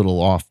everything's just a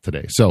little off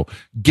today. So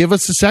give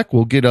us a sec.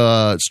 We'll get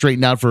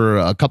straightened out for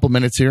a couple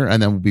minutes here,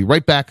 and then we'll be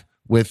right back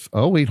with.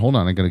 Oh wait, hold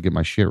on. I got to get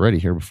my shit ready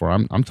here before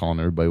I'm telling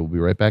everybody we'll be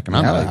right back. And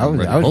I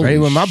was ready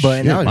with my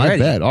button. I was my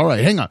ready. bad. All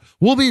right, hang on.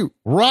 We'll be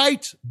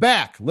right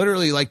back.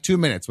 Literally like 2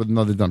 minutes with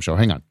another Dumb Show.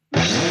 Hang on.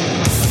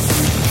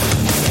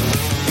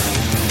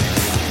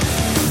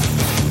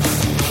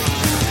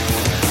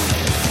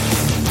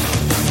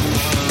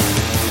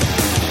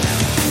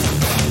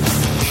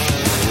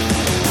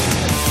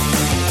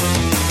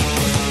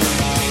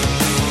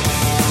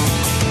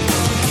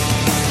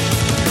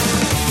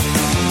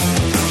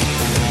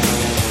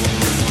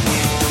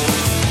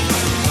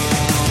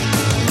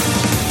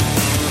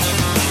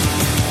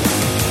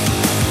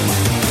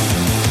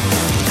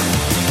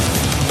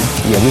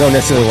 Yeah, we don't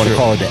necessarily want to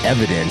call it the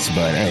evidence,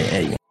 but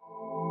hey.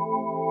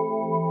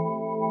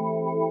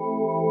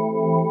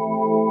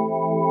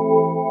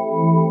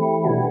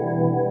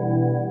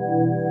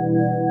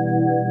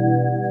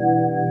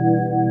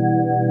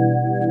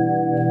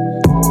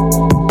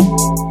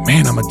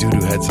 Man, I'm a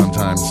doo-doo head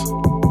sometimes.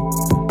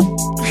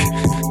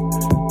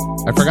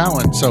 I forgot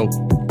one. So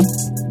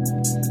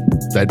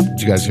That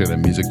did you guys hear the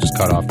music just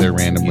cut off there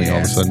randomly all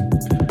of a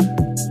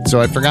sudden? So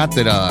I forgot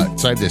that.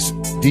 So I have this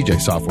DJ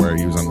software I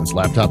use on this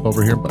laptop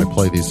over here, but I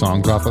play these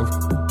songs off of,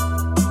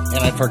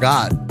 and I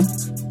forgot.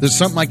 There's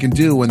something I can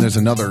do when there's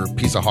another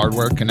piece of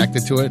hardware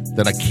connected to it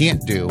that I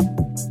can't do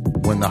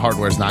when the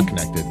hardware is not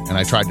connected. And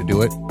I tried to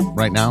do it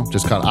right now,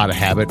 just kind of out of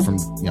habit from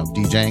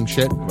DJing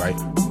shit. Right.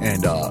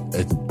 And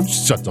it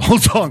shut the whole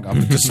song up.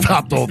 It just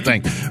stopped the whole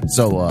thing.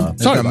 So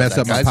sorry gonna mess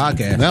about that, up my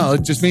podcast. No,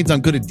 it just means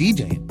I'm good at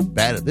DJing.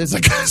 Bad at this,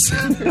 I guess.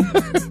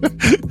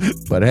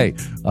 But hey,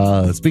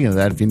 speaking of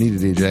that, if you need a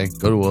DJ,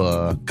 go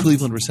to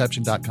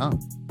clevelandreception.com.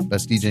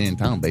 Best DJ in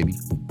town, baby.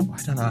 Why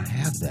don't I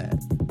have that?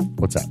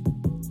 What's that?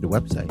 The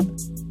website.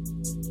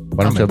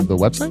 Why don't you have the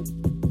website?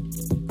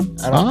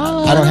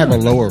 I don't have a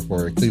lower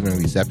for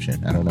Cleveland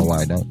Reception. I don't know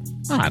why I don't.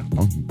 I don't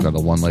know. Got a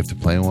One Life to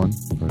Play one.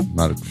 But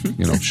not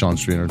a, Sean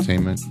Street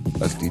Entertainment,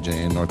 best DJ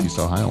in Northeast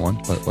Ohio one,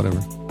 but whatever.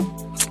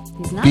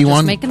 He's not P1.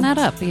 just making that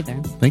up either.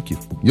 Thank you.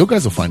 You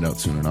guys will find out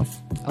soon enough.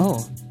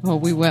 Oh,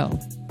 we will.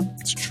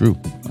 It's true.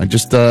 I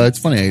just, it's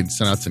funny. I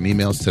sent out some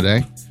emails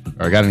today,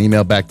 or I got an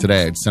email back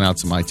today. I sent out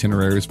some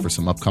itineraries for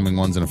some upcoming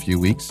ones in a few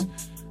weeks.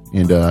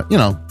 And,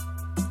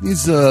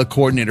 these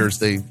coordinators,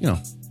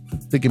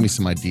 they give me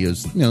some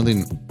ideas.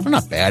 They're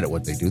not bad at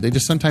what they do. They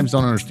just sometimes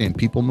don't understand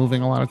people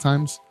moving a lot of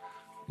times.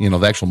 The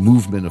actual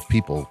movement of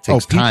people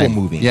takes people time.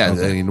 moving. Yeah,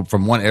 Okay.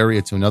 From one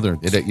area to another.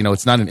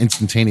 It's not an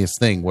instantaneous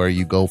thing where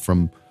you go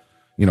from,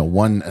 you're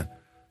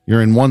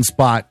in one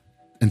spot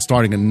and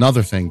starting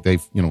another thing. They,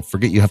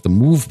 forget you have to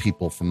move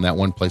people from that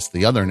one place to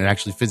the other. And it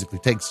actually physically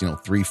takes,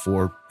 3,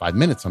 4, 5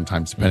 minutes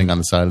sometimes, depending on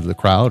the side of the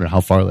crowd or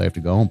how far they have to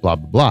go and blah,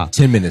 blah, blah.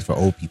 10 minutes for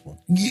old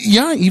people.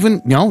 Yeah,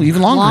 even longer.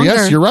 Longer.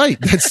 Yes, you're right.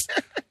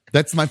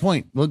 That's my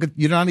point. Look,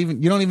 you don't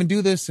even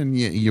do this, and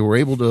you were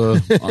able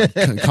to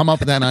come up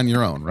with that on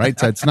your own, right?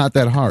 So it's not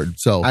that hard.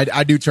 So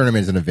I do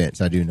tournaments and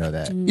events. I do know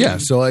that. yeah,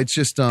 so it's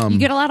just You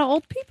get a lot of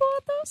old people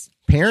at those?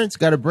 Parents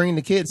got to bring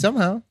the kids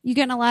somehow. You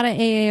getting a lot of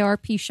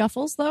AARP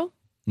shuffles, though?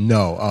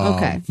 No.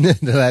 Okay.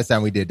 The last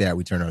time we did that,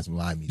 we turned on some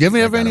live music. You ever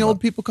I have got any them old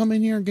up. people come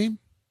in here and game?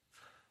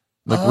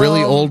 Like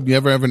really old? You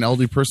ever have an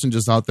elderly person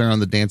just out there on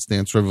the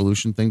Dance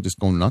Revolution thing, just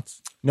going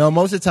nuts? No,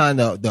 most of the time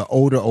the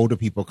older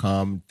people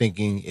come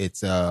thinking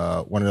it's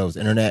one of those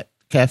internet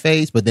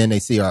cafes, but then they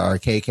see our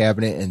arcade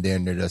cabinet and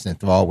then they're just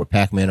enthralled with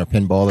Pac-Man or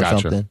pinball or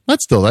something.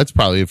 That's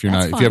probably if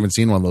That's if fun. you haven't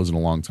seen one of those in a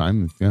long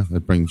time, yeah,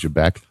 that brings you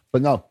back.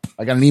 But no,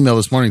 I got an email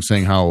this morning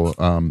saying how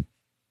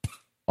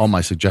all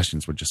my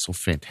suggestions were just so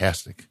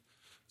fantastic.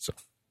 So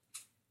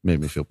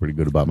made me feel pretty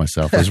good about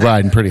myself. I was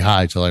riding pretty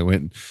high till I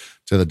went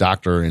to the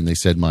doctor and they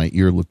said my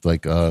ear looked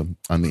like on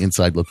the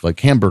inside looked like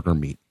hamburger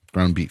meat,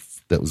 ground beef.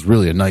 That was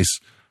really nice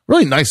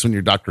when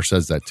your doctor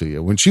says that to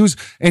you. When she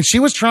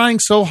was trying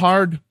so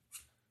hard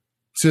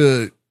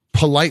to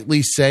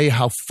politely say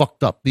how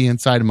fucked up the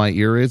inside of my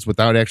ear is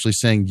without actually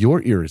saying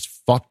your ear is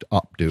fucked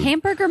up, dude.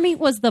 Hamburger meat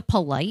was the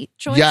polite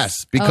choice?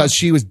 Yes, because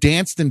she was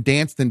danced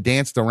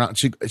around.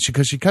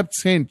 Because she kept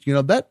saying,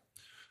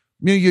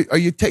 are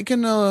you taking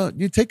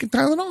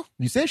Tylenol?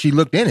 You said she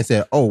looked in and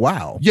said, "Oh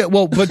wow." Yeah,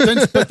 well, but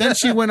then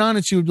she went on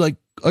and she was like,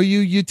 "Are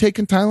you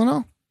taking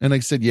Tylenol?" And I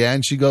said, "Yeah."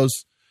 And she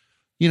goes,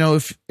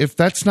 if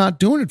that's not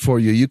doing it for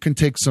you, you can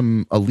take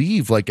a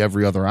leave like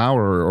every other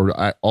hour or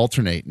I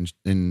alternate.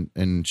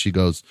 And she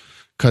goes,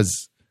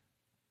 "Because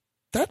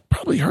that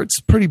probably hurts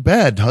pretty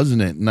bad,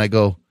 doesn't it?" And I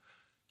go,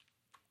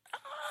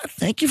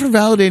 "Thank you for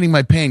validating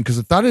my pain because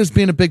I thought it was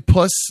being a big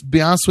puss, to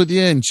be honest with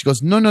you." And she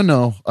goes,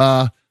 No.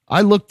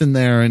 I looked in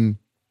there and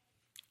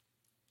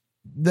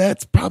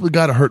that's probably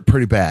got to hurt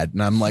pretty bad.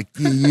 And I'm like,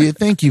 yeah,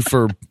 thank you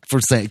for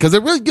saying, because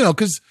it really,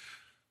 because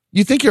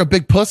you think you're a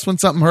big puss when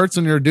something hurts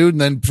when you're a dude.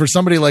 And then for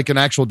somebody like an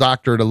actual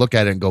doctor to look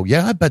at it and go,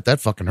 yeah, I bet that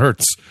fucking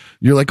hurts.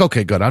 You're like,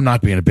 okay, good. I'm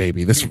not being a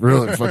baby. This is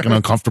really fucking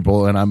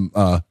uncomfortable. And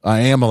I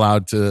am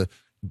allowed to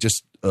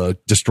just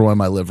destroy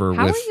my liver.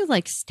 How with are you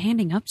like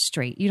standing up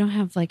straight? You don't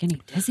have like any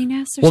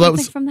dizziness or Well, that something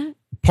was- from that?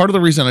 part of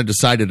the reason I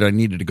decided I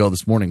needed to go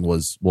this morning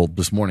was, well,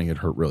 this morning it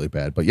hurt really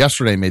bad. But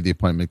yesterday I made the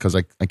appointment because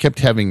I kept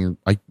having,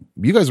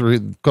 you guys were a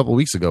couple of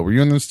weeks ago. Were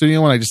you in the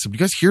studio? And I just said, you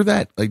guys hear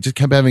that? I just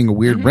kept having a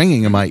weird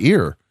ringing in my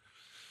ear.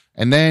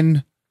 And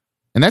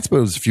that's what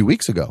it was a few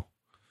weeks ago.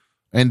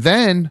 And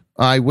then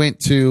I went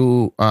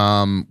to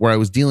where I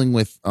was dealing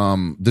with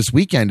this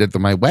weekend at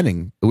my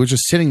wedding. I was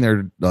just sitting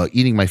there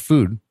eating my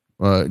food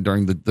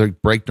during the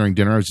break during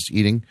dinner. I was just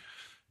eating.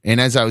 And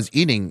as I was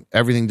eating,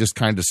 everything just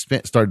kind of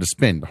started to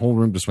spin. The whole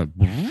room just went,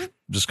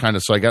 just kind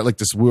of. So I got like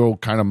this real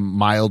kind of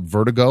mild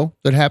vertigo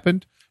that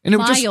happened. And it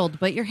was Mild,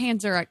 but your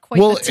hands are at quite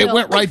well, the tilt. it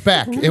went right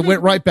back. It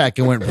went right back.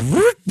 It went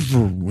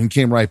and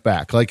came right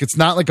back. Like it's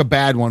not like a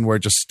bad one where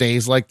it just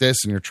stays like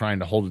this and you're trying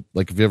to hold it.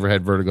 Like if you ever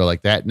had vertigo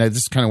like that, no,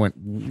 this kind of went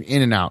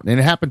in and out, and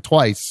it happened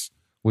twice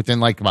within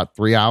like about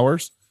 3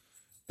 hours.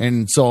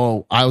 And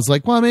so I was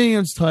like, well, maybe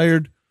I'm just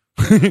tired,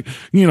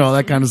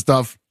 that kind of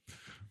stuff.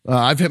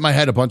 I've hit my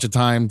head a bunch of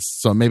times,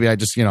 so maybe I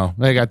just,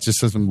 I got just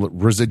some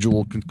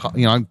residual,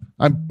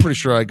 I'm pretty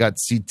sure I got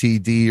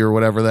CTD or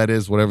whatever that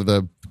is, whatever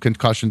the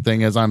concussion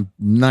thing is. I'm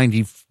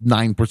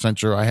 99%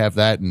 sure I have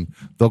that, and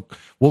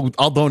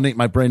I'll donate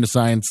my brain to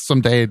science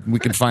someday. We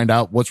can find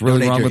out what's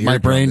really wrong with my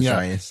brain.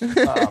 Yeah.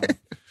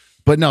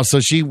 But no, so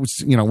she was,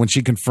 when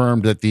she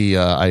confirmed that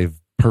I've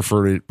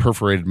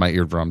perforated my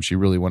eardrum, she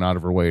really went out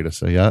of her way to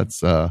say, yeah,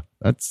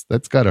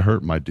 that's got to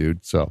hurt, my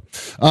dude. So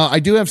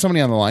I do have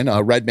somebody on the line.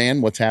 Red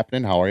Man, what's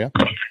happening? How are you?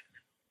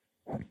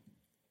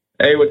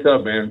 Hey, what's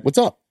up, man? What's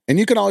up? And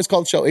you can always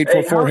call the show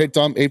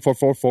 844-HIT-DUM,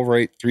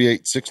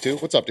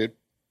 844-448-3862. What's up, dude?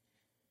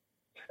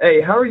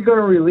 Hey, how are you going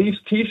to release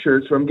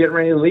T-shirts from getting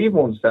ready to leave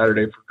on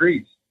Saturday for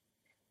Greece?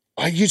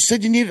 You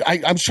said you needed.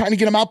 I was trying to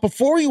get them out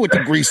before you went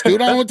to Greece,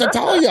 dude. I don't know what to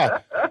tell you.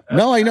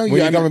 No, I know you.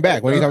 When are you coming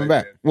back? When are you coming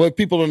back? Well,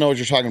 people don't know what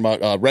you're talking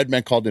about.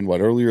 Redman called in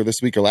earlier this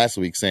week or last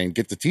week saying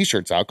get the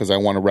T-shirts out because I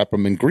want to rep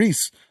them in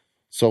Greece.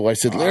 So I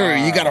said,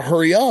 Larry, you got to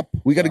hurry up.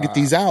 We got to get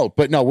these out.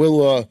 But no,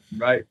 we'll.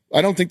 Right.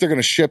 I don't think they're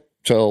going to ship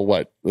till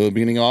what? The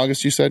beginning of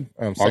August? You said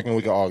second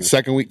week of August.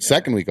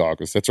 Second week of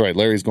August. That's right.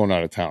 Larry's going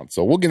out of town,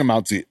 so we'll get them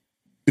out to you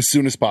as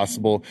soon as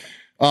possible.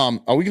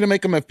 Are we going to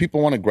make them if people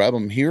want to grab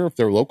them here if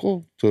they're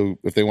local,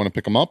 if they want to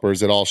pick them up, or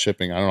is it all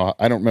shipping? I don't know.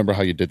 I don't remember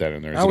how you did that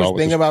in there. I was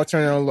thinking about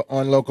turning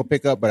on local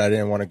pickup, but I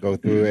didn't want to go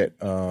through it.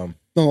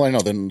 No, I know.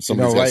 Then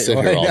somebody's got to sit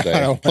here all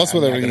day. Plus,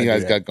 with everything you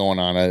guys got going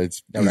on,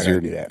 it's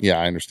easier. Yeah,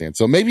 I understand.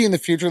 So maybe in the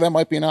future that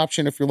might be an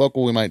option. If you're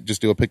local, we might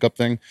just do a pickup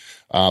thing.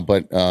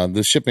 But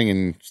the shipping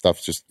and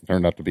stuff just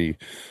turned out to be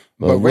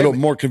a little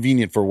more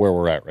convenient for where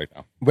we're at right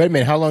now. Wait a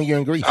minute. How long are you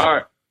in Greece?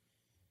 All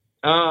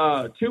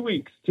right. 2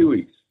 weeks. 2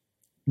 weeks.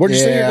 Where'd you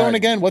say you're going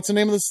again? What's the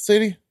name of the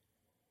city?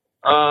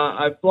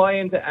 I fly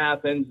into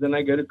Athens, then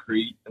I go to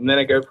Crete, and then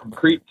I go from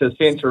Crete to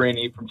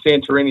Santorini, from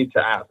Santorini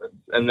to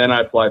Athens, and then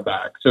I fly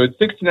back. So it's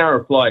a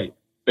 16-hour flight,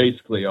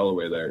 basically, all the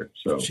way there.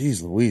 So,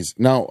 jeez Louise.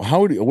 Now,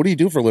 what do you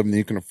do for a living that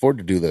you can afford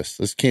to do this?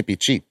 This can't be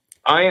cheap.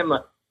 I am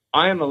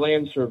a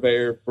land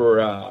surveyor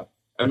for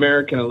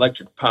American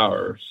Electric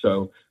Power.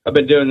 So I've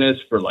been doing this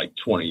for like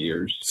 20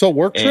 years. So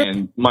work trip?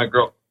 And my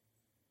girl...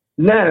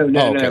 No.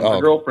 My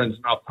girlfriend's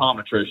an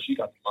optometrist. She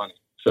got the money.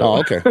 So. Oh,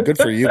 okay. Good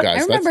for you guys.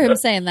 I remember him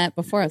saying that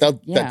before.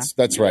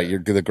 That's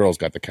right. The girl's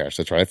got the cash.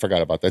 That's right. I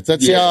forgot about that.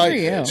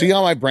 See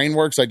how my brain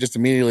works? I just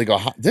immediately go,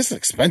 this is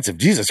expensive.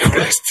 Jesus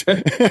Christ.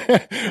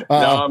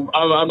 No,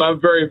 I'm a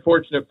very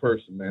fortunate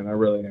person, man. I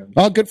really am.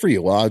 Oh, good for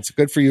you. Well, it's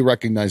good for you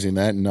recognizing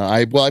that. And I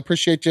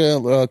appreciate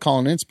you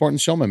calling in, supporting the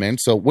show, my man.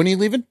 So when are you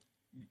leaving?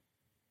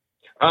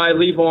 I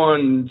leave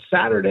on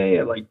Saturday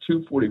at like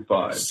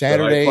 2:45.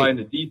 Saturday. So I fly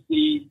into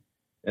D.C.,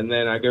 and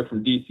then I go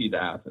from D.C.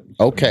 to Athens.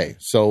 Okay,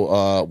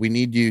 so we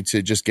need you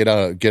to just get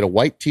a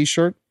white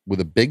T-shirt with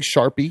a big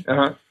Sharpie,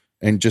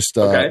 and just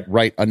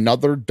write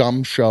another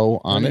dumb show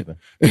on it.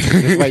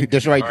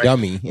 just write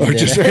dummy. I'm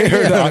just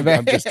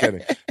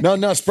kidding.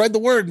 No, spread the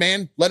word,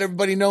 man. Let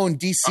everybody know in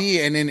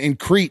D.C. and in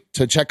Crete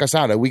to check us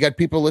out. We got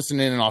people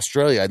listening in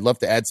Australia. I'd love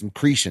to add some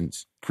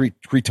Cretonians.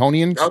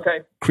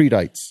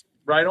 Cretites.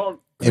 Right on.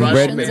 And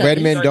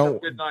Redman,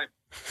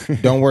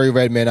 don't worry,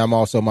 Redman. I'm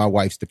also my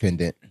wife's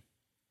dependent.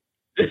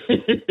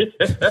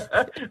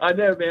 I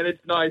know, man.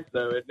 It's nice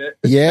though, isn't it?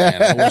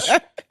 Yeah.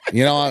 Man,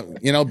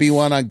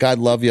 B1. God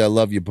love you. I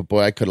love you, but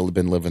boy, I could have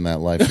been living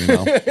that life.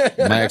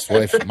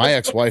 My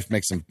ex-wife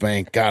makes some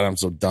bank. God, I'm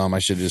so dumb. I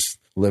should just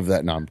live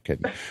that. No, I'm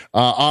kidding.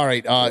 All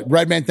right,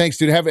 Redman. Thanks,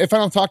 dude. If I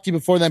don't talk to you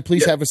before then,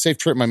 please have a safe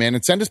trip, my man,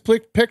 and send us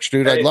pics,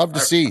 dude. I'd love to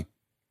see.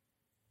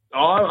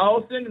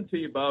 I'll send them to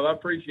you, Bob. I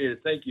appreciate it.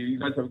 Thank you. You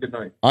guys have a good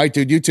night. All right,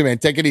 dude. You too, man.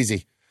 Take it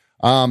easy.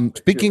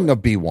 Speaking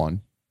of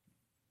B1.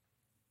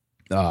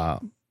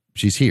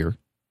 She's here,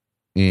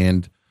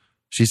 and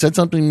she said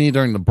something to me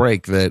during the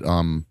break that,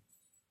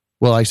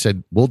 I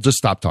said, we'll just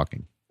stop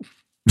talking.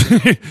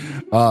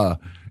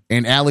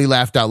 And Allie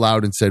laughed out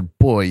loud and said,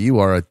 boy, you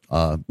are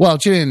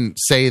she didn't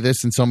say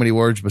this in so many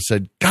words, but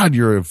said, God,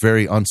 you're a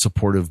very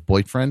unsupportive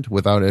boyfriend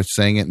without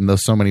saying it in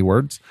those so many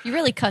words. You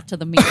really cut to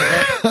the meat of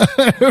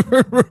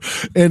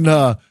it.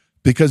 And,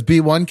 because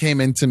B1 came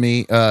in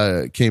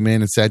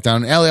and sat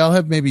down. Allie, I'll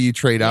have maybe you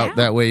trade out.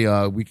 That way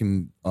we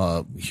can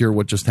hear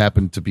what just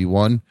happened to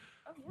B1.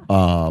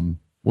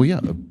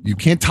 You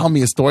can't tell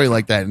me a story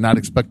like that and not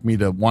expect me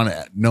to want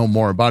to know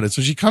more about it.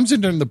 So she comes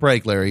in during the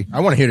break, Larry.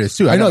 I want to hear this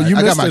too. I know you.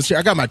 I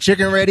got my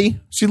chicken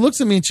ready. She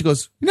looks at me and she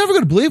goes, "You're never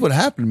going to believe what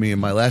happened to me in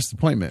my last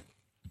appointment."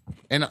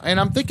 And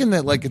I'm thinking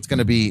that like it's going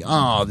to be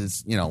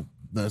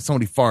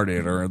somebody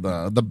farted or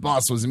the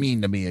boss was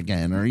mean to me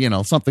again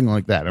or something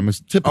like that. I'm a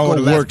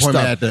typical work stuff.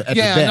 At the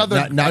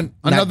vet. Not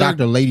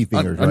Dr.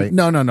 Ladyfingers, right?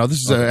 No. This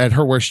is at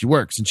her where she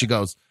works, and she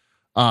goes,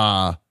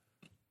 I'm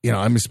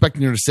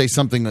expecting her to say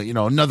something,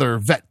 another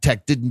vet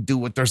tech didn't do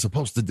what they're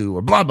supposed to do,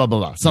 or blah blah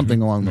blah, something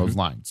along those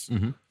lines.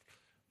 Mm-hmm.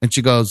 And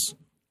she goes,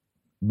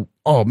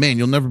 "Oh man,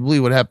 you'll never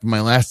believe what happened in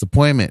my last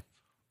appointment.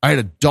 I had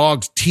a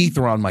dog's teeth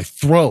around my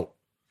throat."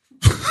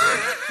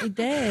 He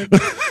did.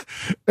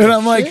 And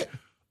I'm like,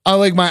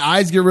 my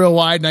eyes get real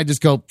wide and I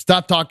just go,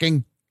 stop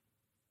talking.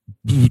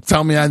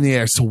 Tell me on the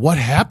air. So what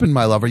happened,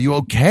 my love? Are you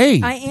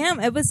okay? I am.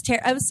 It was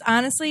I was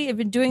honestly, I've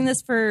been doing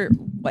this for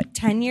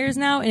 10 years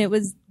now, and it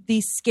was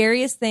the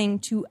scariest thing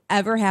to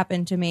ever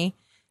happen to me.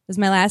 It was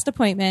my last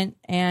appointment,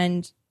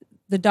 and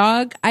the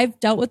dog, I've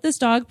dealt with this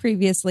dog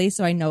previously,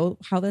 so I know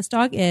how this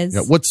dog is.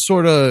 Yeah, what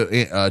sort of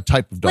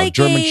type of dog? Like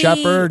German a-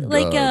 Shepherd?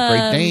 like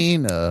Great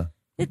Dane?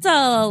 It's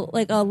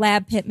a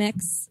lab pit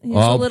mix. He's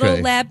a little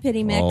Okay. lab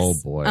pitty mix. Oh,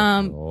 boy.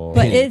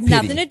 But it's Pitty.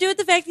 nothing to do with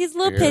the fact he's a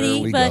little Here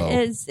pitty. we But go.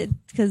 it's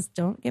because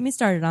don't get me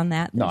started on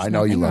that. No, There's I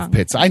know you nothing love wrong.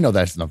 pits. I know that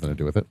has nothing to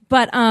do with it.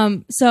 But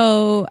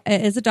so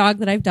it's a dog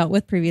that I've dealt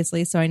with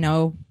previously, so I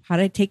know how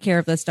to take care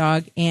of this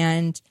dog.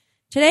 And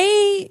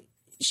today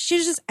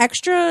she's just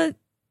extra,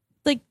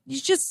 like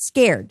she's just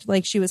scared.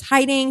 Like she was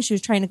hiding. She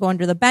was trying to go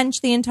under the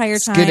bench the entire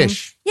time.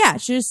 Skittish. Yeah,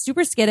 she was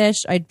super skittish.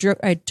 I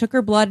took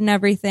her blood and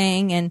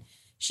everything, and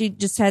she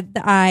just had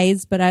the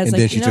eyes. But I was And like,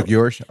 then she took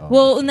yours? Oh.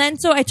 Well, and then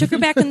so I took her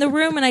back in the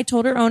room and I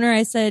told her owner,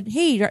 I said,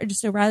 "Hey,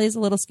 just Riley's a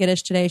little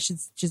skittish today.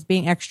 She's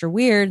being extra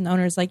weird." And the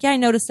owner's like, "Yeah, I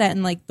noticed that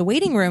in like the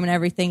waiting room and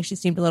everything. She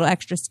seemed a little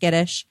extra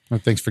skittish." Well,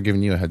 thanks for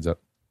giving you a heads up.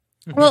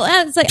 Well,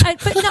 it's like,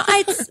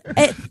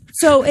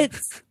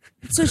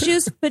 so she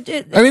was. But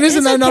I mean,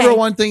 isn't that okay. number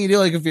one thing you do?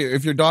 Like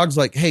if your dog's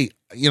like, hey,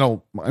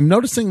 I'm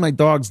noticing my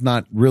dog's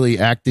not really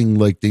acting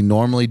like they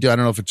normally do. I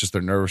don't know if it's just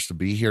they're nervous to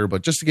be here,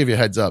 but just to give you a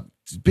heads up,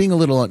 being a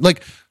little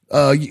like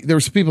there were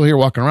some people here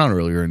walking around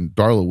earlier, and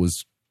Darla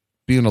was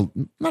being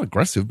not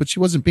aggressive, but she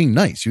wasn't being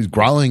nice. She was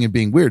growling and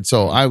being weird.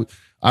 So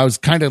I was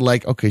kind of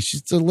like, okay,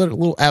 she's a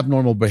little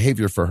abnormal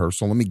behavior for her.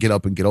 So let me get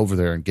up and get over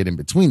there and get in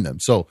between them.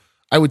 So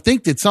I would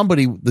think that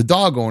the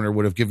dog owner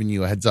would have given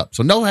you a heads up.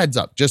 So no heads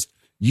up, just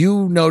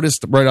you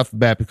noticed right off the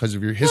bat because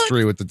of your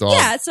history with the dog.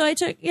 Yeah, so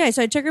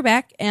I took her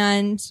back,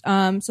 and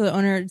so the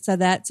owner said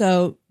that.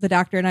 So the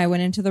doctor and I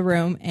went into the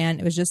room, and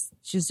it was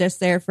she was just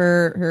there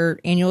for her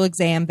annual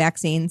exam,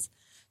 vaccines.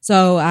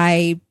 So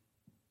I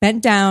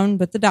bent down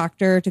with the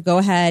doctor to go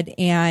ahead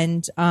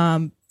and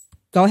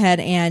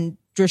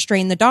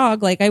restrain the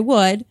dog like I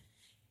would.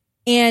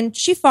 And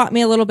she fought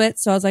me a little bit,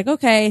 so I was like,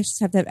 okay, just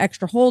have to have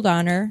extra hold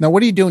on her. Now, what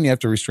do you do when you have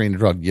to restrain a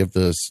dog? You have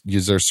to,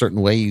 is there a certain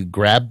way you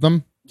grab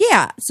them?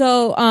 Yeah.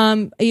 So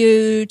I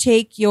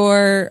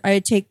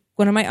take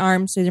one of my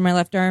arms, either my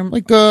left arm.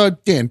 Like,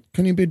 Dan,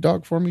 can you be a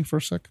dog for me for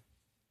a sec?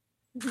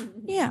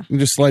 Yeah. You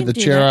just slide can the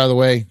do chair that. out of the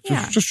way.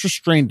 Yeah. Just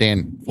restrain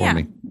Dan for Yeah.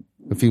 me.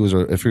 If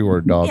he were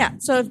a dog. Yeah.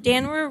 So if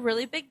Dan were a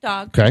really big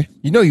dog, Okay.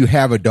 You know you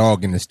have a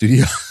dog in the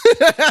studio.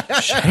 Shut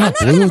up, I'm not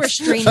Blue. gonna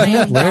restrain my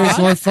own Larry's dog.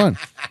 more fun.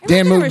 I'm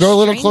Dan, not gonna go a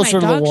little restrain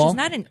closer my to the dog. wall. She's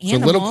not an So a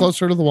little animal.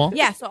 closer to the wall.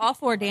 Yeah. So all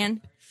four, Dan.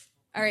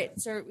 All right.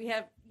 So we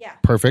have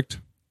Perfect.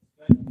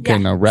 Okay, Yeah.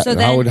 now So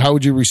then, how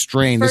would you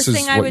restrain? First This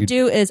is thing I what would you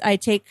do is I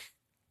take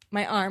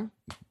my arm,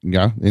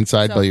 Yeah,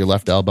 inside So- by your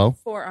left elbow.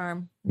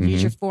 forearm. Mhm.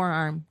 Use your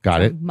forearm.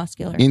 Got I'm it.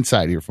 Muscular.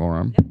 Inside of your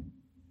forearm.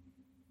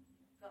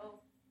 Go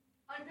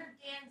under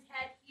Dan's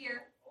head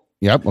here.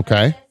 Yep,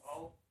 okay.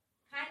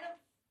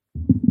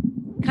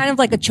 Kind of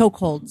like a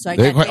chokehold. So I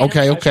There- got Dan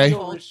okay, in a okay.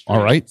 chokehold.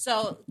 All right.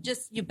 So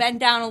just you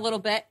bend down a little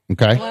bit.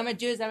 Okay. And what I'm going to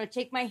do is I'm going to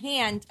take my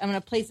hand. I'm going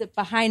to place it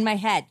behind my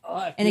head,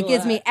 and it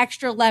gives me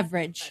extra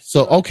leverage.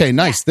 So, okay,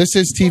 nice. This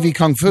is TV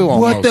Kung Fu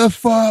almost. What the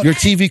fuck? You're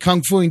TV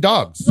Kung Fuing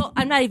dogs. Well,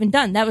 I'm not even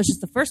done. That was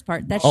just the first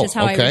part. That's just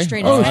how I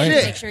restrain All his head to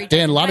right. make sure he Dan,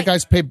 a doesn't lot of bite.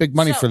 guys pay big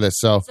money So- for this.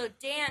 So, So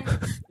Dan,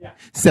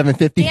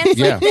 $750. Dan's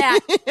Yeah. like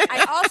that.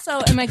 I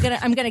also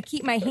I'm gonna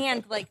keep my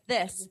hand like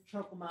this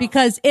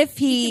because if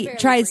he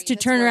tries to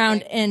turn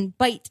around and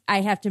bite,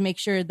 I have to make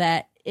sure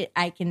that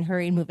I can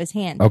hurry and move his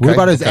hand. Okay. What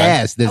about his Okay.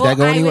 ass? Does Well, that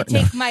go I anywhere? would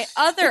take my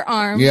other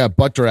arm yeah,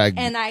 butt drag.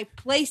 and I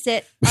place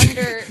it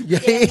under Dan like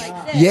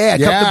this. Yeah, cup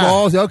Yeah. the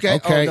balls. Okay.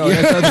 Okay. Oh, no,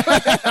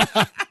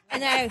 that's-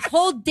 And I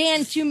hold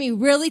Dan to me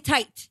really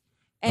tight.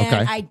 And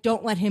Okay. I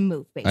don't let him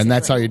move, basically. And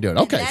that's how you do it. And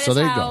Okay, that so is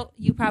there you how go.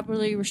 you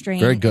properly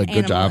restrain Very good. an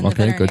Good animal job. in the Okay,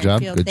 good veterinary job.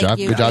 field. Good Thank job.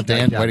 you. Good job,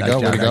 Dan. Good Way to go.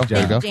 Way to go. job,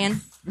 Way to go.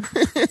 Dan.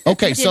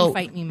 Okay, He so didn't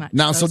fight me much.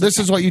 now, so this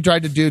is what you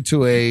tried to do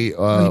to a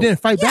you didn't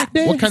fight back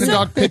then? what kind of So-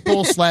 dog? Pit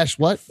bull /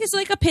 what? It's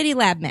like a pity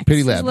lab mix.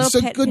 Pity It's lab. little It's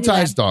a pit- good pity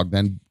sized lab. dog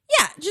then.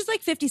 Yeah, just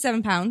like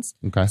 57 pounds.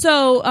 Okay.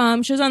 So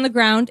she was on the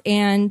ground,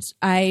 and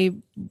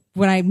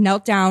when I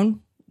knelt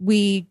down,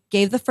 we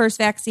gave the first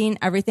vaccine.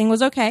 Everything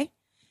was okay.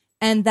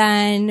 And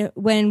then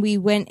when we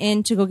went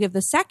in to go give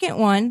the second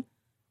one,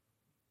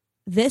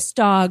 this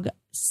dog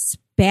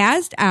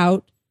spazzed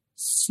out,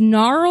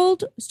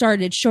 snarled,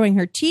 started showing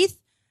her teeth.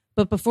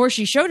 But before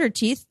she showed her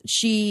teeth,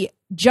 she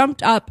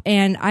jumped up,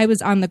 and I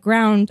was on the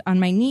ground on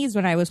my knees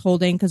when I was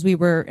holding because we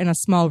were in a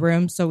small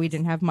room, so we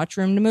didn't have much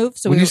room to move.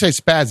 So When we you were,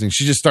 say spazzing,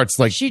 she just starts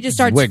like she just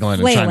starts wiggling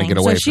flailing. and trying to get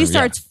away So she from you.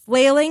 starts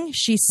flailing,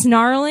 she's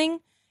snarling,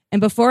 and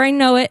before I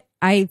know it,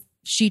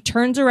 she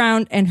turns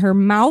around and her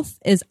mouth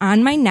is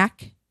on my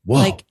neck. Whoa.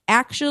 Like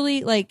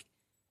actually like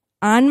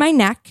on my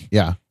neck.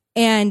 Yeah.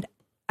 And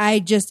I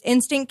just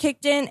instinct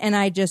kicked in and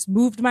I just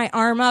moved my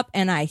arm up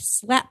and I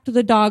slapped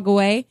the dog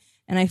away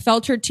and I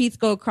felt her teeth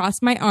go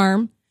across my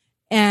arm.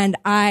 And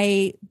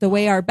the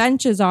way our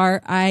benches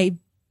are, I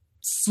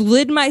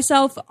slid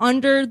myself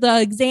under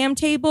the exam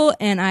table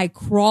and I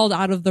crawled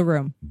out of the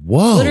room.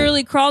 Whoa.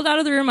 Literally crawled out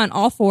of the room on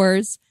all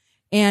fours.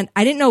 And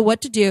I didn't know what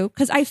to do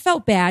because I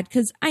felt bad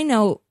because I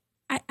know.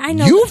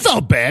 You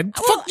felt bad?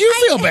 Well, Fuck you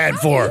feel bad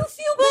for?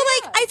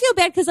 I feel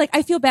bad because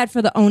I feel bad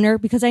for the owner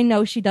because I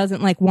know she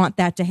doesn't want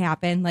that to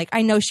happen. Like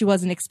I know she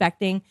wasn't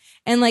expecting,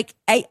 and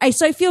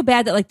so I feel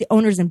bad that the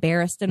owner's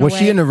embarrassed in a way. Was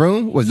she in the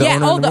room? Was the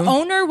owner in the room?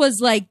 Owner was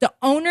the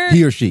owner.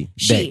 He or she?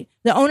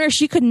 The owner.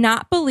 She could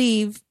not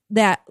believe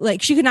that.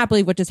 She could not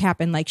believe what just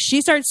happened.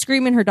 She starts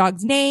screaming her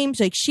dog's name.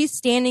 She's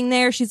standing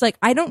there. She's like,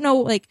 I don't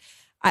know.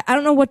 I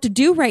don't know what to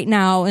do right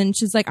now. And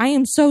she's like, I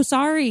am so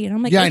sorry. And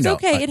I'm like, it's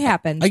okay. It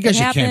happens. I guess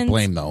you can't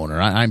blame the owner.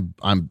 I'm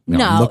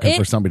looking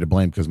for somebody to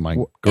blame because my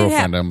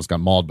girlfriend almost got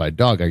mauled by a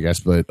dog, I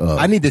guess. But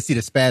I need to see the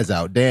spaz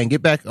out. Dan,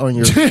 get back on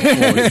your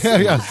imitate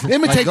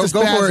the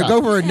spaz.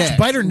 Go for her neck.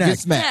 Bite her neck. Get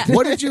smacked.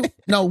 What did you?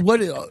 No. What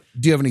do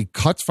you have any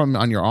cuts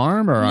on your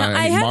arm or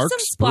I have marks, some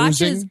splotches.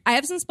 bruising? I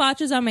have some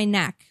splotches on my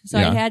neck. So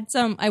Yeah. I had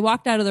some. I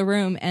walked out of the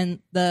room and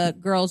the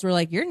girls were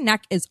like, "Your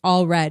neck is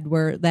all red."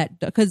 Where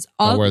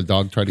the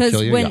dog tried to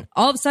kill you. When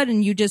all of a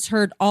sudden you just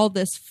heard all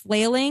this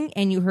flailing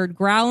and you heard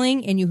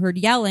growling and you heard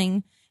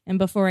yelling, and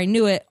before I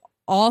knew it,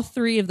 all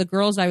three of the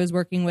girls I was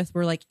working with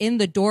were in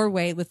the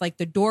doorway with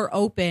the door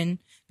open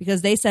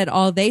because they said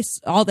all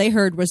they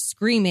heard was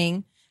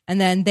screaming. And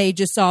then they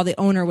just saw the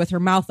owner with her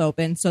mouth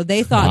open. So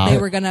they thought they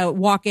were going to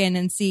walk in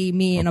and see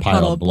me in a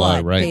puddle of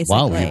blood, right?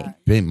 basically.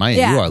 Wow,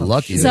 you are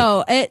lucky.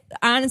 So it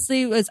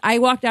honestly was, I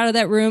walked out of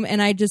that room and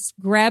I just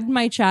grabbed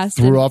my chest.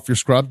 Threw off your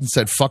scrub and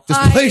said, fuck this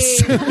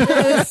place.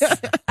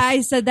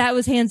 I said that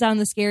was hands down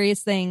the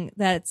scariest thing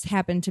that's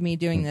happened to me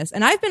doing this.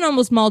 And I've been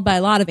almost mauled by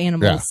a lot of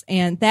animals. Yeah.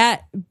 And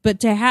but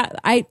to have,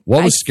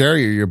 What was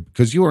scarier?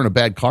 Because you were in a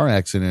bad car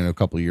accident a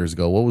couple of years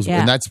ago. What was,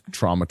 and that's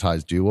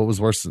traumatized you. What was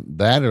worse,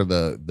 that or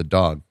the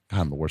dog? God,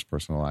 I'm the worst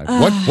person alive.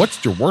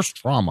 What's your worst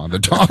trauma? The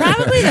dog?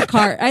 Probably the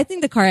car. I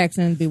think the car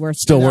accident would be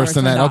worse. Still worse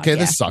than that? Okay,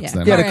 this sucks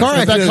then. Yeah, the car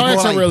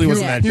accident really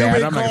wasn't that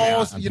bad. Human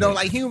calls,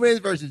 humans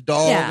versus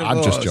dogs. Yeah.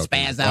 I'm just joking.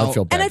 Spaz out. I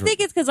feel bad. And I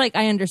think it's because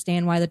I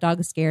understand why the dog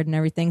is scared and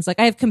everything. So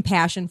I have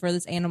compassion for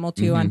this animal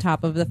too, on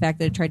top of the fact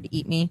that it tried to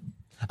eat me.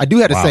 I do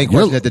have the same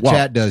question that the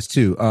chat does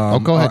too.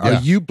 Go ahead.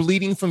 Are you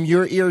bleeding from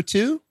your ear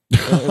too?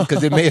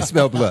 Because it may have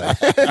smelled blood.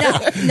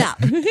 No.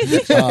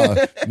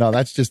 No,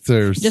 that's just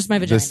my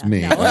vagina. Just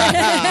me. No.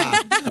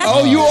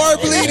 Oh, you are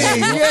bleeding.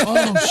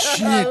 Oh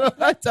shit!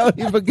 I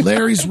totally forgot.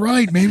 Larry's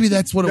right. Maybe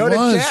that's what it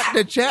was.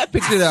 The chat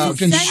picked it up.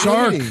 Fucking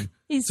shark.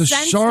 It's a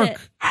shark. It.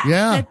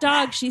 Yeah. That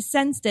dog, she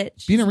sensed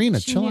it. Bean Arena,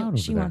 she chill knew out over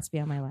She there. wants to be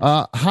on my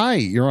life. Hi,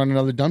 you're on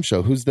another dumb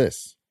show. Who's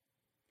this?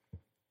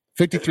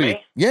 53.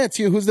 Yeah, it's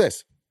you. Who's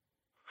this?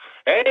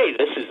 Hey,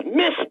 this is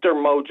Mr.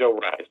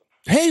 Mojo Rise.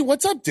 Hey,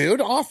 what's up, dude?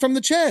 Off from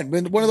the chat.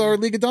 One of our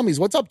League of Dummies.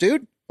 What's up,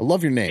 dude? I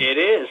love your name. It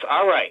is.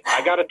 All right.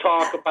 I got to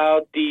talk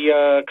about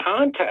the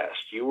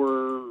contest. You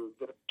were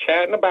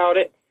chatting about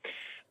it.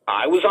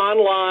 I was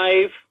on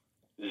live.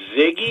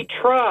 Ziggy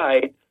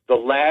tried the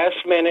last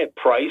minute.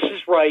 Price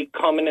is Right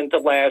coming into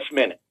last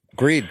minute.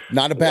 Agreed.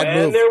 Not a bad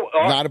move.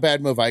 Not a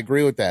bad move. I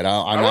agree with that.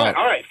 All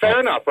right. Fair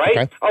enough,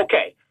 right?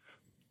 Okay.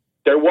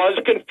 There was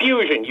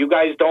confusion. You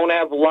guys don't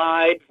have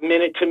live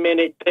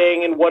minute-to-minute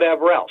thing and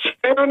whatever else.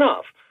 Fair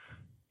enough.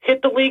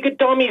 Hit the League of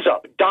Dummies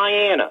up.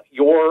 Diana,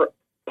 you're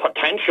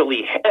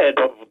potentially head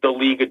of the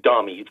League of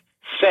Dummies,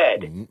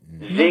 said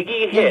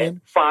Ziggy hit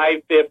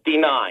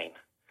 559.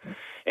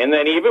 And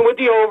then even with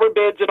the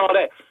overbids and all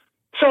that.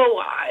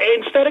 So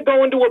instead of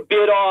going to a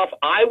bid off,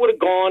 I would have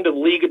gone to the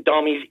League of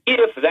Dummies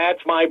if that's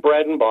my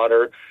bread and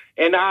butter.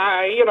 And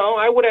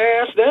I would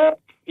have asked them,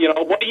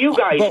 what do you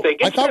guys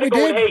think? Instead of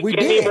going, hey,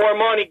 give me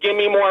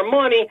more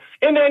money.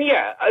 And then,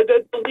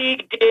 the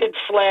league did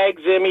slag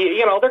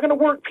Zimmy. They're going to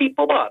work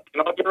people up.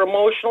 If you're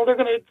emotional, this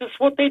is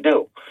what they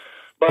do.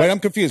 But wait, I'm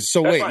confused.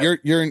 So wait,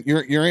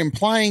 you're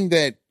implying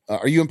that,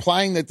 are you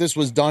implying that this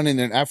was done in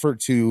an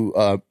effort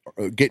to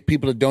get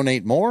people to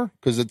donate more?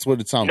 Because that's what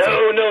it sounds like.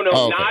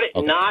 No,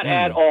 not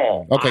at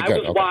all. Okay, I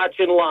good. was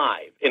watching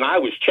live, and I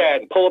was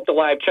chatting. Pull up the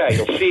live chat.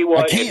 You'll see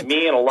what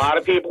me and a lot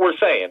of people were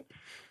saying.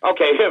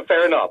 Okay,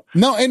 fair enough.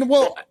 No, and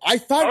I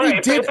thought we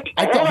did.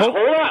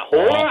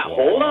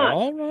 Hold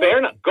on. Fair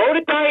enough. Go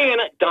to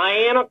Diana.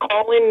 Diana,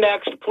 call in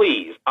next,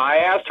 please. I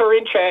asked her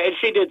in chat, and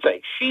she did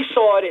say she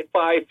saw it at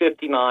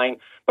 5:59,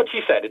 but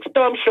she said it's a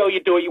dumb show. You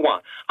do what you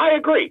want. I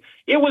agree.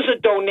 It was a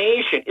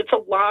donation. It's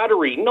a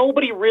lottery.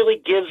 Nobody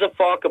really gives a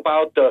fuck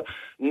about the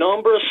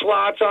number of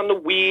slots on the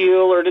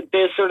wheel or the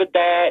this or the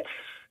that.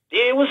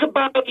 It was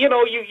about,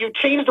 you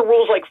changed the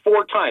rules like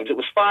 4 times. It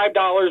was $5,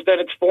 then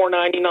it's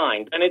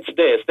 $4.99, then it's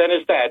this, then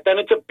it's that, then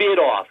it's a bid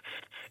off.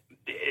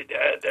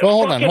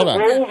 Hold on.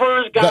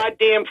 Rover's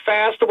goddamn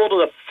festival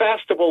to the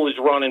festival is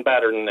running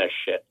better than this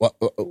shit.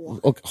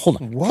 Okay,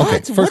 hold on.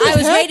 What? Okay, I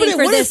was waiting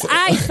for this.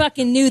 I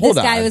fucking knew this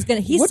guy was going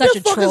to. He's such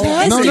a troll.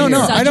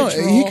 No. I don't.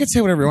 He could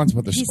say whatever he wants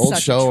about this old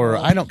show, or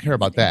I don't care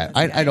about that.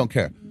 I don't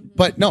care.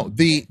 But no,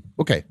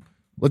 okay.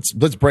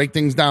 Let's break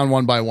things down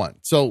one by one.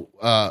 So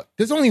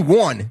there's only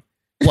one.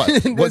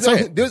 What? What's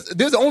that?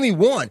 there's only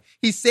one.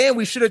 He's saying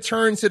we should have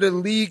turned to the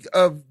League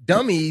of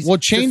Dummies to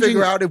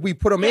figure out if we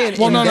put them in.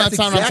 Well, and no, that's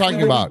not what I'm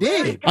talking about. we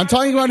did. I'm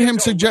talking about him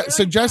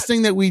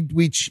suggesting that we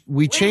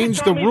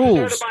change the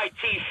rules.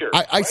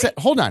 I said,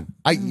 hold on.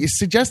 You're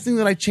suggesting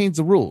that I change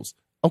the rules.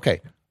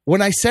 Okay.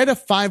 When I said a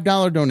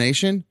 $5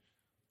 donation,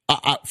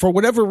 for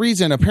whatever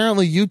reason,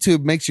 apparently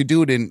YouTube makes you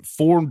do it in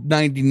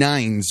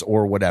 $4.99s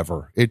or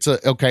whatever. It's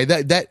okay.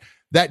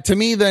 That to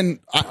me, then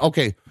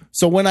okay.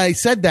 So when I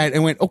said that, I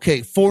went,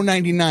 okay,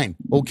 $4.99.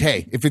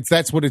 Okay, if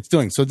that's what it's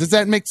doing. So does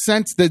that make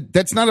sense?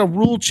 That's not a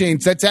rule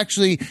change. That's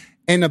actually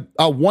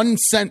a 1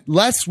 cent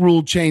less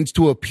rule change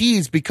to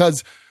appease,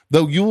 because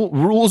the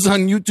rules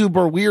on YouTube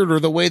are weird, or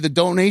the way the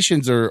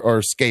donations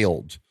are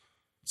scaled.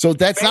 So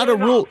that's not a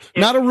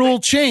rule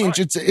change.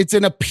 It's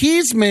an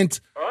appeasement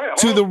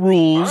to the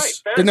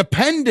rules, an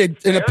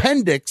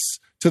appendix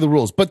to the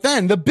rules. But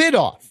then the bid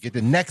off. Get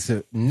the next.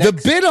 The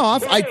bid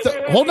off.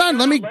 Hold on.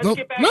 Let me.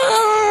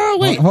 No,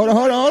 wait. Hold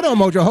on,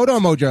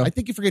 Mojo. I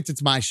think you forget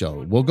it's my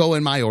show. We'll go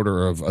in my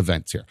order of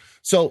events here.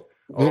 So.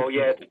 Oh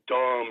yeah, it's a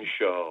dumb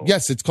show.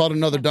 Yes, it's called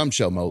Another Dumb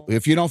Show, Mo.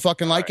 If you don't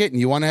fucking like it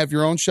and you want to have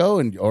your own show,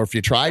 or if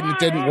you tried and it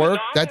didn't work,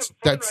 that's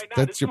your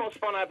the most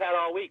fun I've had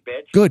all week,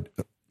 bitch. Good.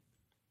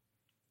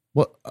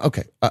 Well,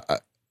 okay.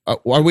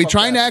 Are we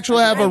trying to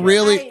actually have a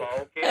really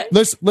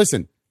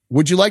listen?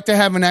 Would you like to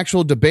have an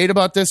actual debate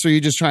about this, or are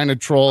you just trying to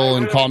troll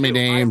and call me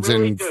names? I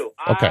really and do.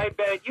 Okay, I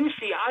bet you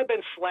see. I've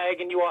been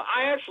slagging you.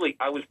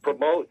 I was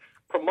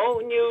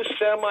promoting you,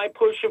 semi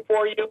pushing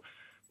for you.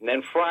 And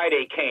then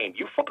Friday came.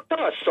 You fucked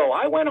us, so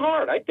I went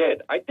hard. I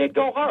did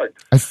go hard.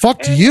 I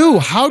fucked you.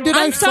 How did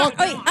I fuck?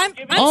 I'm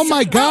oh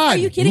my God! Are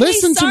you kidding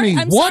Listen me? to me.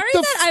 I'm What sorry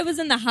the? that I was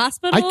in the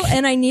hospital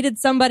and I needed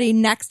somebody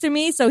next to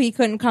me, so he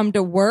couldn't come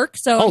to work.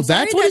 So I'm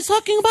that's sorry what he's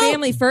talking about.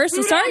 Family first.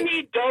 You So sorry. don't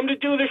need Dumb to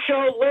do the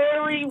show.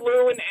 Larry,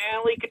 Lou, and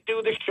Allie could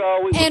do the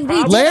show. And we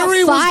did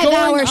Larry a was going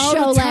 5-hour out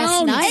show of last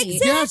town. night.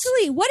 Exactly.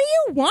 Yes. What do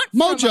you want from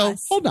Mojo,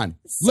 us? hold on.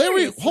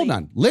 Seriously. Hold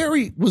on.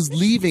 Larry was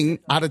leaving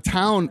out of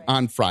town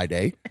on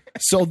Friday.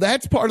 So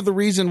that's part of the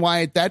reason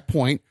why at that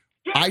point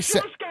I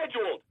said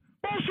scheduled.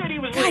 Bullshit, he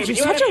was God, leaving.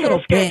 you're You had such a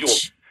little scheduled.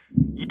 bitch.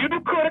 You could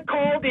have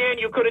called in.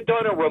 You could have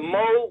done a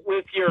remote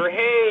with your,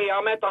 hey,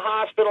 I'm at the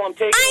hospital. I'm in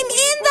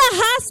the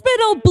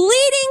hospital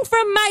bleeding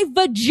from my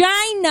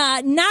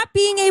vagina, not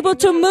being able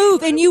to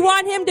move, and you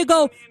want him to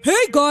go,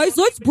 hey guys,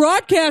 let's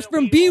broadcast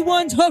from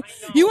B1's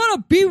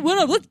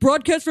let's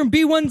broadcast from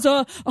B1's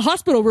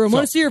hospital room.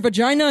 Want to see your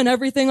vagina and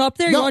everything up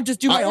there? You want to just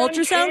do my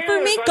ultrasound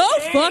for me? Go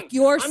fuck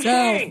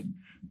yourself.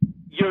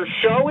 Your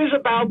show is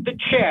about the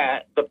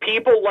chat. The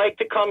people like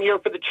to come here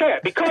for the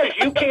chat because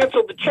you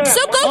canceled the chat.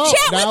 So go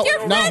chat with your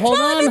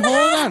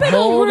friends.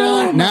 Hold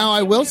on. Now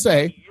I will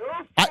say,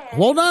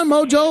 hold on,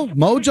 Mojo.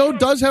 Mojo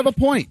does have a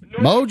point.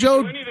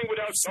 Mojo,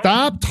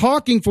 stop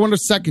talking for 1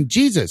 second.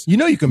 Jesus, you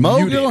know you can.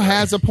 Mojo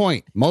has a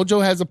point.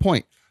 Mojo has a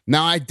point.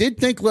 Now I did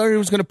think Larry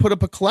was going to put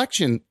up a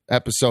collection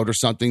episode or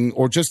something,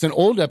 or just an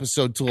old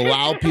episode to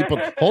allow people.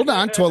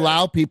 To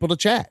allow people to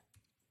chat.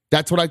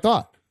 That's what I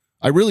thought.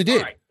 I really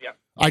did.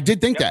 I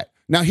did think that.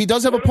 Now he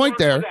does have a point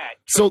there.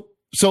 So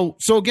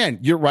again,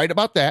 you're right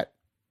about that.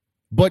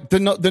 But the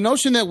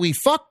notion that we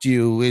fucked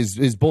you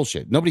is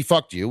bullshit. Nobody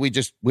fucked you. We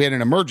had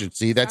an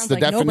emergency. That's the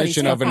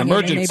definition of an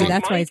emergency. Maybe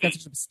that's why he's got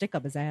such a stick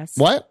up his ass.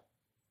 What?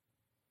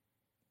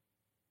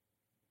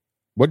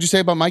 What'd you say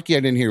about Mikey?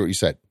 I didn't hear what you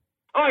said.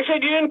 Oh, I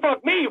said you didn't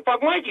fuck me. You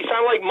fucked Mikey. You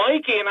sound like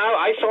Mikey, and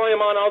I saw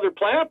him on other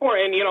platform,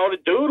 and the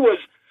dude was.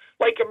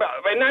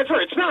 And that's her.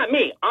 It's not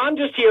me. I'm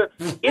just here.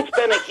 It's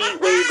been a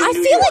heat wave. I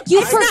feel like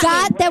you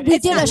forgot that we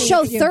did a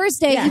show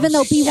Thursday, even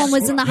though B1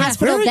 was in the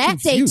hospital that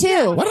day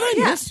too. What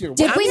did I miss here?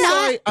 Did we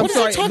not? I'm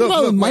sorry. Talking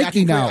about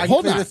Mikey now.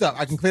 Hold on.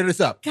 I can clear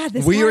this up. God,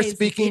 this we guy are is an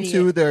speaking idiot.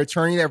 to the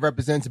attorney that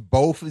represents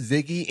both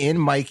Ziggy and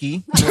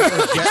Mikey.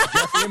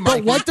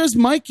 But what does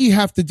Mikey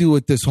have to do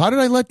with this? How did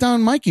I let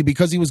down Mikey?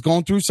 Because he was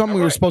going through something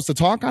we were supposed to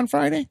talk on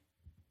Friday?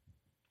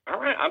 All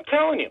right, I'm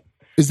telling you.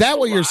 Is that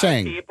what you're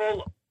saying?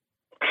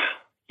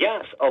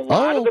 Yes, a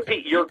lot of the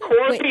people, your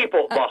core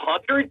people, the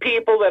 100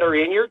 people that are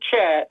in your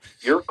chat,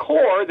 your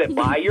core that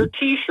buy your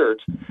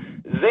T-shirts,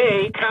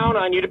 they count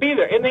on you to be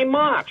there, and they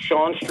mock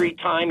Sean Street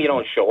time. You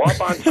don't show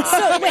up on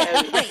time.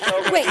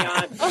 Wait.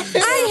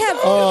 I have.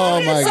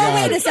 Oh my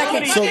God! Wait a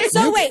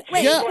second.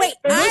 Wait.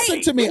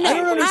 Listen to me. I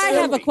don't understand.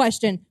 I have a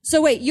question.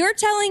 So wait, you're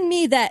telling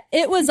me that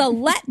it was a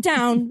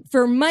letdown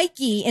for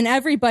Mikey and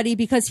everybody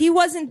because he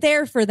wasn't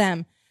there for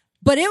them.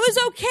 But it was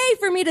okay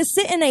for me to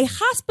sit in a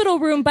hospital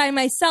room by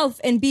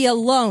myself and be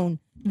alone.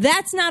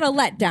 That's not a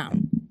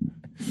letdown.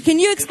 Can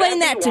you explain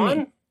that to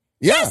me?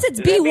 Yeah. Yes, it's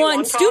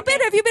B1.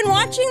 Stupid. Have you been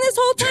watching this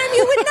whole time?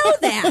 You would know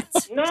that.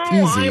 No,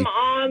 I'm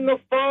on the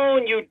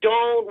phone. You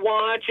don't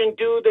watch and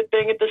do the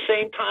thing at the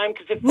same time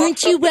because it.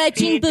 Weren't you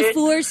watching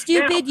before,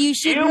 stupid? You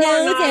should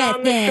know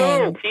that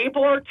then.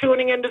 People are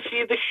tuning in to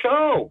see the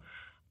show.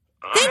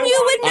 Then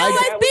you would know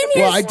I've been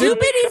here, Well, I did-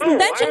 stupid. He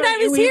mentioned I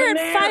was here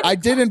at 5. I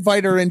did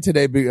invite her in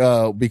today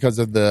because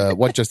of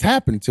what just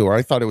happened to her.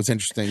 I thought it was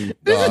interesting.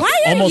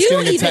 Why are almost you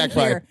getting even attacked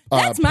here?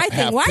 That's my thing.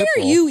 half Why pit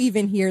are bull. you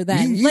even here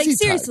then? Easy, Like, Ty.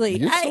 seriously.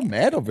 You're so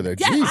mad over there.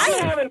 Yeah, Jeez.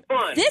 I'm having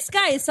fun. This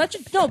guy is such a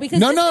because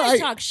No, this no, guy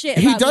talks shit.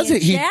 he about does me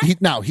it. in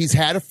chat. Now he's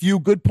had a few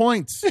good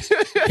points.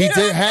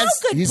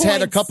 He's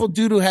had a points. couple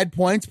dude who had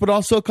points, but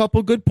also a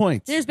couple good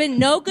points. There's been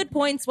no good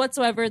points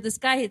whatsoever. This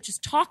guy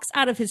just talks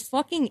out of his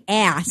fucking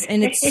ass,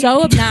 and it's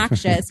so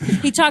obnoxious.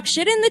 He talks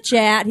shit in the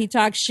chat. He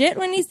talks shit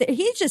when he's there.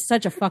 He's just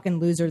such a fucking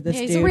loser. This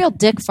Yeah, dude. he's a real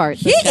dick fart.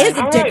 He is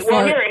a All dick right,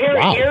 well, fart.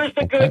 Wow. here's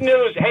the good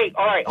news. Hey,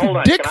 all right, hold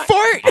on. Dick Can I-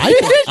 fart.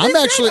 I'm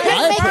actually,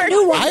 Make a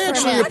new one I for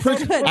actually him.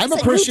 appreciate. I'm It's a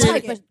new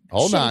appreciating. type of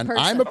Hold shitty on,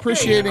 person. I'm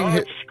appreciating. All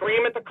right,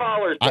 scream at the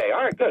callers day.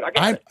 All right, good. I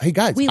got it. Hey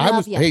guys, We I love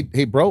was ya.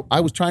 hey bro, I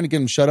was trying to get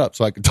him shut up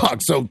so I could talk.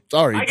 So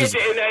sorry. I get Just-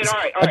 you. And all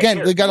right, again,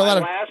 here, they got a my lot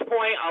of. last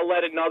point. I'll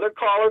let another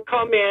caller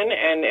come in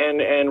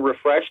and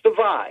refresh the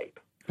vibe.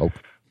 Oh,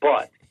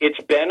 But it's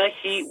been a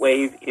heat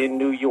wave in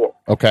New York.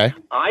 okay.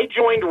 I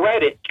joined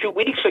Reddit 2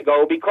 weeks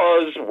ago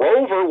because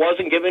Rover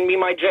wasn't giving me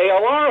my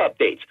JLR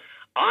updates.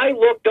 I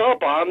looked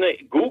up on the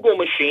Google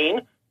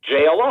machine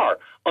JLR.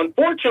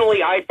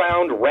 Unfortunately, I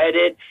found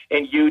Reddit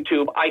and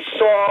YouTube. I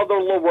saw the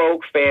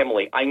LaRoque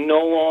family. I no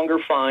longer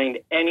find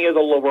any of the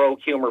LaRoque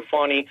humor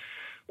funny.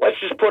 Let's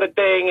just put a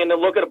thing and then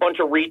look at a bunch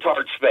of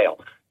retards fail.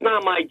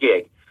 Not my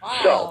gig.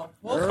 So,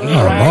 All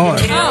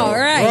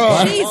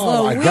right. Jeez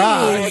Oh, my Louise.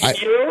 God.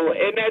 thank you,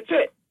 and that's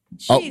it.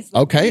 Jeez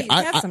Oh, okay. Louise,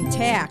 have some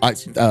tact.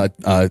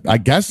 I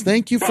guess.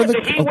 Thank you for But the.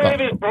 the heat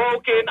wave is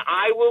broken.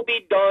 I will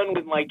be done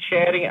with my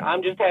chatting.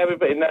 I'm just having,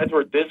 and that's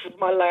where this is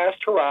my last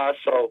hurrah.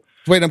 So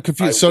Wait, I'm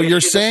confused. I So wish you're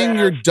you the saying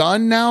you're best.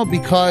 done now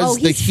because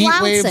Oh, the he's heat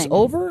wave's flouncing.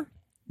 over?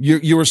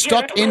 You were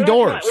stuck Yeah,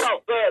 indoors.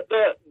 Well,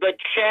 the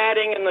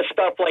chatting and the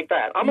stuff like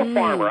that. I'm a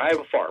farmer. I have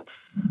a farm.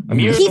 I'm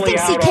He usually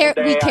thinks out all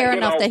day. we care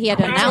enough that he had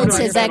to announce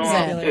his Crowder's been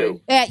exit. off,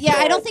 too. Yeah,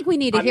 I So, don't think we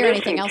need to I'm hear missing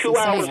anything else 2 he's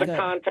hours saying. of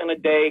content a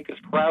day because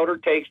Crowder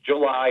takes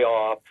July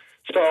off.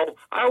 So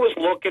I was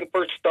looking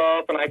for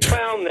stuff and I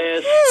found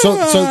this.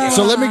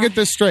 So let me get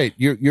this straight.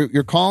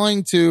 You're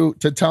calling to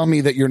tell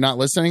me that you're not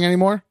listening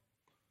anymore?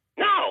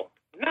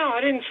 No,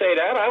 I didn't say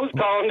that. I was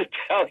calling to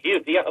tell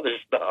you the other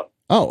stuff.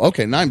 Oh,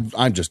 okay. Now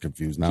I'm just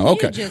confused now. You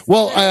Okay. just-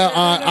 Well,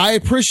 I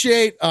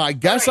appreciate. I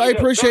guess I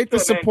appreciate the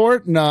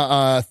support and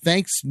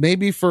thanks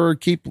maybe for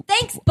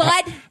Thanks,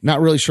 bud.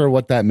 Not really sure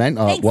what that meant.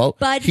 Thanks, Well,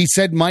 bud. he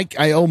said, Mike,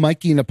 I owe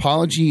Mikey an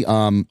apology.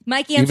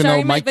 Mikey, I'm even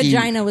sorry though my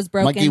vagina was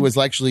broken. Mikey was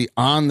actually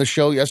on the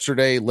show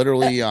yesterday,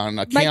 literally on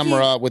a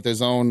camera with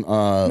his own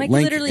Mikey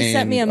link. literally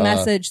sent me a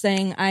message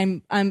saying,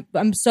 "I'm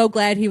so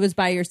glad he was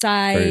by your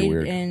side." Very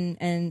weird. And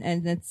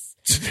it's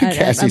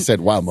Cassie said,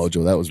 "Wow,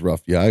 Mojo, that was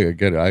rough." Yeah, I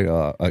get it.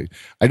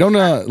 I don't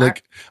know.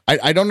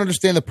 I don't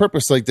understand the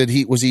purpose. Like,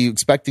 was he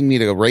expecting me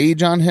to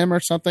rage on him or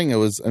something? It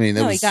was. I mean,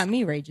 it no, was. he got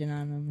me raging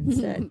on him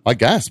instead. I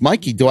guess,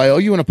 Mikey. Do I owe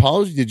you an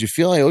apology? Did you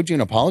feel I owed you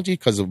an apology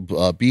because of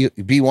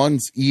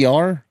B1's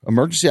ER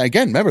emergency?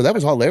 Again, remember that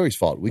was all Larry's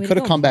fault. We Way to could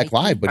have go, come back Mikey.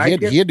 live, but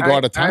he had to go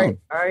out of town.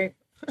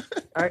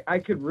 I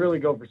could really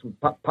go for some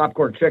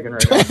popcorn chicken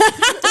right now.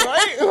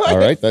 All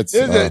right, that's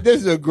This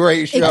is a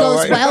great show. It goes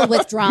right? well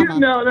with drama.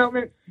 No,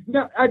 man.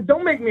 No,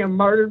 don't make me a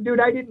martyr, dude.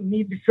 I didn't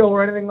need the show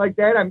or anything like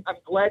that. I'm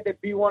glad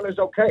that B1 is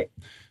okay.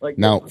 Like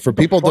Now, what for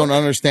the people who fuck? don't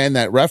understand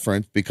that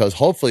reference, because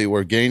hopefully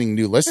we're gaining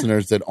new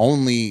listeners that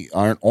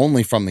aren't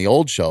only from the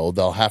old show,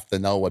 they'll have to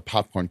know what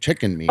popcorn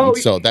chicken means. Oh,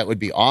 so that would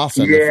be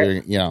awesome yeah.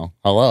 if you're,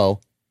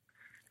 hello,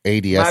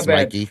 ADS My bad.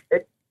 Mikey.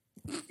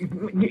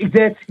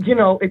 That's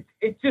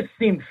it just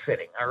seemed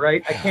fitting. All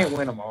right, I can't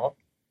win them all.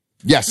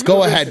 Yes,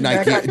 go ahead, Listen,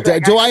 Nike. I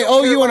got- Do I I don't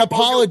owe care you an about Mojo.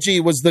 apology?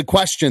 Was the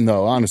question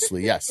though?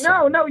 Honestly, yes.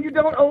 No, you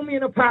don't owe me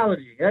an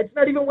apology. That's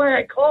not even why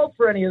I called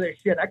for any of this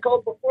shit. I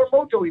called before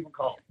Mojo even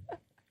called.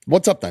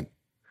 What's up then?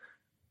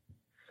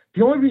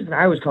 The only reason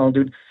I was calling,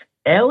 dude,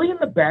 Allie in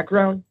the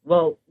background,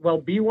 while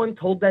B1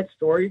 told that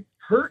story,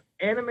 her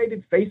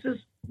animated faces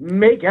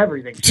make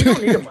everything. She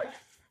don't need them like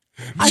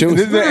She was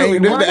This is the angle.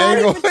 This is the I'm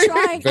angle. not even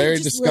trying. Very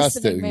I'm just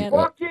disgusting. listening, man.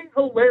 fucking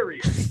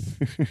hilarious.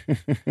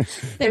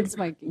 Thanks,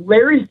 Mikey.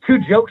 Larry's 2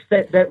 jokes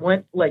that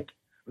went like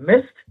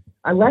missed.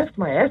 I laughed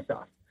my ass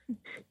off.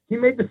 He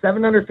made the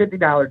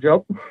 $750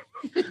 joke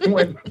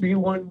when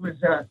B1 was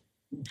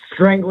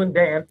strangling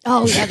Dan.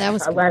 Oh yeah, that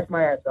was. I laughed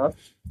my ass off.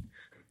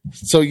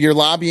 So you're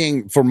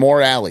lobbying for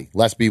more Allie,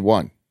 less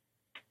B1.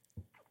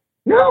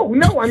 No,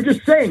 I'm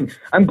just saying.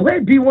 I'm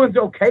glad B1's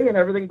okay and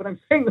everything, but I'm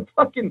saying the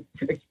fucking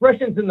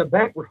expressions in the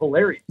back were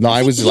hilarious. No,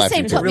 I was He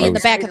laughing. said, too. "Put me in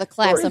the I back of the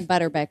class. I'm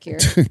better back here."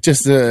 was-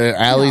 Just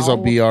Allie's will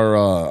No. be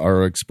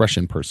our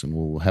expression person.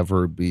 We'll have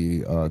her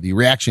be the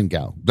reaction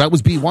gal. That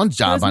was B1's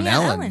job was on me on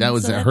Ellen. Ellen, That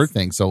was so her that's-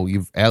 thing. So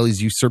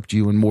Allie's usurped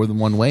you in more than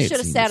one way. it Should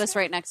have seems. sat us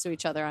right next to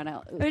each other on it.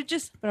 It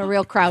just Been a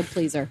real crowd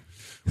pleaser.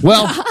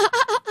 Well,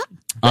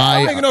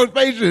 Don't make those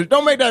faces.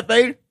 Don't make that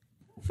face.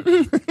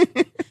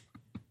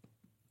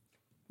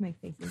 make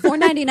faces.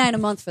 $4.99 a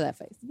month for that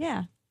face.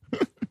 Yeah.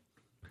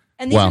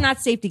 And these Wow. are not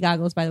safety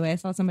goggles, by the way. I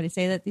saw somebody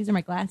say that. These are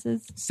my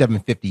glasses.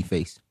 $750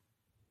 face.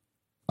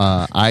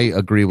 I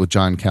agree with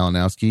John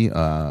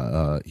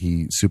Kalinowski.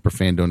 He super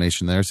fan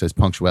donation there says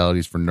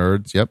punctualities for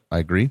nerds. Yep, I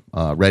agree.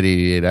 Red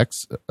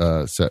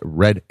 88X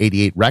Red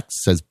 88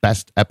 Rex says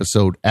best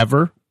episode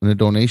ever. in a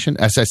donation.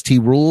 SST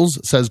rules,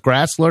 says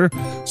Grassler.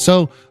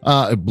 So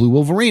Blue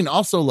Wolverine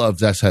also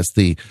loves SST.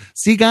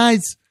 See,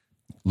 guys,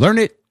 learn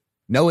it,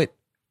 know it,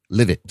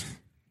 live it.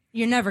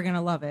 You're never going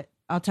to love it.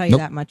 I'll tell you Nope.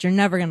 that much. You're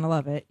never going to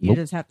love it. You Nope.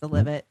 just have to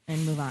live it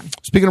and move on.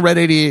 Speaking of Red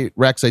 88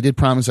 Rex, I did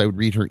promise I would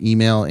read her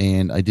email,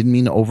 and I didn't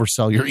mean to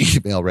oversell your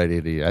email, Red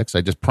 88 Rex. I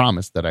just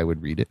promised that I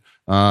would read it.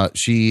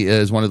 She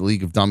is one of the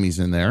League of Dummies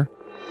in there.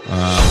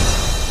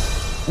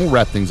 We'll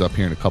wrap things up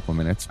here in a couple of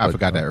minutes. I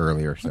forgot that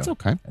earlier. So That's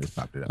okay. I just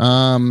popped it up.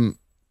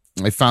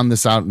 I found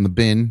this out in the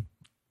bin,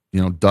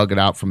 dug it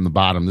out from the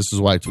bottom. This is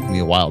why it took me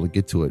a while to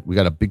get to it. We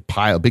got a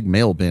big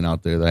mail bin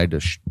out there that I had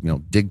to,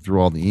 dig through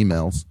all the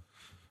emails.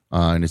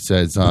 And it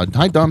says,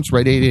 hi, Dumps,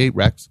 Red 88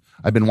 Rex.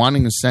 I've been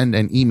wanting to send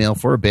an email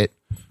for a bit.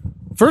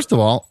 First of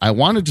all, I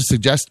wanted to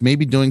suggest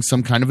maybe doing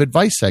some kind of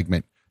advice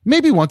segment,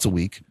 maybe once a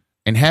week,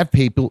 and have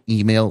people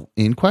email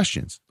in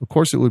questions. Of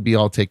course, it would be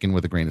all taken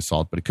with a grain of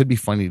salt, but it could be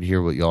funny to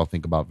hear what you all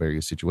think about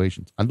various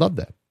situations. I'd love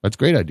that. That's a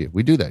great idea.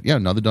 We do that. Yeah,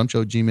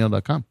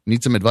 anotherdumpshow@gmail.com.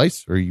 Need some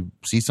advice, or you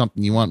see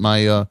something you want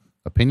my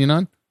opinion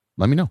on?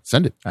 Let me know.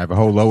 Send it. I have a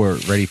whole lower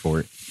ready for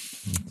it.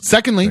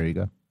 Secondly, There you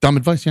go. dumb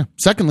advice, yeah.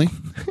 Secondly,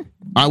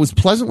 I was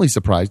pleasantly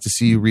surprised to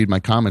see you read my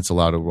comments a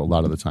lot of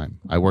the time.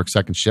 I work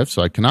second shift,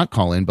 so I cannot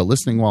call in, but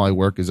listening while I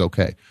work is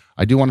okay.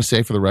 I do want to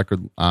say for the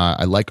record,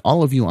 I like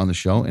all of you on the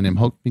show, and am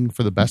hoping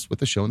for the best with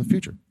the show in the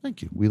future.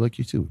 Thank you. We like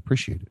you too.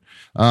 Appreciate it.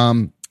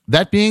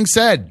 That being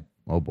said,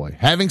 oh boy,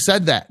 having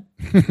said that.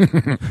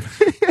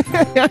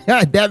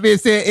 That being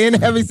said, and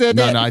having said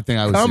that. No, I think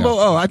I was. Combo?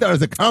 Yeah. Oh, I thought it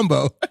was a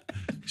combo.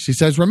 She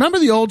says, remember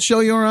the old show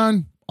you were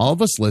on? All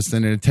of us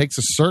listen, and it takes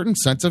a certain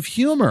sense of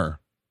humor,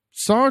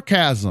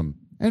 sarcasm,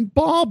 and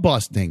ball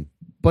busting,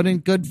 but in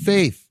good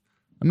faith.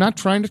 I'm not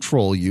trying to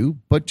troll you,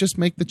 but just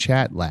make the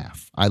chat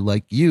laugh. I,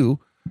 like you,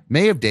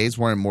 may have days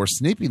where I'm more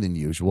snippy than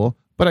usual,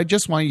 but I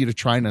just want you to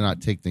try to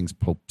not take things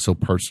so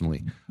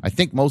personally. I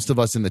think most of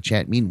us in the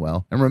chat mean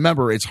well. And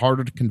remember, it's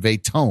harder to convey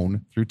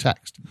tone through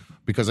text.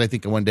 Because I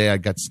think one day I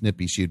got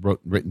snippy. She had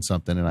written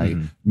something, and I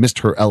missed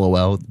her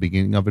LOL at the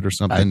beginning of it or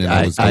something.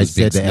 I was said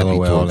being the snippy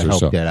LOL towards to her,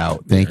 help that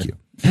out. Thank you.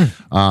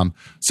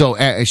 So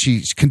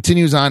she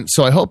continues on.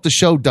 So I hope the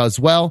show does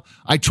well.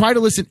 I try to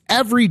listen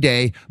every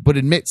day, but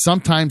admit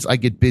sometimes I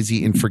get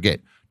busy and forget.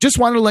 Just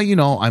wanted to let you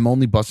know I'm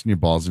only busting your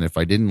balls, and if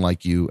I didn't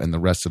like you and the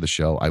rest of the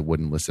show, I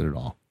wouldn't listen at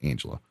all.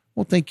 Angela.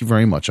 Well, thank you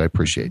very much. I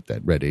appreciate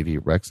that. Red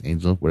 88 Rex,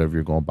 Angela, whatever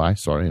you're going by.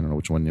 Sorry, I don't know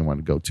which one you want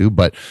to go to,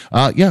 but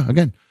yeah,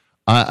 again.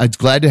 I'm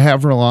glad to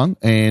have her along,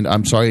 and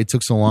I'm sorry it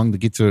took so long to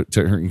get to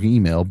her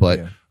email,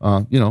 but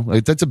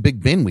that's a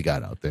big bin we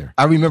got out there.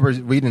 I remember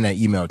reading that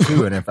email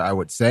too, and if I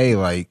would say,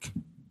 like,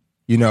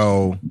 you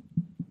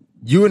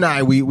and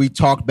I, we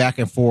talked back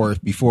and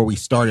forth before we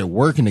started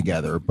working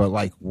together, but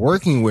like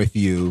working with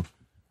you,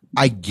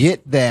 I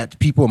get that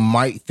people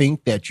might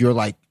think that you're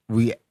like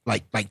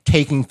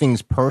taking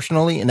things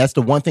personally, and that's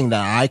the one thing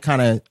that I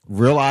kind of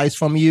realized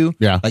from you.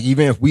 Yeah, like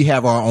even if we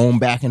have our own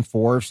back and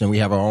forths and we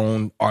have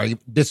our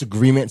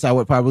disagreements, I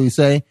would probably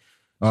say,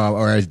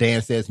 or as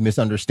Dan says,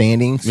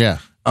 misunderstandings. Yeah.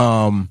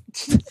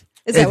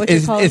 Is that what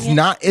you're calling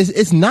it?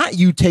 It's not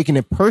you taking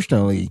it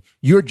personally.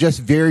 You're just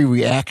very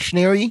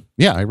reactionary.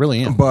 Yeah, I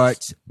really am.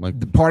 But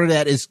the part of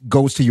that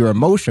goes to your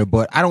emotion.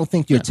 But I don't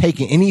think you're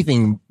taking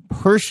anything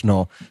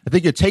personal. I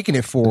think you're taking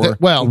it for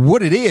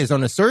what it is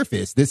on the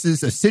surface. This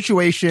is a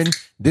situation.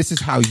 This is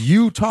how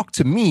you talk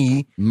to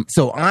me.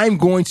 So I'm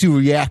going to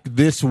react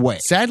this way.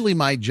 Sadly,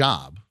 my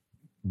job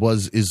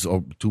is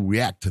to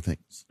react to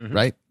things,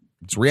 right?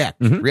 It's react.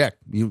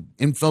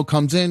 Info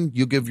comes in,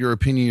 you give your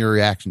opinion, your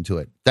reaction to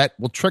it. That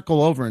will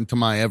trickle over into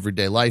my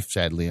everyday life,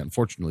 sadly,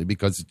 unfortunately,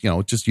 because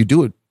you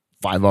do it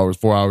 5 hours,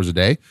 4 hours a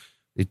day.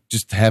 It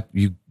just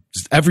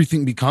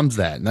everything becomes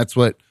that, and that's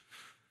what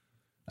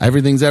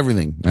everything's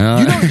everything. You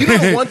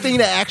know one thing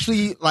that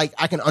actually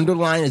I can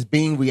underline as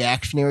being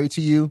reactionary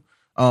to you.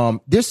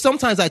 There's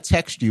sometimes I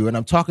text you and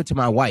I'm talking to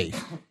my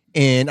wife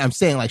and I'm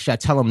saying should I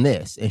tell him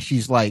this? And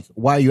she's like,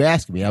 why are you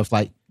asking me? I was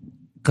like,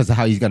 because of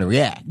how he's going to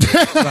react.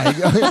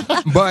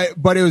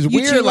 But it was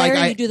weird. Too,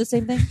 Larry, you do the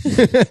same thing.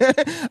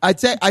 I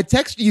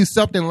texted you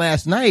something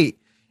last night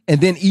and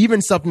then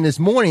even something this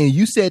morning. And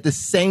you said the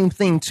same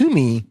thing to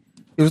me.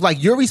 It was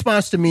like your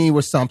response to me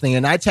was something,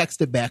 and I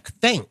texted back,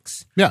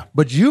 thanks. Yeah.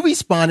 But you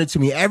responded to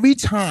me every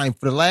time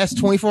for the last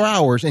 24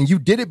 hours, and you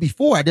did it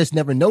before. I just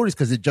never noticed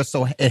because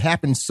it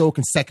happened so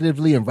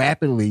consecutively and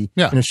rapidly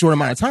in a short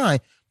amount of time.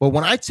 But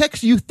when I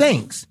text you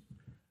thanks,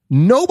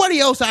 nobody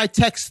else I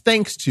text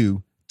thanks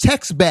to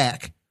texts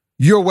back,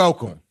 you're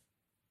welcome.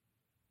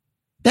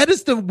 That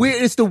is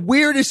it's the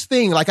weirdest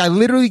thing. I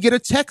literally get a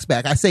text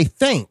back. I say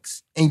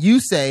thanks, and you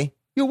say,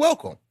 you're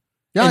welcome.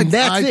 Yeah, and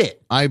that's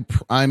it. I'm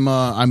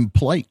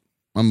polite.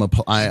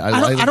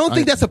 I don't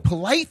think that's a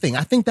polite thing.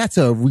 I think that's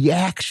a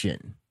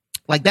reaction.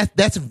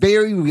 That's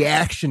very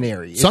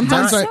reactionary.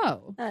 Sometimes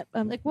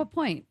what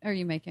point are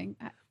you making?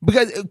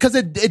 Because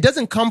it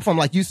doesn't come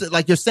from you said,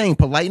 you're saying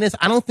politeness.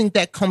 I don't think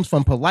that comes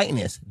from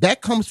politeness.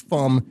 That comes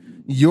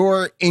from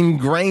your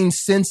ingrained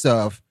sense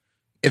of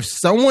if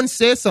someone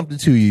says something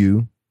to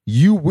you,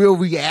 you will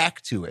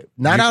react to it.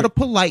 Not out of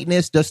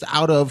politeness, just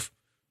out of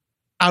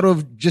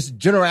just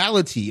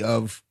generality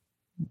of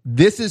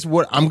this is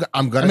what I'm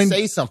going to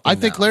say something. I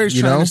think now, Larry's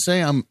trying to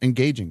say I'm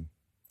engaging.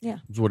 Yeah.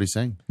 That's what he's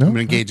saying. I'm an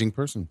engaging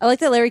person. I like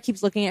that Larry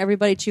keeps looking at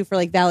everybody too for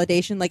like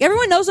validation. Like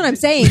everyone knows what I'm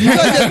saying. You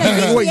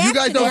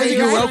guys don't get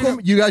your welcome.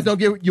 You guys don't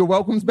get your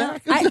welcomes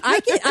back. I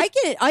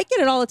get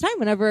it all the time.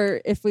 Whenever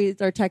if we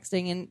are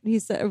texting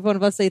and one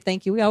of us say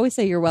thank you, we always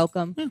say you're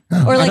welcome.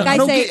 Or like I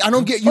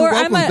don't get your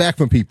welcomes back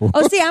from people.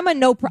 Oh, see,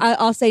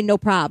 I'll say no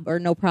prob or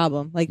no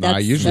problem. Like that's, I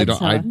usually that's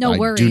don't. I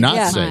worries. do not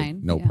Yeah. say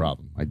Fine. no Yeah.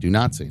 problem. I do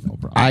not say no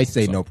problem. I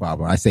say no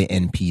problem. I say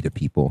NP to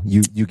people.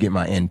 You get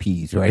my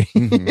NPs, right?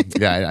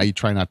 Yeah, I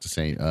try not to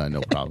say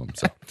no problem.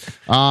 So,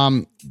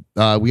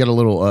 we got a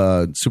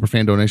little super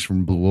fan donation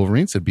from Blue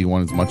Wolverine. Said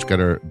B1 is much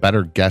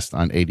better guest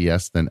on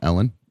ADS than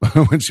Ellen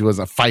when she was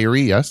a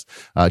fiery. Yes,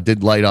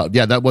 did light up.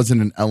 Yeah, that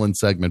wasn't an Ellen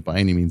segment by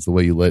any means. The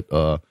way you lit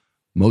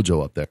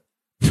Mojo up there.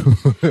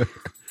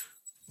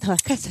 Oh,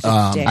 that guy's such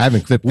a dick. I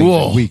haven't clipped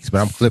things in weeks,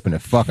 but I'm clipping the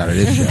fuck out of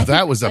this show.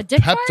 That was a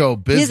dick fart?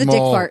 Pepto-Bismol. He's a dick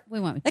fart. We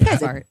went with That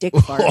guy's a fart. dick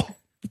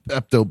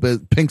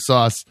fart. Pink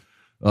sauce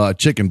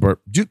chicken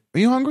burp. Are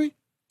you hungry?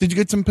 Did you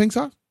get some pink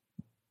sauce?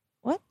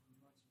 What?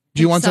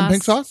 Do you Pink want some sauce?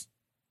 pink sauce?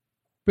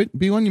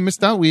 B1, you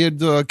missed out. We had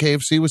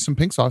KFC with some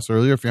pink sauce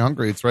earlier. If you're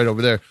hungry, it's right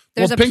over there.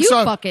 There's a pink puke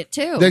sauce, bucket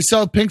too. They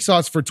sell pink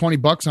sauce for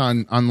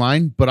 $20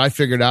 online, but I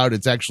figured out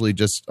it's actually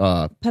just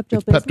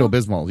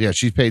Pepto-Bismol. Yeah,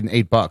 she's paid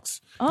 $8,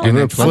 Oh, and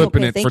they're I'm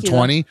flipping okay. it Thank for you,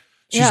 20.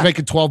 She's Yeah.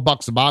 making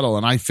 $12 a bottle,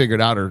 and I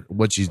figured out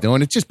what she's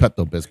doing. It's just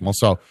Pepto-Bismol.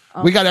 So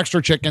we got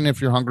extra chicken if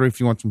you're hungry.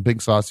 If you want some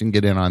pink sauce, you can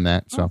get in on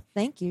that. So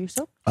Thank you. You're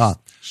so Uh,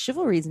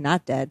 chivalry's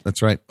not dead.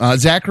 that's right.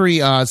 Zachary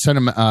sent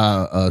him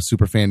a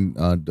super fan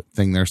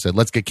thing there. Said,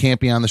 let's get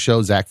Campy on the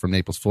show. Zach from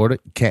Naples, Florida.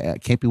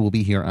 Campy will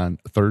be here on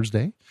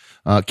Thursday.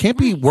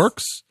 Campy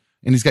works,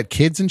 and he's got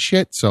kids and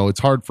shit, so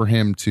it's hard for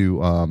him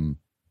to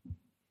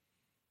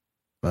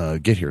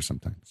get here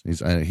sometimes. He's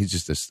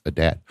just a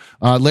dad.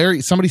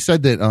 Larry, somebody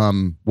said that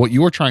what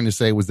you were trying to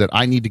say was that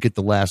I need to get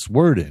the last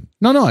word in.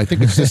 No, I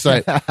think it's just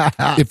that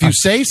if you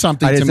say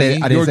something to me,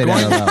 you're going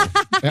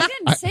I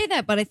didn't say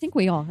that, but I think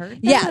we all heard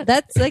that. Yeah,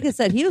 that's like I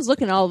said. He was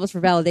looking at all of us for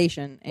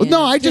validation. Well,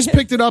 no, I just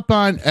picked it up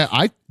on.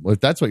 Well, if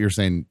that's what you're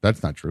saying,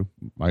 that's not true.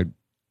 I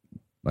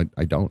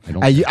don't.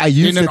 I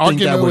used in to an think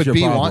that argument was with your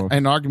B1. problem.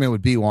 An argument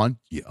with B1.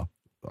 Yeah,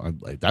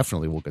 I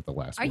definitely will get the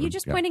last. Are word. you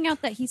just Yeah. pointing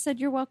out that he said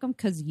you're welcome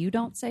because you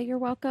don't say you're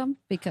welcome?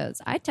 Because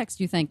I text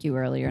you thank you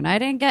earlier and I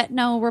didn't get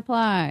no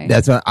reply.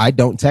 That's why I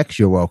don't text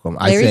you're welcome.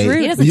 I Larry's say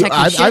rude. He doesn't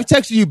text you shit. I've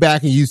texted you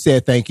back and you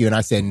said thank you and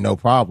I said no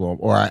problem.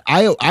 Or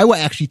I will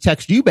actually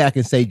text you back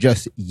and say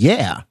just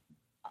yeah.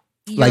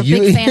 You're like a you-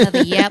 big fan of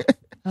the yep.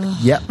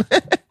 Yep.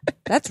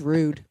 That's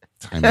rude.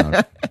 Time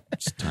out.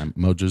 Just time.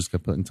 Mojo's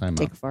got put in time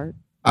Take out. a fart.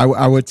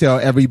 I would tell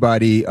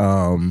everybody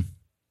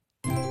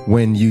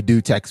when you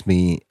do text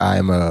me,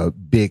 I'm a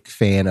big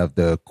fan of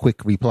the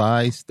quick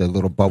replies, the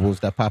little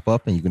bubbles that pop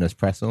up and you can just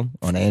press them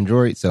on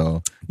Android.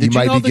 So you Did you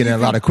might know be that getting you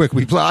a lot can- of quick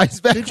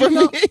replies back Did you from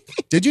know? me.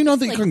 Did you know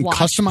that Like you can watch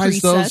customize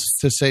those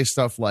presets. to say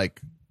stuff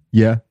like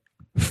Yeah.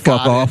 Fuck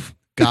got it, off.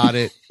 got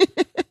it,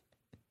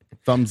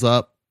 thumbs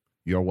up,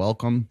 you're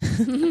welcome.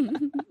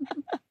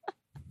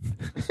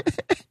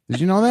 Did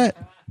you know that?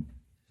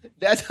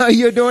 That's how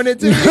you're doing it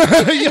too.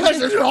 Yes,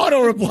 there's an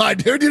auto reply,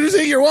 dude. You just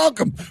say you're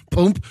welcome.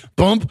 Boom,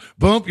 boom,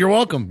 boom. You're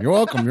welcome. You're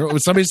welcome. When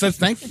somebody says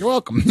thank you, you're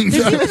welcome. There's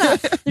even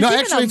actually,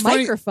 a it's funny.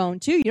 microphone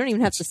too. You don't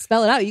even have to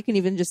spell it out. You can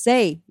even just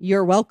say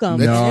 "You're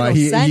welcome." No, and it'll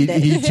he send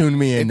it. tuned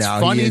me in It's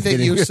now. funny He is that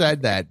getting- you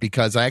said that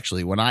because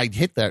actually, when I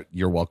hit that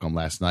 "you're welcome"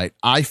 last night,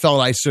 I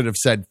felt I should have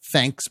said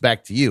thanks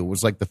back to you. It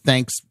was like the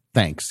thanks.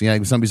 You know,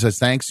 when somebody says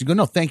thanks, you go,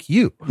 no, thank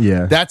you.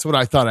 Yeah. That's what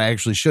I thought I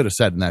actually should have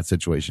said in that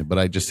situation, but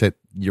I just hit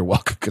 "you're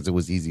welcome" because it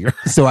was easier.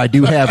 So I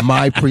do have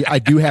I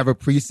do have a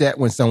preset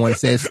when someone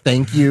says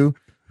thank you.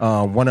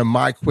 One of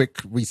my quick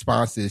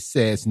responses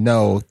says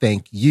no,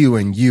 thank you,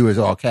 and you is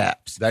all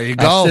caps. There you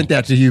go. I sent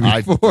that to you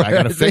before. I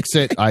got to fix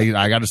it.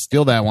 I got to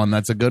steal that one.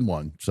 That's a good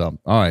one. So,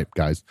 all right,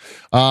 guys.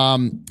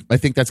 I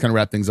think that's going to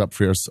wrap things up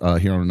for us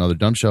here on Another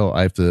Dumb Show.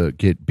 I have to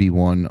get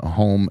B1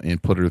 home and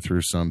put her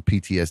through some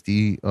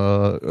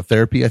PTSD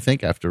therapy, I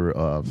think,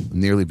 after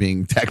nearly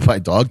being attacked by a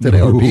dog today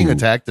or being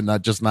attacked and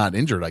not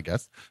injured, I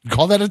guess.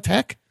 Call that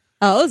attack?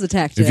 Oh, it was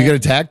attacked. If you get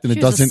attacked and She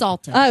it was doesn't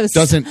assaulted. I was.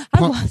 doesn't I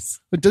pump-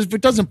 was. But if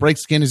it doesn't break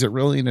skin, is it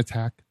really an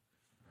attack?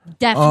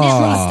 Definitely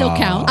still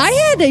counts. I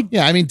had to.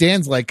 Yeah, I mean,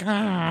 Dan's like, You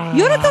want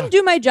to come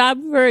do my job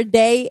for a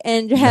day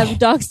and have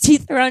dog's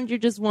teeth around you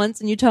just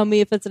once, and you tell me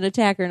if it's an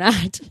attack or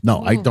not?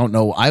 no, I don't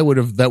know. I would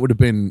have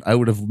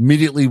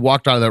immediately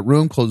walked out of that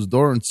room, closed the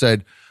door, and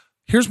said,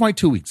 "Here's my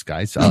 2 weeks,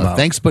 guys.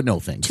 Thanks, but no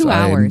thanks." 2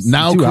 hours.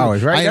 Now 2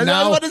 hours, right? I am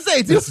That's now, what I was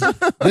about to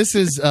say, too. this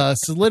has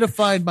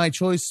solidified my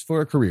choice for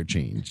a career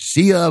change.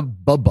 See ya.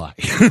 Bye bye.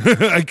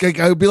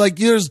 I would be like,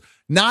 there's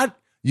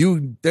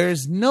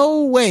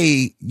no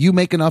way you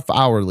make enough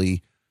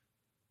hourly,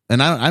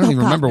 and I don't even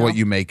God, remember no. what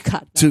you make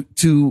God, no.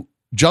 to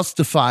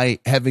justify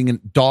having a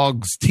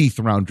dog's teeth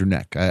around your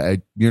neck.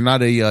 You're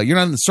not in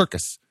the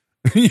circus.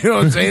 You know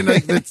what I'm saying?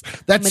 Like, that's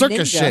I'm a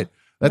circus ninja. shit.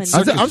 That's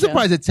I'm Show.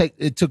 surprised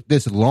it took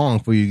this long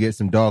for you to get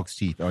some dog's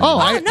teeth. On Oh,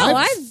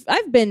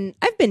 I've been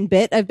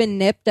bit. I've been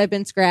nipped. I've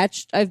been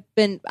scratched. I've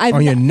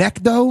on your neck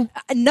though.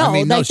 No, I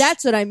mean, like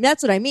that's what I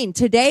mean.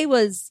 Today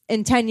was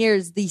in 10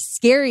 years the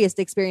scariest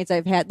experience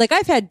I've had. Like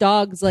I've had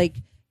dogs like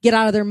get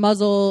out of their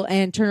muzzle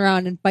and turn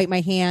around and bite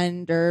my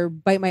hand or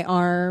bite my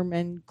arm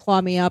and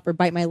claw me up or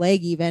bite my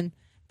leg even.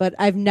 But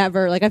I've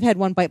never I've had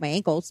one bite my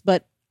ankles,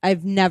 but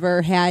I've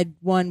never had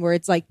one where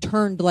it's like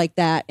turned like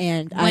that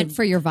and Went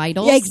for your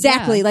vitals. Yeah,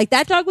 exactly. Yeah. Like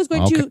that dog was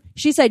going Okay. to.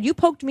 She said, "You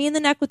poked me in the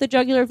neck with a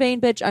jugular vein,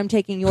 bitch. I'm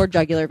taking your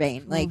jugular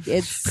vein." Like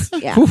it's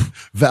yeah.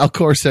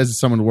 Valcor says as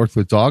someone who works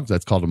with dogs,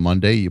 that's called a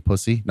Monday, you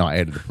pussy. No, I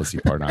added the pussy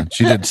part on.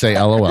 She did say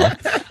LOL.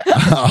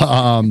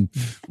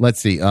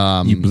 Let's see.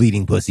 You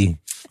bleeding pussy.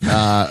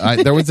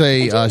 There was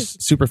a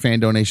super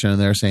fan donation in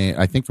there saying,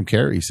 I think from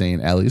Carrie,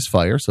 saying Allie is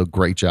fire. So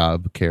great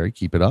job, Carrie.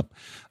 Keep it up.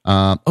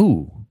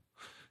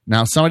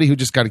 Now somebody who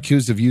just got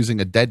accused of using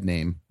a dead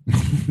name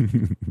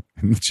in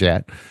the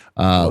chat.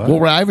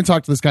 Well, I haven't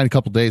talked to this guy in a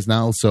couple days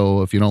now.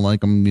 So if you don't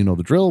like him, you know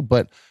the drill.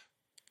 But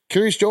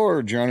Curious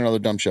George, you're on another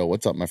dumb show.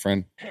 What's up, my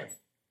friend? Hey,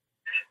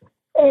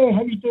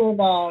 how you doing,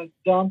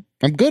 John?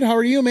 I'm good. How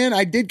are you, man?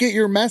 I did get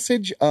your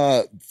message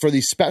for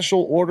the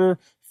special order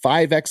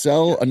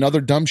 5XL,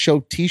 Another Dumb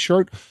Show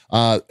t-shirt.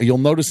 You'll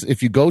notice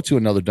if you go to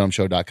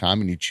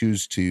anotherdumbshow.com and you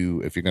choose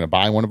to, if you're going to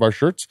buy one of our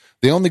shirts,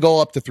 they only go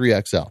up to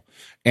 3XL.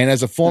 And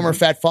as a former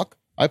fat fuck,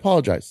 I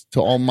apologize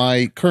to all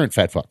my current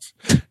fat fucks.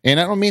 And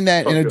I don't mean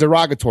that in a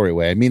derogatory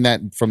way. I mean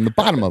that from the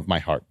bottom of my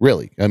heart,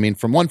 really. I mean,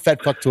 from one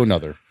fat fuck to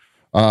another.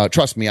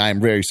 Trust me, I am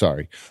very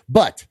sorry.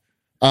 But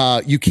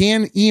you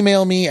can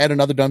email me at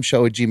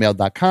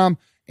anotherdumbshow@gmail.com.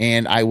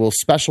 And I will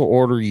special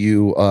order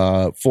you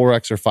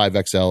 4X or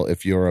 5XL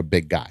if you're a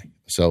big guy.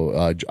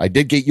 So I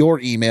did get your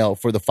email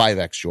for the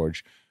 5X,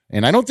 George.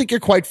 And I don't think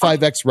you're quite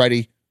 5X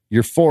ready.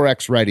 You're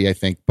 4X ready, I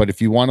think. But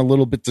if you want a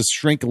little bit to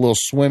shrink, a little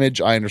swimmage,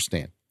 I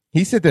understand.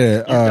 He said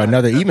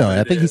another email.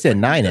 I think he said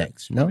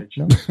 9X. No?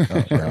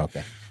 Oh,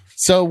 okay.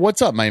 So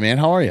what's up, my man?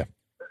 How are you?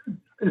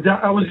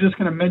 I was just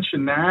going to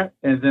mention that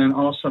and then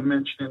also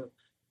mention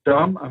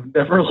dumb. I've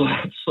never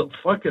laughed so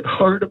fucking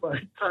hard in my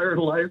entire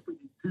life when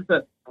you do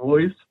that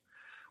voice.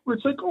 Where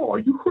it's like, oh,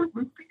 you hurt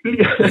my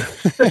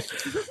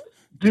feelings.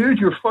 Dude,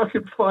 you're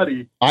fucking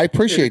funny. I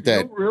appreciate that.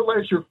 If you don't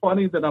realize you're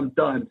funny, then I'm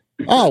done.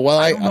 Oh, well,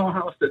 I don't know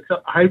how else to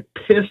tell. I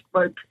pissed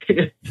my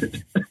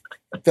pants.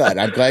 Good.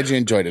 I'm glad you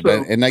enjoyed it.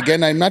 And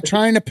again, I'm not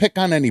trying to pick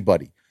on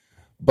anybody.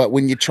 But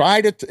when you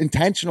try to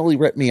intentionally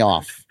rip me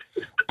off,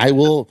 I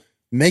will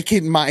make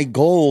it my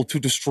goal to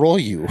destroy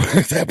you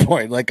at that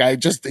point. Like, I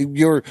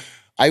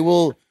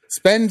will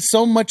spend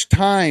so much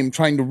time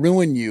trying to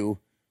ruin you,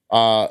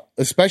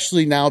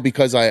 especially now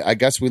because I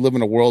guess we live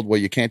in a world where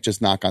you can't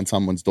just knock on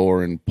someone's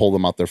door and pull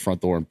them out their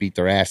front door and beat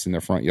their ass in their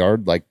front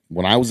yard. Like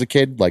when I was a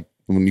kid, like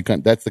when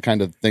that's the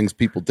kind of things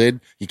people did.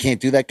 You can't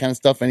do that kind of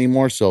stuff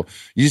anymore. So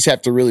you just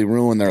have to really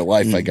ruin their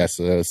life, I guess,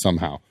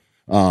 somehow.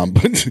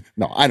 But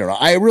no, I don't know.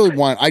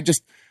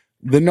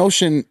 The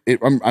notion,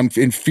 I'm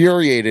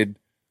infuriated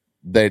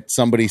that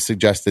somebody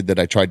suggested that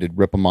I tried to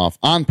rip them off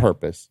on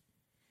purpose.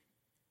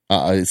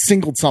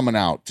 Singled someone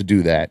out to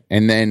do that,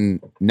 and then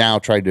now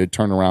tried to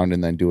turn around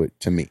and then do it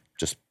to me.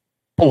 Just,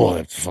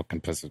 it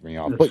fucking pisses me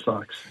off. But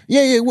sucks.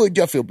 Yeah, it would.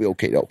 Jeff will be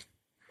okay though.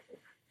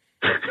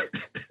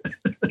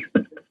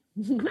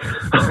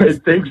 All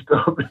right, thanks,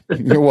 Dom.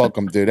 You're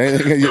welcome, dude.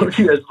 Talk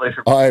to you guys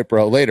later. All right,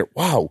 bro. Later.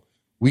 Wow,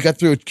 we got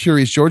through a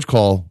Curious George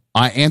call.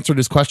 I answered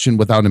his question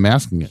without him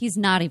asking it. He's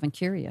not even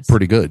curious.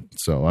 Pretty good.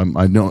 So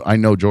I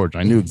know George.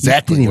 I knew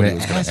exactly what he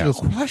was going to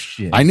ask.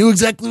 Question. I knew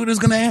exactly what he was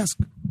going to ask.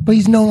 But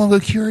he's no longer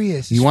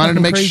curious. He wanted to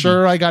make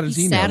sure I got his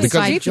He's email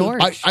satisfied because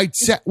George. I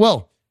said,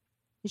 well,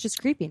 It's just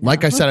creepy. Now.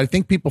 like I said, I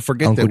think people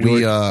forget Uncle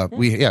that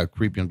we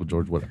creepy Uncle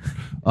George, whatever.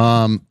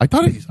 I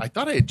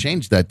thought I had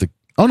changed that to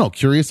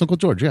Curious Uncle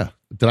George. Yeah,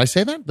 did I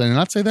say that? Did I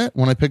not say that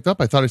when I picked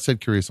up? I thought I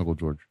said Curious Uncle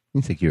George.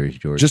 You say Curious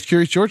George. Just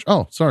Curious George.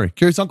 Oh, sorry,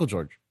 Curious Uncle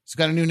George. He's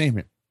got a new name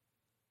here,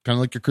 kind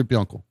of like your creepy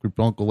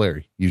uncle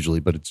Larry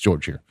usually, but it's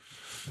George here.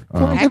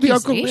 Could be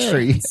Uncle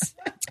Larry.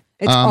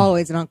 It's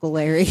always an Uncle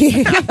Larry.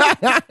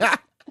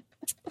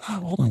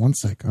 Hold on one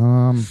sec.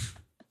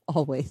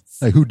 Always.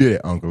 Like, who did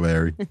it, Uncle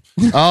Larry?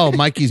 Oh,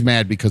 Mikey's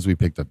mad because we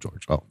picked up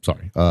George. Oh,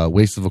 sorry.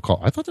 Waste of a call.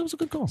 I thought that was a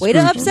good call. Way to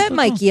upset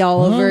Mikey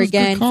all over that was a good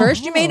again. call.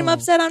 First, you made him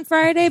upset on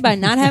Friday by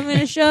not having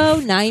a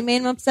show. Now you made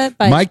him upset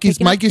by Mikey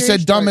picking up said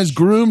Curious dumb George. as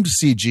groomed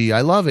CG.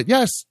 I love it.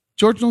 Yes,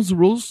 George knows the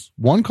rules.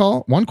 One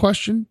call, one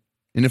question.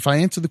 And if I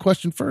answer the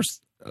question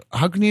first,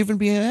 how can you even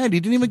be mad? He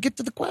didn't even get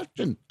to the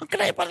question. How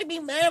can anybody be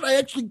mad? I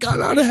actually got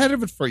out ahead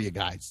of it for you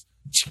guys.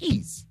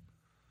 Jeez.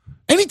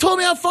 And he told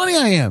me how funny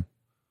I am.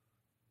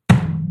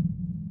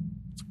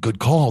 It's a good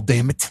call,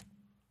 damn it.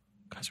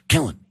 You guys are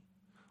killing me.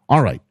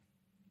 All right.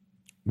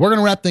 We're going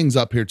to wrap things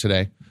up here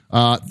today.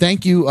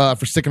 Thank you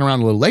for sticking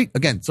around a little late.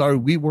 Again, sorry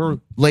we were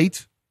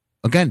late.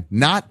 Again,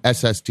 not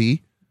SST.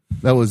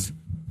 That was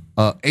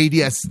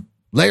ADS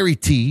Larry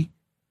T.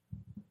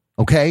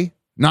 Okay?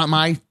 Not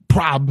my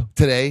prob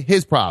today,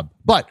 his prob.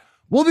 But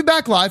we'll be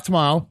back live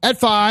tomorrow at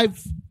 5.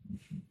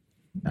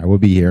 I will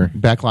be here.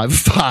 Back live at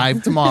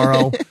 5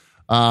 tomorrow.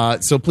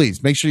 So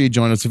please make sure you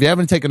join us. If you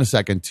haven't taken a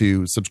second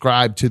to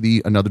subscribe to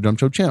the Another Dumb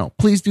Show channel,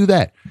 please do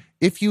that.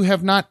 If you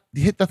have not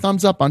hit the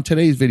thumbs up on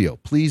today's video,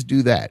 please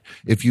do that.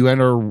 If you are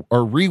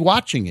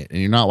rewatching it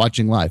and you're not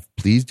watching live,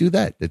 please do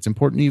that. It's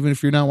important even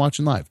if you're not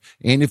watching live.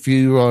 And if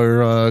you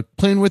are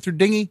playing with your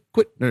dinghy,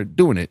 quit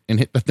doing it and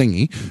hit the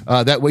thingy.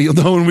 That way you'll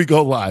know when we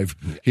go live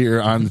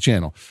here on the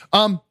channel.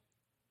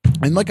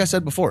 And like I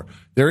said before,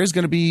 there is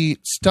going to be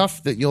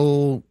stuff that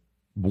you'll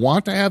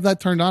want to have that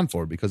turned on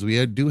for, because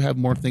we do have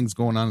more things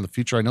going on in the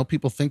future. I know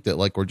people think that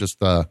like we're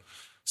just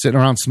sitting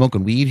around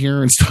smoking weed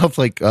here and stuff.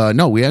 Like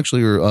no, we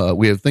actually are.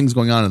 We have things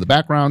going on in the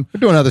background. We're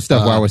doing other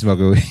stuff while we're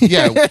smoking weed.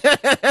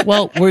 Yeah.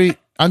 Well, we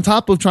on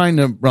top of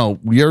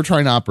you're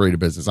trying to operate a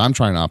business. I'm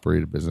trying to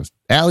operate a business.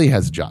 Allie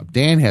has a job.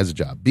 Dan has a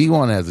job.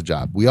 B1 has a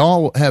job. We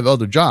all have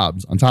other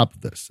jobs on top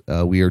of this.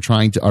 We are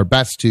trying our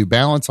best to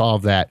balance all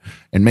of that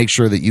and make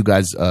sure that you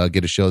guys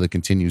get a show that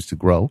continues to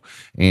grow.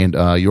 And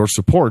your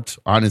support,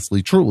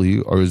 honestly,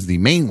 truly, is the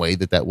main way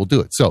that will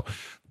do it. So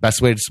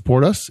best way to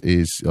support us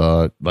is,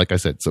 like I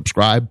said,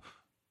 subscribe,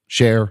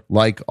 share,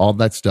 like, all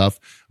that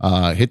stuff.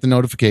 Hit the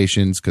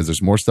notifications because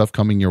there's more stuff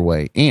coming your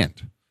way.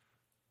 And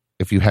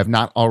if you have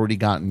not already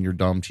gotten your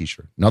Dumb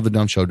t-shirt,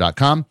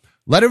 anotherdumbshow.com,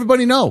 let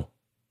everybody know.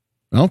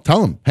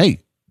 Tell them, hey,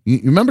 you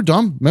remember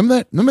Dumb?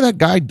 Remember that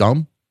guy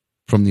Dumb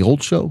from the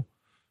old show?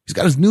 He's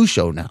got his new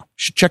show now. You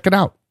should check it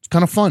out. It's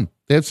kind of fun.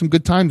 They have some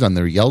good times on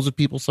there. He yells at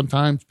people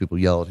sometimes. People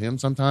yell at him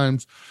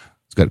sometimes.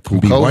 He's got a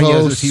cool co-host.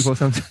 Yells at people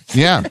sometimes.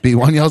 Yeah,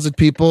 B1 yells at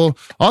people.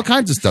 All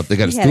kinds of stuff. They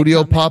got a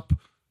studio pup.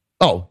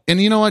 Oh,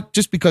 and you know what?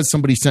 Just because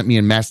somebody sent me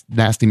a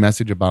nasty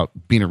message about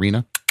Bean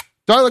Arena.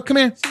 Darla, come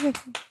here.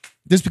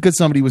 Just because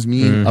somebody was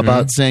mean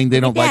about saying they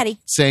don't like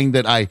saying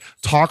that I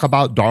talk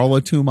about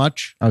Darla too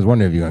much. I was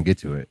wondering if you're going to get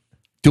to it.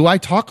 Do I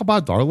talk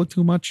about Darla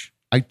too much?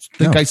 I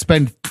think I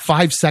spend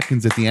 5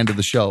 seconds at the end of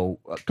the show.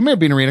 Come here,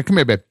 Bean Arena. Come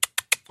here, babe.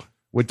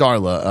 With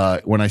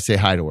Darla when I say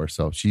hi to her.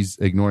 So she's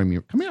ignoring me.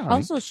 Come here, honey.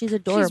 Also, she's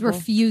adorable. She's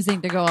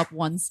refusing to go up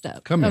one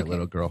step. Come here,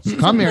 little girl.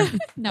 Come here.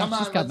 No,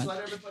 she's coming.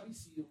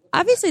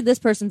 Obviously, this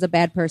person's a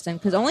bad person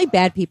because only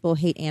bad people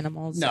hate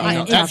animals. No,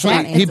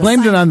 actually, he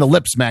blamed it on the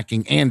lip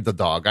smacking and the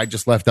dog. I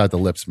just left out the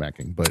lip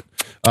smacking. But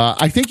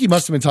I think he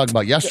must have been talking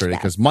about yesterday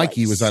because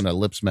Mikey was on a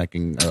lip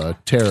smacking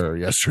terror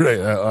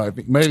yesterday. I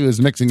think maybe he was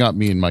mixing up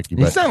me and Mikey.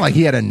 It sounded like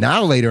he had a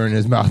annihilator in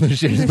his mouth and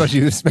shit, especially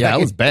the smacking. Yeah,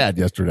 it was bad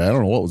yesterday. I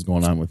don't know what was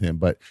going on with him.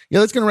 But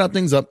yeah, let's going to wrap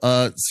things up.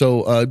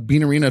 So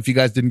Bean Arena, if you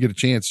guys didn't get a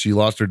chance, she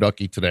lost her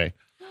ducky today.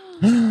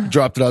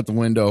 Dropped it out the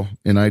window,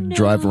 and I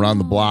drive around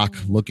the block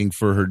looking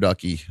for her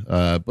ducky.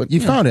 But you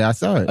found it. I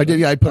saw it. I did.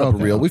 Yeah, I put up a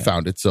reel. Okay. We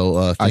found it.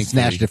 So I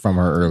snatched it from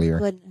her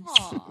earlier.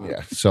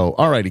 Yeah. So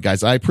all righty,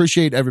 guys. I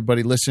appreciate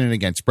everybody listening.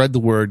 Again, spread the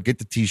word. Get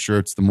the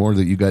t-shirts. The more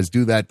that you guys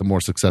do that, the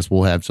more success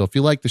we'll have. So if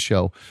you like the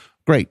show,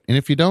 great. And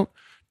if you don't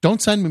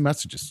send me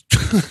messages.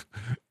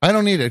 I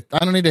don't need it. I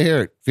don't need to hear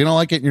it. If you don't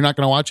like it, and you're not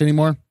going to watch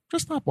anymore.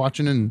 Just stop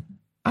watching and.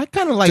 I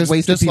kind of like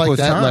wasting people's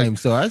time,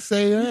 so I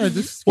say,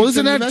 just well,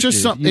 isn't that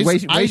just something?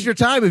 Waste your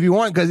time if you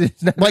want, because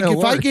it's not like if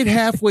work. I get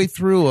halfway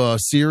through a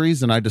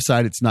series and I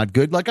decide it's not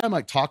good, like I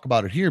might talk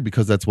about it here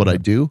because that's what I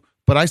do.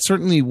 But I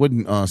certainly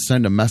wouldn't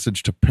send a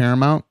message to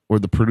Paramount or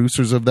the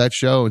producers of that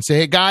show and say,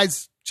 "Hey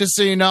guys, just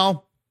so you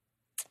know,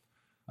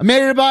 I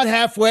made it about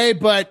halfway,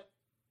 but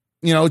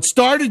it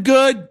started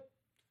good,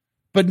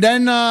 but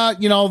then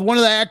one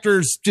of the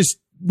actors just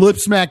lip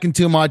smacking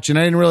too much, and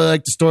I didn't really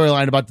like the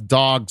storyline about the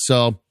dog,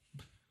 so."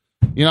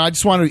 I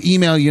just wanted to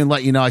email you and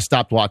let you know I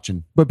stopped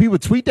watching. But people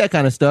tweet that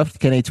kind of stuff.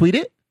 Can they tweet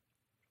it?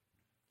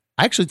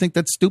 I actually think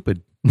that's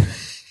stupid.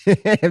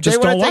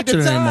 Just don't watch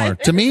it anymore.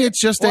 To me,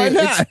 it's just why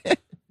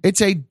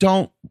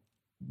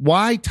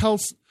tell,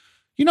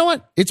 you know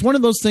what? It's one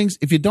of those things.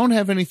 If you don't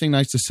have anything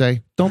nice to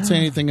say, don't say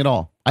anything at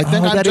all. I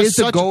think that is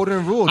the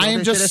golden rule. I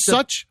am just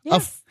such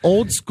a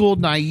old school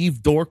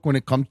naive dork when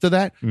it comes to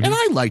that. Mm-hmm. And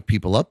I light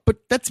people up, but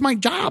that's my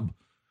job.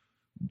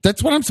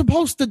 That's what I'm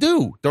supposed to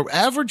do. The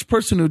average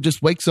person who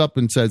just wakes up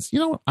and says,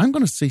 I'm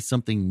going to say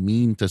something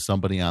mean to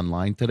somebody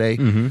online today.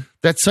 Mm-hmm.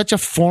 That's such a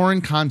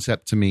foreign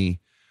concept to me.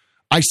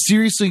 I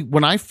seriously,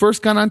 when I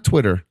first got on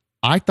Twitter,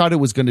 I thought it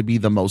was going to be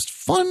the most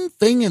fun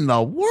thing in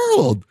the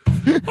world.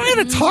 I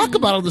had to talk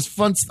about all this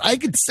fun stuff. I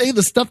could say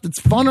the stuff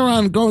that's fun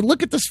around going,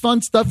 look at this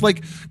fun stuff.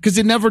 Because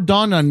it never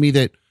dawned on me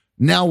that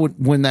now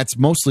when that's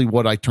mostly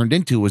what I turned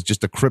into was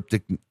just a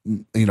cryptic,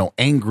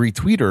 angry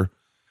tweeter.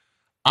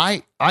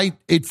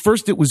 At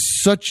first it was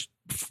such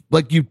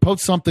like you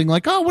post something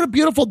like, oh, what a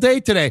beautiful day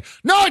today.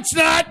 No, it's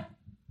not.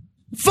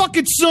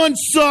 Fucking sun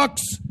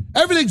sucks.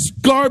 Everything's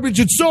garbage,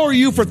 and so are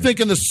you for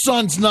thinking the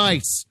sun's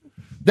nice.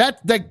 That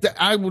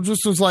I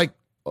just was like,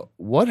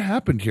 what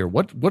happened here?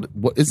 What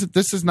is it?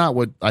 This is not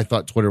what I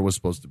thought Twitter was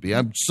supposed to be.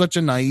 I'm such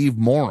a naive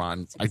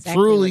moron.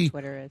 Exactly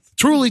I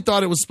truly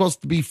thought it was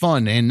supposed to be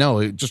fun, and no,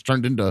 it just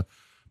turned into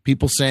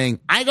people saying,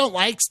 I don't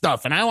like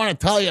stuff, and I want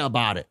to tell you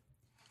about it.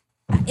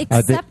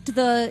 Accept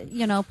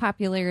the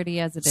popularity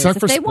as it is. If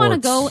they want to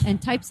go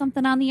and type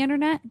something on the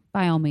internet,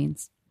 by all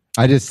means.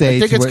 I just say I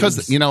think it's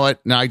because you know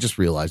what? Now I just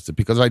realized it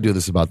because I do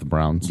this about the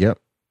Browns. Yep.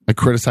 I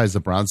criticize the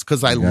Browns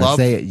because I You're gonna love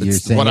say it. You're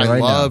it's saying what it I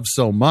right love now.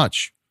 so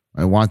much.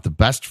 I want the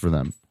best for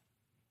them.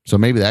 So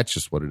maybe that's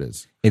just what it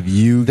is. If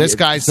you This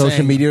guy's social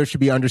saying- media should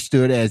be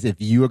understood as if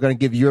you are going to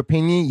give your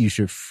opinion, you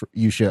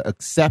should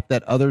accept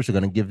that others are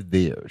going to give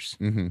theirs.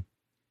 Mm-hmm.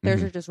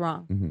 Theirs are just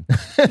wrong.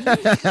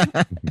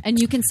 And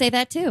you can say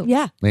that too.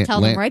 Yeah. Tell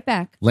them right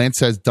back. Lance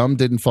says, Dumb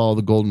didn't follow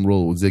the golden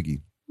rule with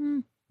Ziggy.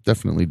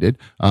 Definitely did.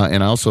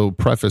 And I also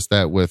prefaced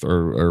that with,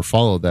 or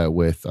followed that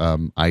with,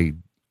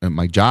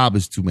 my job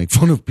is to make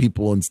fun of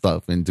people and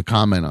stuff and to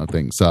comment on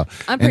things. So I'm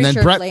and pretty then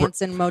sure Brett,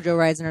 Lance and Mojo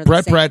Rising are the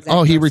Brett, same exact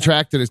he person.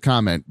 retracted his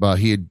comment, but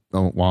he had,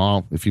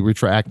 if he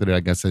retracted it, I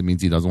guess that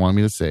means he doesn't want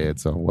me to say it.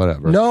 So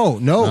whatever. No,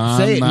 I'm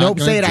say it. not Nope,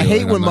 gonna say it. I do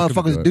hate it. when I'm not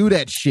gonna motherfuckers do it. do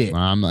that shit.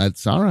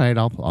 It's all right.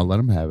 I'll let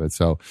him have it.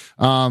 So,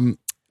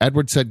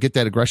 Edward said, get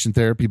that aggression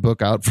therapy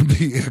book out from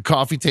the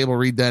coffee table.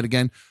 Read that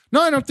again.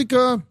 No, I don't think,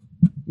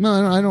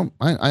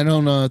 I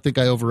don't think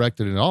I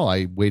overacted at all.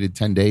 I waited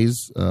 10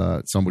 days.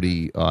 I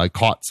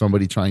caught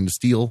somebody trying to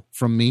steal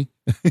from me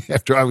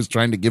after I was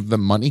trying to give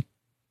them money.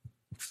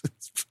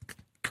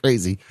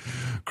 Crazy.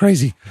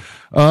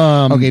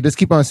 Okay, just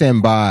keep on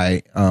saying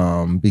bye,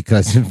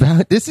 because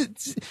this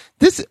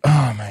is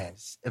oh man.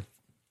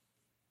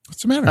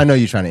 What's the matter? I know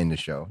you're trying to end the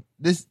show.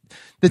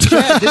 The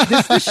chat,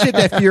 this shit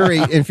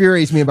that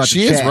infuriates me about She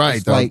the is chat. right,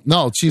 It's though. like,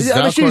 No, she's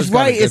she's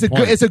right. It's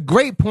It's a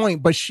great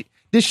point, but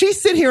did she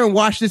sit here and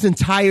watch this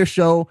entire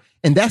show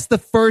and that's the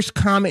first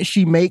comment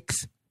she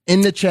makes in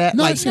the chat?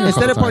 No, like I've seen it a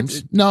instead of couple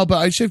times. No, but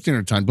I shifted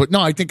her time. But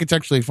no, I think it's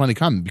actually a funny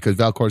comment because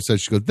Valcor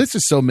says, she goes, this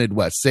is so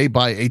Midwest. Say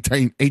bye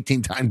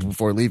 18 times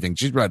before leaving.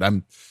 She's right.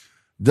 Did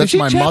That's she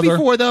my chat mother.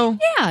 before though?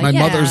 Yeah, My yeah.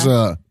 mother's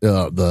the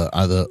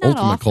ultimate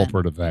often.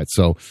 culprit of that.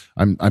 So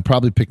I'm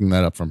probably picking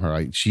that up from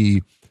her.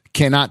 She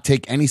cannot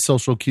take any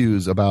social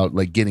cues about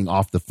like getting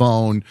off the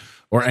phone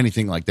or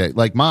anything like that.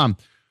 Like, Mom,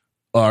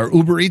 our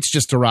Uber Eats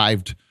just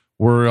arrived.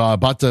 We're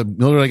about to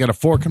literally got a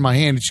fork in my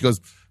hand, and she goes,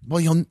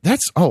 "Well,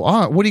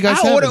 what do you guys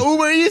have?" I ordered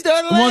Uber Eats the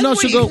other Well, no,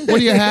 last she'll go, week. "What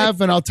do you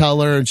have?" And I'll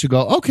tell her, and she'll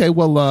go, "Okay,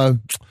 well,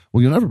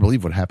 you'll never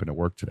believe what happened at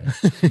work today."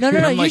 No.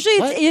 I'm like, Usually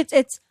what?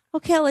 it's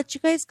okay. I'll let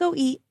you guys go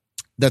eat,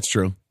 That's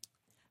true.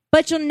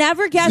 but you'll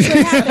never guess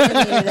what happened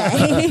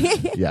to me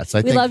today. Yes, I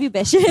we think. love you,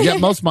 bitch. Yeah,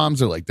 most moms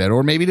are like that,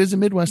 or maybe it is a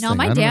Midwest No, thing. I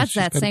my don't know. dad's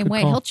She's that got a same good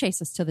way. call. He'll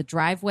chase us to the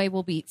driveway.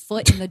 We'll be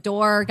foot in the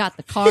door, got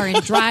the car in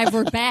drive.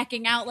 We're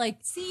backing out, like,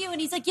 see you. And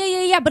he's like,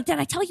 yeah. But did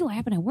I tell you what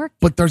happened at work?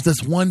 But there's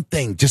this one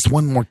thing, just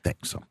one more thing.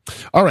 So,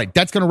 all right,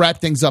 that's going to wrap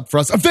things up for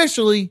us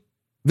officially,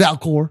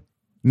 Valcor.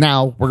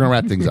 Now we're going to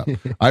wrap things up.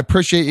 I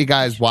appreciate you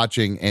guys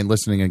watching and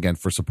listening again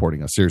for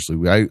supporting us.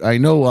 Seriously, I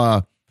know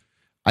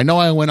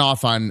I went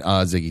off on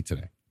Ziggy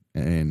today,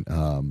 and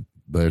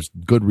there's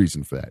good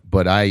reason for that.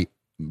 But I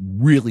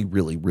really,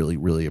 really, really,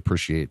 really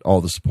appreciate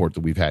all the support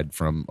that we've had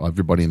from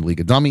everybody in the League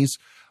of Dummies,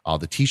 all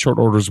the T-shirt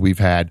orders we've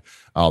had,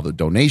 all the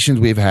donations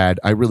we've had.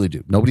 I really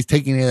do. Nobody's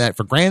taking any of that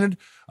for granted.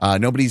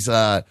 Nobody's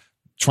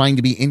trying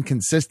to be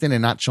inconsistent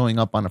and not showing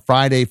up on a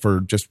Friday for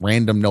just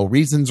random no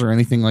reasons or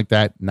anything like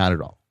that. Not at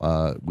all.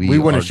 We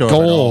wouldn't show up at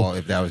goal, all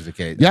if that was the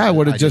case. Yeah, I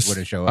would have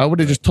wouldn't show up. I would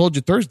have just told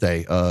you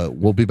Thursday.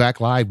 We'll be back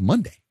live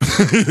Monday.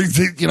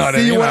 You know what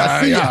See you when I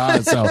I mean? see ya.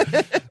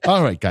 So,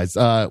 all right, guys.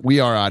 We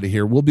are out of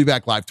here. We'll be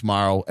back live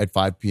tomorrow at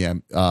 5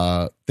 p.m.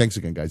 Thanks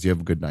again, guys. You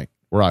have a good night.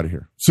 We're out of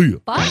here. See you.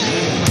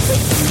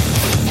 Bye.